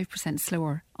 25%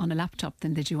 slower on a laptop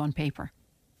than they do on paper.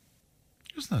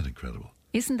 Isn't that incredible?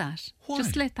 Isn't that? Why?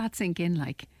 Just let that sink in,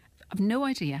 I've no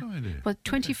idea. But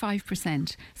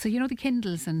 25%. So, the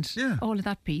Kindles and all of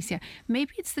that piece,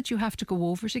 Maybe it's that you have to go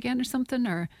over it again or something,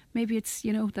 or maybe it's,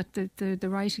 that the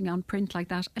writing on print like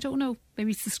that. I don't know.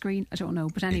 Maybe it's the screen. I don't know.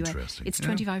 But anyway, it's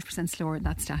 25% slower.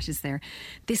 That stat is there.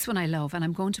 This one I love, and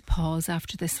I'm going to pause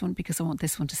after this one because I want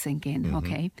this one to sink in,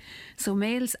 okay? So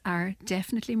males are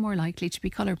definitely more likely to be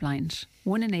colourblind.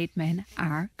 1 in 8 men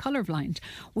are colourblind.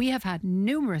 We have had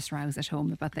numerous rows at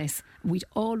home about this. We'd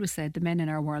always said the men in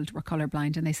our world were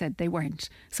colourblind, and they said they weren't.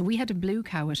 So we had a blue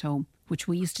cow at home, which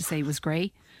we used to say was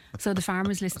grey. So the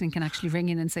farmers listening can actually ring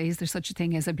in and say, is there such a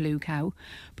thing as a blue cow?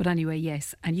 But anyway,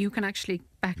 yes. And you can actually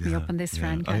back me up on this,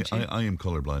 Fran, can't you? I am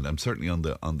colourblind. I'm certainly on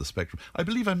the spectrum. I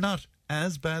believe I'm not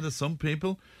as bad as some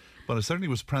people, but I certainly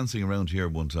was prancing around here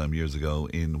one time years ago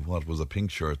in what was a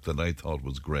pink shirt that I thought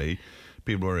was grey.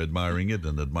 People were admiring it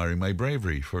and admiring my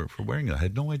bravery for wearing it. I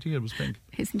had no idea it was pink.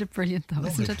 Isn't it brilliant though?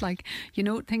 Isn't it like,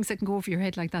 things that can go over your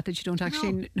head like that you don't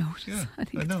actually notice? Yeah, I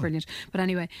think it's brilliant. But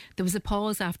anyway, there was a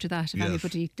pause after that. If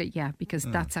anybody, because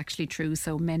that's actually true.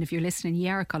 So men, if you're listening, you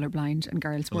are colourblind, and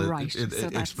girls were right.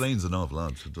 It explains an awful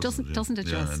lot. Doesn't it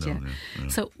just? Yeah.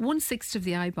 So 1/6 of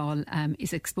the eyeball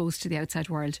is exposed to the outside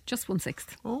world. Just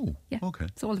 1/6. Oh, okay.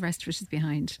 So all the rest of it is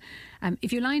behind.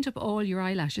 If you lined up all your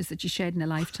eyelashes that you shed in a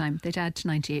lifetime, they'd add had to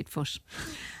 98 foot.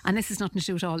 And this is nothing to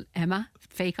do at all. Emma,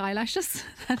 fake eyelashes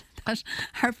that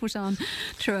are put on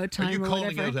throughout time. Are you or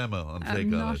calling whatever. out Emma on fake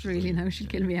Not eyelashes? really, no, she'll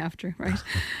kill me after, right?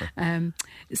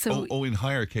 In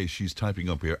higher case, she's typing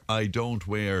up here, I don't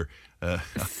wear...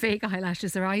 fake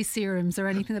eyelashes or eye serums or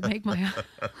anything that make my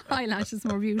eyelashes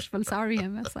more beautiful. Sorry,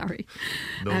 Emma, sorry.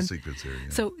 No secrets here. Yeah.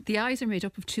 So the eyes are made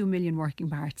up of 2 million working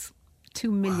parts. 2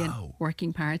 million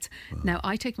working parts. Wow. Now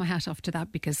I take my hat off to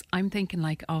that because I'm thinking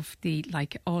of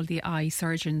all the eye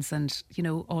surgeons and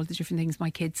all the different things. My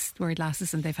kids wear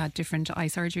glasses and they've had different eye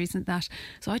surgeries and that.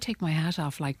 So I take my hat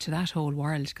off to that whole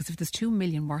world, because if there's 2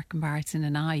 million working parts in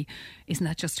an eye, isn't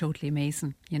that just totally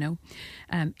amazing?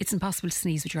 It's impossible to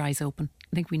sneeze with your eyes open.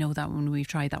 I think we know that when we've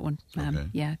tried that one. Okay.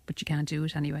 Yeah, but you can't do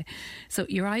it anyway. So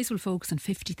your eyes will focus on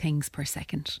 50 things per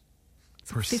second.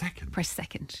 Per second? Per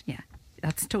second, yeah.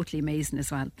 That's totally amazing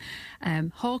as well.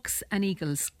 Hawks and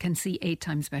eagles can see 8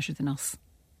 times better than us.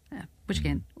 Which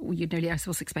again, you'd nearly are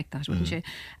supposed to expect that, wouldn't you?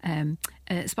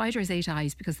 A spider has 8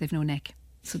 eyes because they've no neck,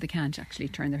 so they can't actually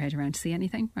turn their head around to see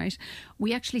anything, right?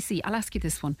 We actually see, I'll ask you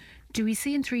this one, do we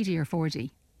see in 3D or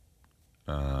 4D?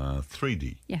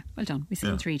 3D. Yeah, well done. We see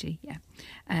in 3D, yeah.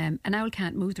 An owl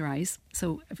can't move their eyes.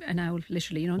 So an owl,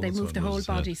 literally, they move their whole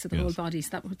body. So the whole body,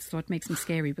 so that's what makes them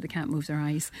scary, but they can't move their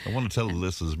eyes. I want to tell the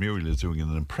listeners, Muriel is doing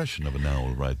an impression of an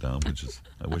owl right now, which is,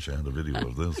 I wish I had a video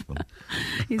of this. But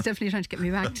he's definitely trying to get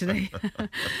me back today.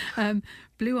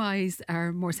 Blue eyes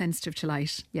are more sensitive to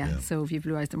light. Yeah. So if you have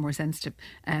blue eyes, they're more sensitive.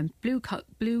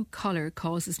 Blue colour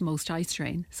causes most eye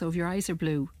strain. So if your eyes are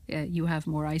blue, you have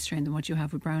more eye strain than what you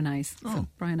have with brown eyes. So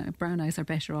brown eyes are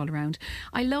better all around.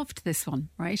 I loved this one,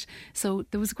 right? So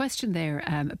there was a question there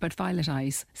about violet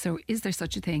eyes. So is there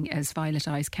such a thing as violet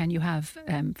eyes? Can you have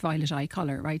violet eye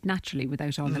colour, right, naturally,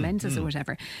 without all the lenses or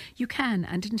whatever? You can.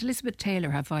 And didn't Elizabeth Taylor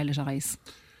have violet eyes?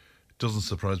 Doesn't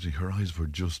surprise me. Her eyes were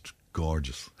just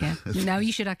gorgeous. Yeah. Now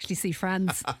you should actually see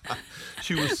Fran's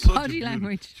she was such body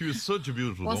language. She was such a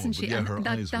beautiful wasn't woman. she? But her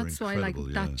eyes that's were incredible.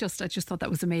 Why, I just thought that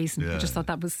was amazing. I just thought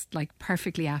that was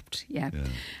perfectly apt. Yeah.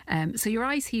 So your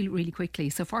eyes heal really quickly.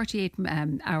 So 48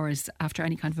 hours after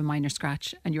any kind of a minor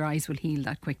scratch, and your eyes will heal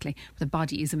that quickly. The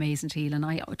body is amazing to heal, and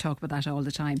I talk about that all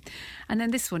the time. And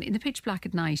then this one, in the pitch black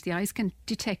at night, the eyes can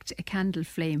detect a candle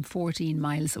flame 14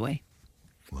 miles away.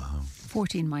 Wow.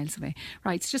 14 miles away.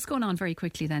 Right, it's just going on very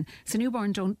quickly then. So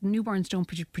newborns don't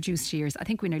produce tears. I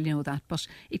think we nearly know that, but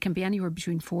it can be anywhere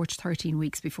between 4 to 13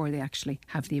 weeks before they actually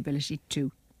have the ability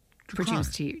to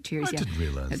produce tears. I didn't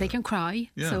realise they can cry,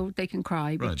 so they can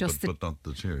cry, but but not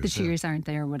the tears. The tears aren't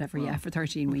there or whatever, for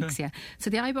 13 weeks, So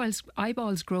the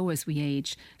eyeballs grow as we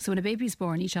age. So when a baby is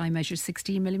born, each eye measures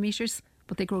 16 millimetres,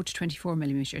 but they grow to 24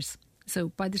 millimetres. So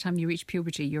by the time you reach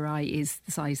puberty, your eye is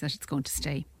the size that it's going to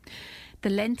stay. The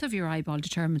length of your eyeball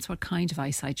determines what kind of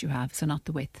eyesight you have, so not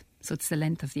the width. So it's the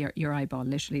length of your eyeball,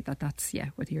 literally, that's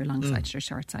whether you're long-sighted or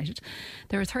short-sighted.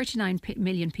 There are 39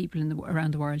 million people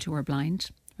around the world who are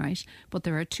blind, right? But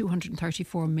there are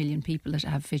 234 million people that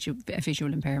have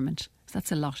visual impairment. So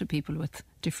that's a lot of people with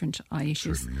different eye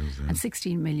issues. Certainly is, And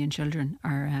 16 million children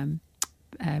are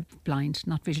blind,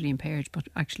 not visually impaired, but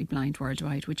actually blind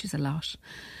worldwide, which is a lot.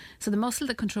 So the muscle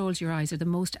that controls your eyes are the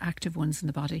most active ones in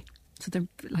the body. So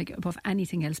they're above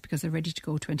anything else because they're ready to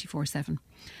go 24/7.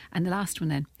 And the last one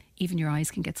then, even your eyes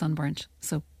can get sunburnt.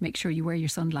 So make sure you wear your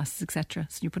sunglasses, etc.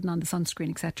 So you're putting on the sunscreen,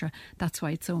 etc. That's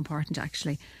why it's so important to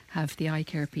actually have the eye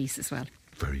care piece as well.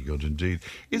 Very good indeed.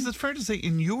 Is it fair to say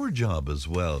in your job as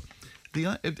well,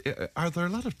 are there a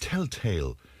lot of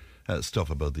telltale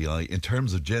stuff about the eye in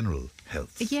terms of general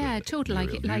health? Yeah,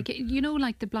 totally.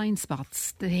 Like the blind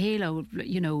spots, the halo,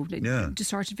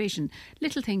 distorted vision,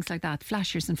 little things like that,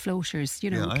 flashers and floaters.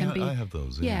 I have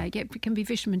those. Yeah, it can be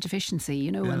vitamin deficiency.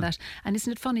 And that. And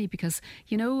isn't it funny because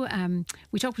we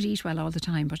talk about eat well all the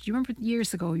time, but you remember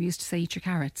years ago we used to say eat your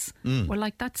carrots.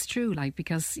 Well, that's true.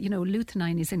 Because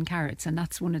lutein is in carrots, and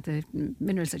that's one of the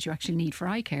minerals that you actually need for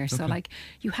eye care. So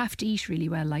you have to eat really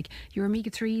well. Like your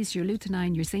omega-3s, your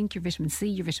lutein, your zinc, your vitamin C,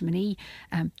 your vitamin E,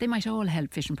 they might all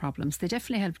help vision problems. They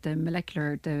definitely help the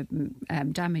molecular,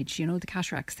 damage, the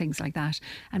cataracts, things like that.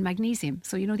 And magnesium.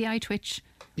 So, the eye twitch.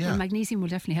 Yeah. Well, magnesium will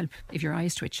definitely help if your eye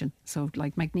is twitching. So,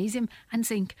 magnesium and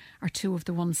zinc are two of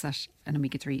the ones that, and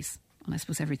omega-3s, and I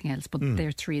suppose everything else, but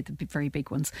they're three of the very big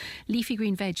ones. Leafy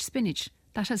green veg, spinach,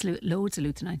 that has loads of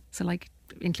lutein. So,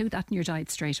 include that in your diet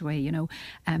straight away,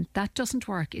 that doesn't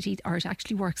work. It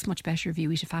actually works much better if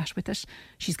you eat a fat with it.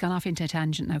 She's gone off into a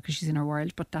tangent now because she's in her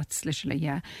world, but that's literally,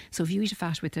 so if you eat a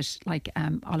fat with it, like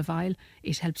olive oil,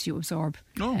 it helps you absorb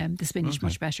the spinach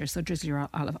much better. So drizzle your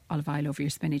olive oil over your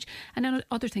spinach. And then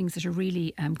other things that are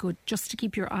really good just to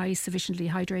keep your eyes sufficiently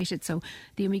hydrated. So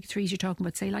the omega-3s you're talking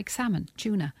about, say like salmon,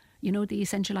 tuna, the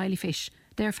essential oily fish,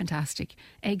 they're fantastic.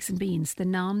 Eggs and beans,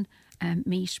 the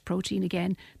meat, protein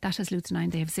again, that has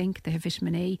lutein, they have zinc, they have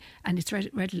vitamin A, and it's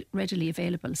readily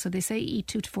available. So they say eat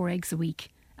 2 to 4 eggs a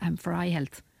week for eye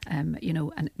health, and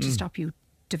to stop you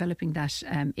developing that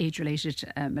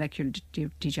age-related molecular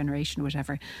degeneration or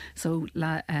whatever. So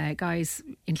guys,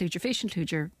 include your fish,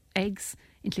 include your eggs,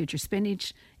 include your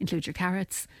spinach, include your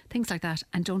carrots, things like that.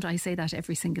 And don't I say that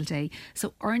every single day?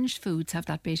 So orange foods have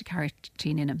that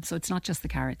beta-carotene in them. So it's not just the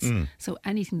carrots. So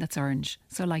anything that's orange,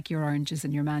 so like your oranges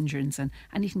and your mandarins and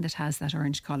anything that has that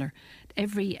orange colour.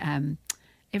 Every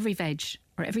veg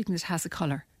or everything that has a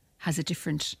colour has a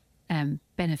different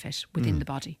benefit within the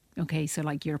body. Okay, so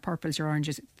like your purples, your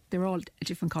oranges, they're all a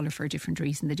different colour for a different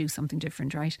reason. They do something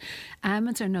different, right?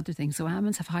 Almonds are another thing. So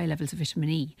almonds have high levels of vitamin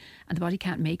E, and the body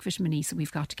can't make vitamin E, so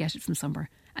we've got to get it from somewhere.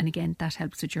 And again, that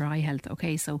helps with your eye health.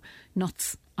 Okay, so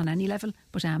nuts on any level,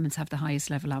 but almonds have the highest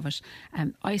level of it.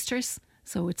 Oysters,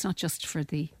 so it's not just for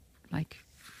the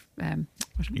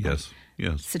yes.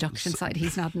 seduction side.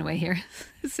 He's nodding away here.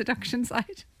 Seduction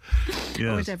side.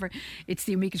 Or whatever. It's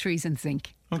the omega-3s and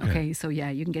zinc. Okay, so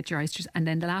you can get your oysters. And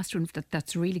then the last one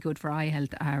that's really good for eye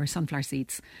health are sunflower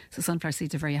seeds. So sunflower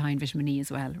seeds are very high in vitamin E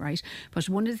as well, right? But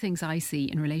one of the things I see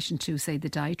in relation to, say, the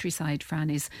dietary side, Fran,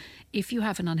 is if you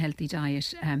have an unhealthy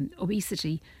diet,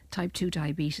 obesity, type 2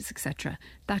 diabetes, etc.,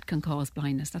 that can cause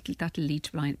blindness. That'll lead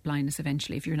to blindness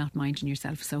eventually if you're not minding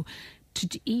yourself. So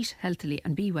to eat healthily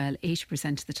and be well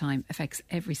 80% of the time affects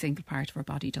every single part of our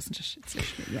body, doesn't it? It's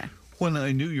literally, Well,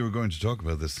 I knew you were going to talk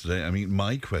about this today. I mean,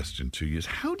 my question to you is,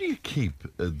 how do you keep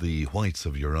the whites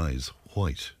of your eyes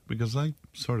white? Because I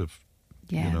sort of,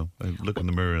 I look in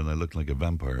the mirror and I look like a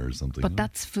vampire or something. But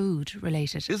that's food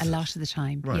related a lot of the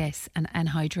time, yes, and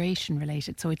hydration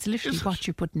related. So it's literally what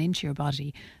you're putting into your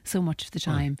body so much of the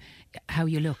time, how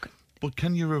you look. But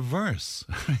can you reverse?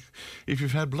 If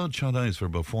you've had bloodshot eyes for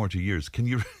about 40 years, can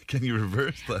you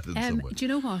reverse that in some way? Do you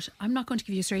know what? I'm not going to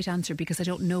give you a straight answer because I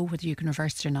don't know whether you can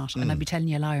reverse it or not. And I'd be telling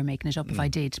you a lie or making it up if I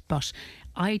did. But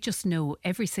I just know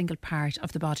every single part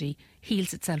of the body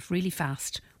heals itself really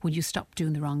fast when you stop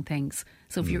doing the wrong things.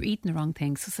 So if you're eating the wrong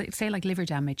things, so say like liver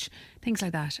damage, things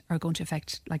like that are going to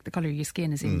affect like the colour of your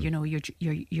skin, as in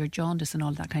your jaundice and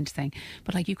all that kind of thing.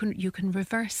 But like you can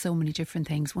reverse so many different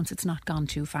things once it's not gone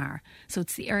too far. So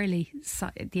it's the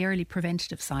early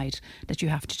preventative side that you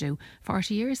have to do.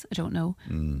 40 years, I don't know.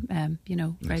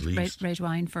 Red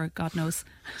wine for God knows.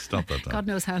 Stop that. God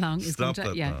knows how long. Stop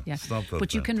that. Stop that.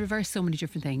 But you can reverse so many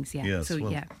different things. Yeah. Yes. So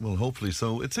well, hopefully.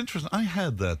 So it's interesting. I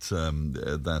had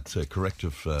that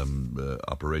corrective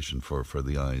operation for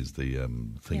the eyes, the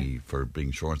thingy for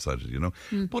being short-sighted,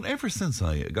 But ever since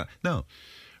I got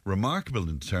remarkable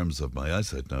in terms of my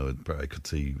eyesight now, I could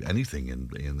see anything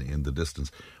in the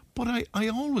distance. But I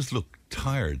always look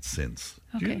tired since.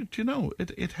 Okay. Do you know,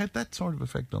 it had that sort of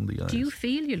effect on the eyes. Do you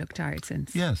feel you look tired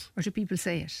since? Yes. Or do people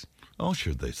say it? Oh,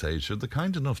 sure, they say it. Sure, they're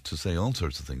kind enough to say all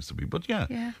sorts of things to me. But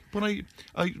yeah. But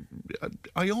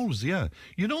I always, You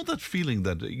know that feeling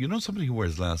that, somebody who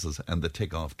wears glasses and they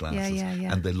take off glasses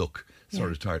and they look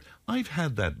sort of tired. I've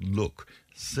had that look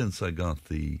since I got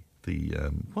the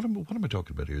what am I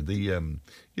talking about here?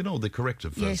 The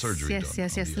corrective surgery.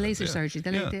 Yes, the laser surgery,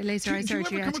 the laser eye surgery.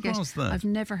 Did you ever come across that? I've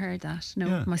never heard that.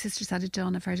 No, my sister's had it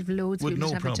done. I've heard of loads of people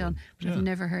that have it done, but I've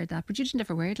never heard that. But you didn't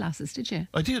ever wear glasses, did you?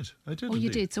 I did. Oh, indeed. You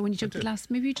did. So when you took the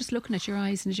glasses, maybe you're just looking at your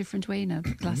eyes in a different way now.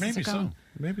 The glasses maybe are gone.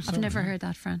 Maybe so. I've never heard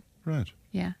that, Fran. Right.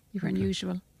 Yeah, you're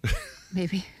unusual.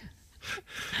 Maybe.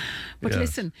 But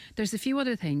listen, there's a few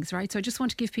other things, right? So I just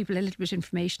want to give people a little bit of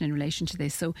information in relation to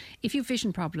this. So if you have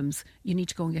vision problems, you need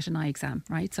to go and get an eye exam,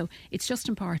 right? So it's just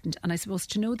important, and I suppose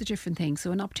to know the different things.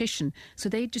 So an optician, so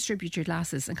they distribute your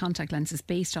glasses and contact lenses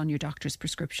based on your doctor's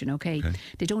prescription, okay?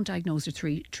 They don't diagnose or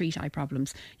treat eye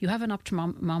problems. You have an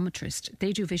optometrist,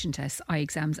 they do vision tests, eye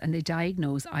exams, and they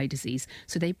diagnose eye disease.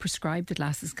 So they prescribe the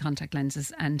glasses, contact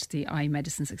lenses and the eye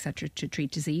medicines, etc. to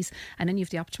treat disease. And then you have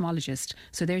the ophthalmologist,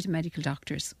 so they're the medical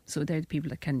doctors. So they're the people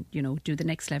that can, do the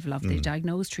next level of, they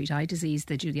diagnose, treat eye disease,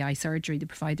 they do the eye surgery, they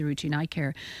provide the routine eye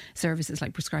care services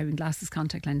like prescribing glasses,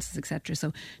 contact lenses, etc.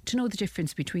 So to know the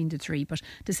difference between the three, but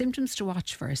the symptoms to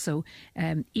watch for. So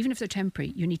even if they're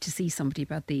temporary, you need to see somebody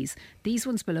about these. These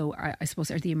ones below, I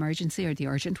suppose, are the emergency or the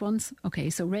urgent ones. Okay,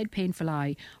 so red painful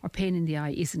eye or pain in the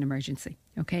eye is an emergency.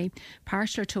 Okay,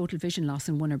 partial or total vision loss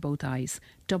in one or both eyes,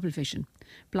 double vision,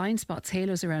 blind spots,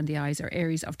 halos around the eyes, or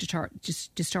areas of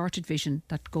distorted vision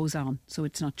that goes on, so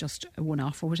it's not just a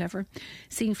one-off or whatever,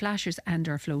 seeing flashes and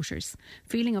or floaters,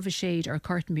 feeling of a shade or a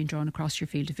curtain being drawn across your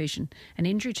field of vision, an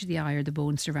injury to the eye or the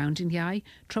bones surrounding the eye,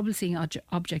 trouble seeing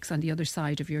objects on the other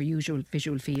side of your usual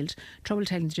visual field, trouble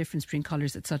telling the difference between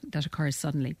colours that occurs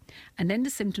suddenly, and then the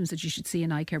symptoms that you should see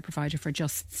an eye care provider for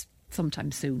just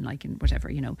sometime soon, like in whatever,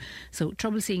 So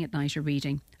trouble seeing at night or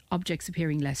reading, objects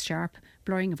appearing less sharp,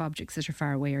 blurring of objects that are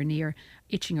far away or near,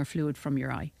 itching or fluid from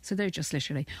your eye. So they're just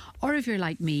literally. Or if you're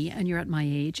like me and you're at my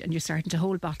age and you're starting to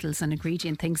hold bottles and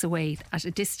ingredient things away at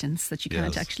a distance that you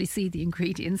can't actually see the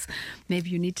ingredients, maybe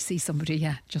you need to see somebody,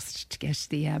 just to get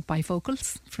the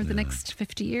bifocals for the next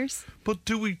 50 years. But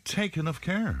do we take enough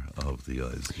care of the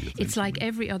eyes, do you think? It's like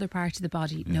every other part of the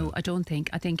body. Yeah. No, I don't think.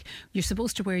 I think you're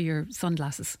supposed to wear your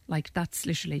sunglasses. Like, that's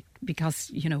literally because,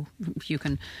 you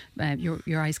can,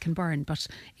 your eyes can burn, but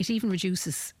it even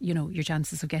reduces, your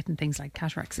chances of getting things like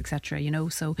cataracts, etc.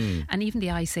 So and even the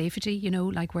eye safety,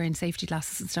 like wearing safety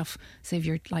glasses and stuff, say if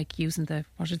you're like using the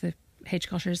hedge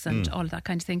cutters and all of that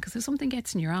kind of thing, because if something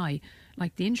gets in your eye,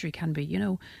 like the injury can be,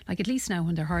 like at least now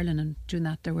when they're hurling and doing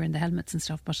that, they're wearing the helmets and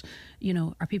stuff, but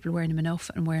are people wearing them enough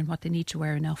and wearing what they need to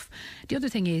wear enough? The other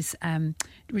thing is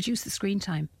reduce the screen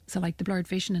time, so like the blurred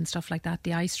vision and stuff like that,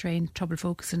 the eye strain, trouble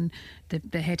focusing,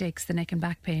 the headaches, the neck and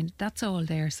back pain, that's all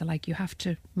there. So like you have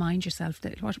to mind yourself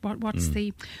that what's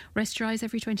the rest your eyes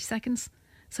every 20 seconds.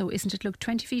 So isn't it look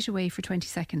 20 feet away for 20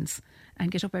 seconds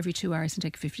and get up every 2 hours and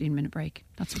take a 15-minute break?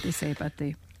 That's what they say about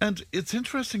the... And it's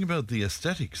interesting about the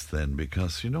aesthetics then,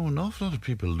 because, an awful lot of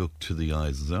people look to the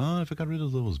eyes and say, if I got rid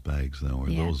of those bags now, or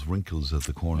those wrinkles at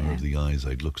the corner of the eyes,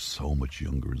 I'd look so much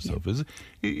younger and stuff. Is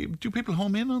it? Do people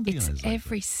home in on the eyes? It's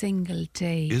every single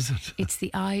day. Is it? It's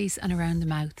the eyes and around the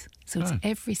mouth. So it's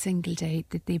every single day.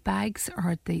 The bags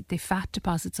or the fat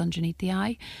deposits underneath the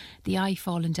eye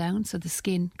falling down, so the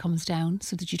skin comes down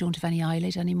so that you don't have any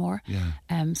eyelid anymore. Yeah.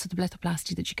 So the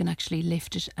blepharoplasty, that you can actually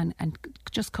lift it and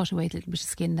just cut away a little bit of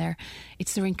skin there.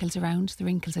 It's the wrinkles around, the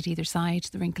wrinkles at either side,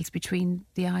 the wrinkles between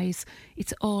the eyes.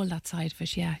 It's all that side of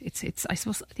it, yeah. It's I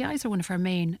suppose the eyes are one of our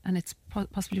main, and it's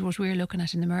possibly what we're looking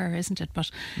at in the mirror, isn't it?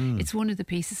 But it's one of the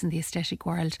pieces in the aesthetic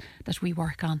world that we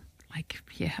work on.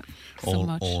 So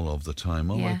much. All of the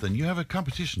time. All right, then you have a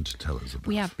competition to tell us about.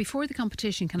 We have. Before the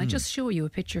competition, can I just show you a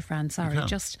picture, Fran? Sorry,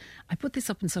 I put this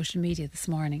up on social media this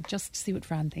morning just to see what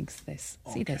Fran thinks of this.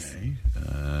 See this.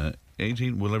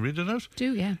 18, will I read it out?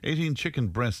 Do, yeah. 18 chicken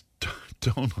breast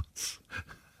donuts.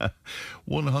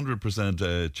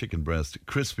 100% chicken breast,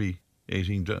 crispy.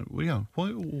 18.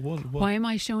 Why am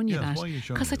I showing you that?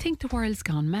 Because I think the world's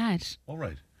gone mad. All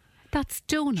right. That's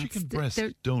donuts. Chicken breast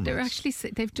donuts. They're actually,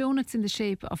 they've donuts in the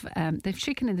shape of, they've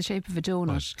chicken in the shape of a donut.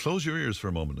 Right, close your ears for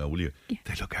a moment now, will you? Yeah.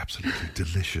 They look absolutely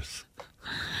delicious.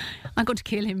 I'm going to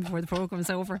kill him before the programme's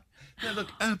over. They look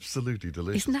absolutely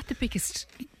delicious. Isn't that the biggest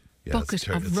bucket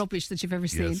of rubbish that you've ever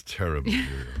seen? Yeah, it's terrible.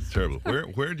 It's terrible.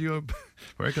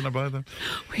 Where can I buy them?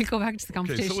 We'll go back to the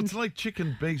competition. Okay, so it's like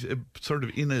chicken baked sort of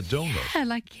in a donut. Yeah,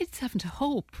 like kids haven't a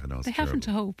hope. I know, they haven't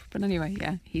a hope. But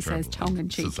anyway, he says tongue in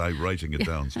cheek. This is I writing it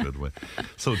down straight away.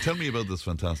 So tell me about this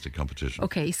fantastic competition.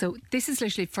 Okay, so this is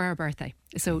literally for our birthday.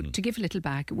 So to give a little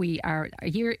back, our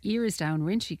year is down.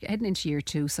 We're heading into year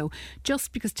 2. So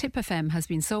just because Tipp FM has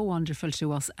been so wonderful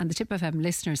to us, and the Tipp FM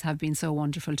listeners have been so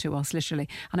wonderful to us, literally.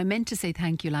 And I meant to say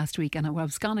thank you last week, and I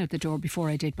was gone out the door before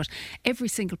I did. But every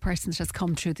single person that has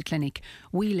come through the clinic,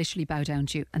 we literally bow down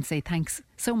to you and say thanks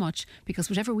so much, because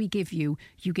whatever we give you,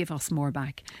 you give us more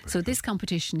back. So this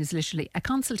competition is literally a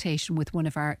consultation with one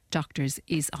of our doctors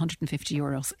is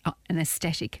 €150, an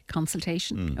aesthetic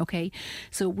consultation. Okay,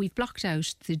 so we've blocked out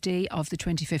the day of the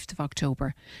 25th of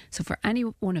October. So for any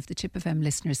one of the Tipp FM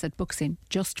listeners that books in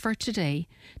just for today,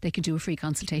 they can do a free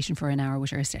consultation for an hour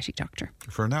with our aesthetic doctor.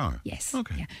 For an hour? Yes.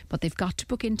 Okay. Yeah. But they've got to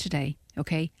book in today.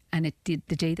 Okay, and the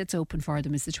day that's open for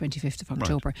them is the 25th of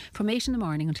October, from 8 in the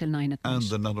morning until 9 at night. And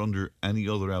they're not under any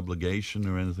other obligation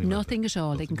or anything? Nothing at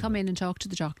all. They can come in and talk to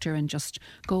the doctor and just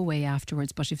go away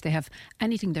afterwards. But if they have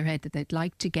anything in their head that they'd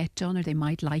like to get done, or they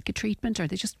might like a treatment, or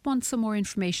they just want some more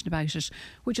information about it,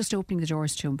 we're just opening the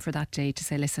doors to them for that day to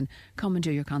say, listen, come and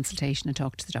do your consultation and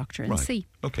talk to the doctor and see.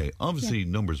 Okay, obviously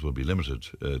numbers will be limited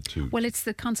to... Well, it's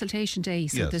the consultation day,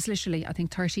 so there's literally, I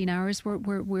think, 13 hours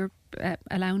we're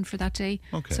allowed for that day.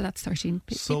 Okay. So that's 13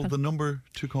 people. So the number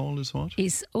to call is what?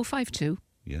 Is 052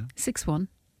 61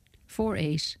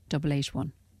 48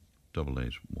 881.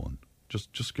 881.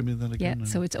 Just give me that again. Yeah,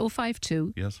 so it's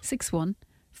 052 yes. 61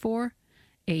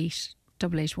 48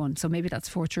 881. So maybe that's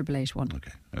 4881.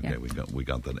 Okay, we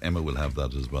got that. Emma will have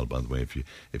that as well, by the way,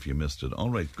 if you missed it. All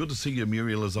right, good to see you,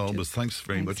 Muriel, as always. Thanks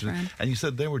very much. Fran. And you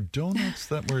said there were donuts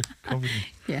that were covered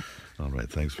in... Yeah. All right,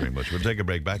 thanks very much. We'll take a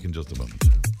break. Back in just a moment.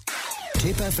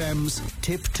 Tip FM's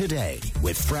Tip Today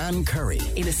with Fran Curry.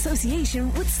 In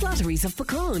association with Slattery's of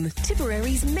Pecan,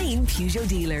 Tipperary's main Peugeot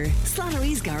dealer.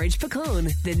 Slattery's Garage Pecan,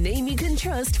 the name you can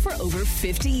trust for over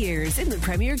 50 years in the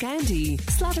Premier County.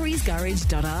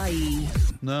 Slattery'sGarage.ie.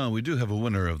 Now, we do have a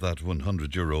winner of that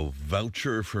 €100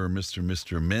 voucher for Mr.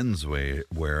 Menswear,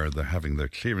 where they're having their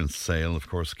clearance sale, of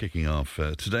course, kicking off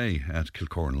today at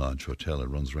Kilcorn Lodge Hotel. It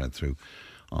runs right through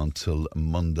until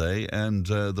Monday, and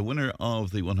the winner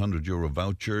of the €100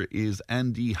 voucher is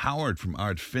Andy Howard from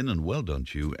Art Finnan. Well done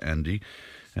to you, Andy,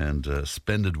 and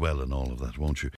spend it well and all of that, won't you?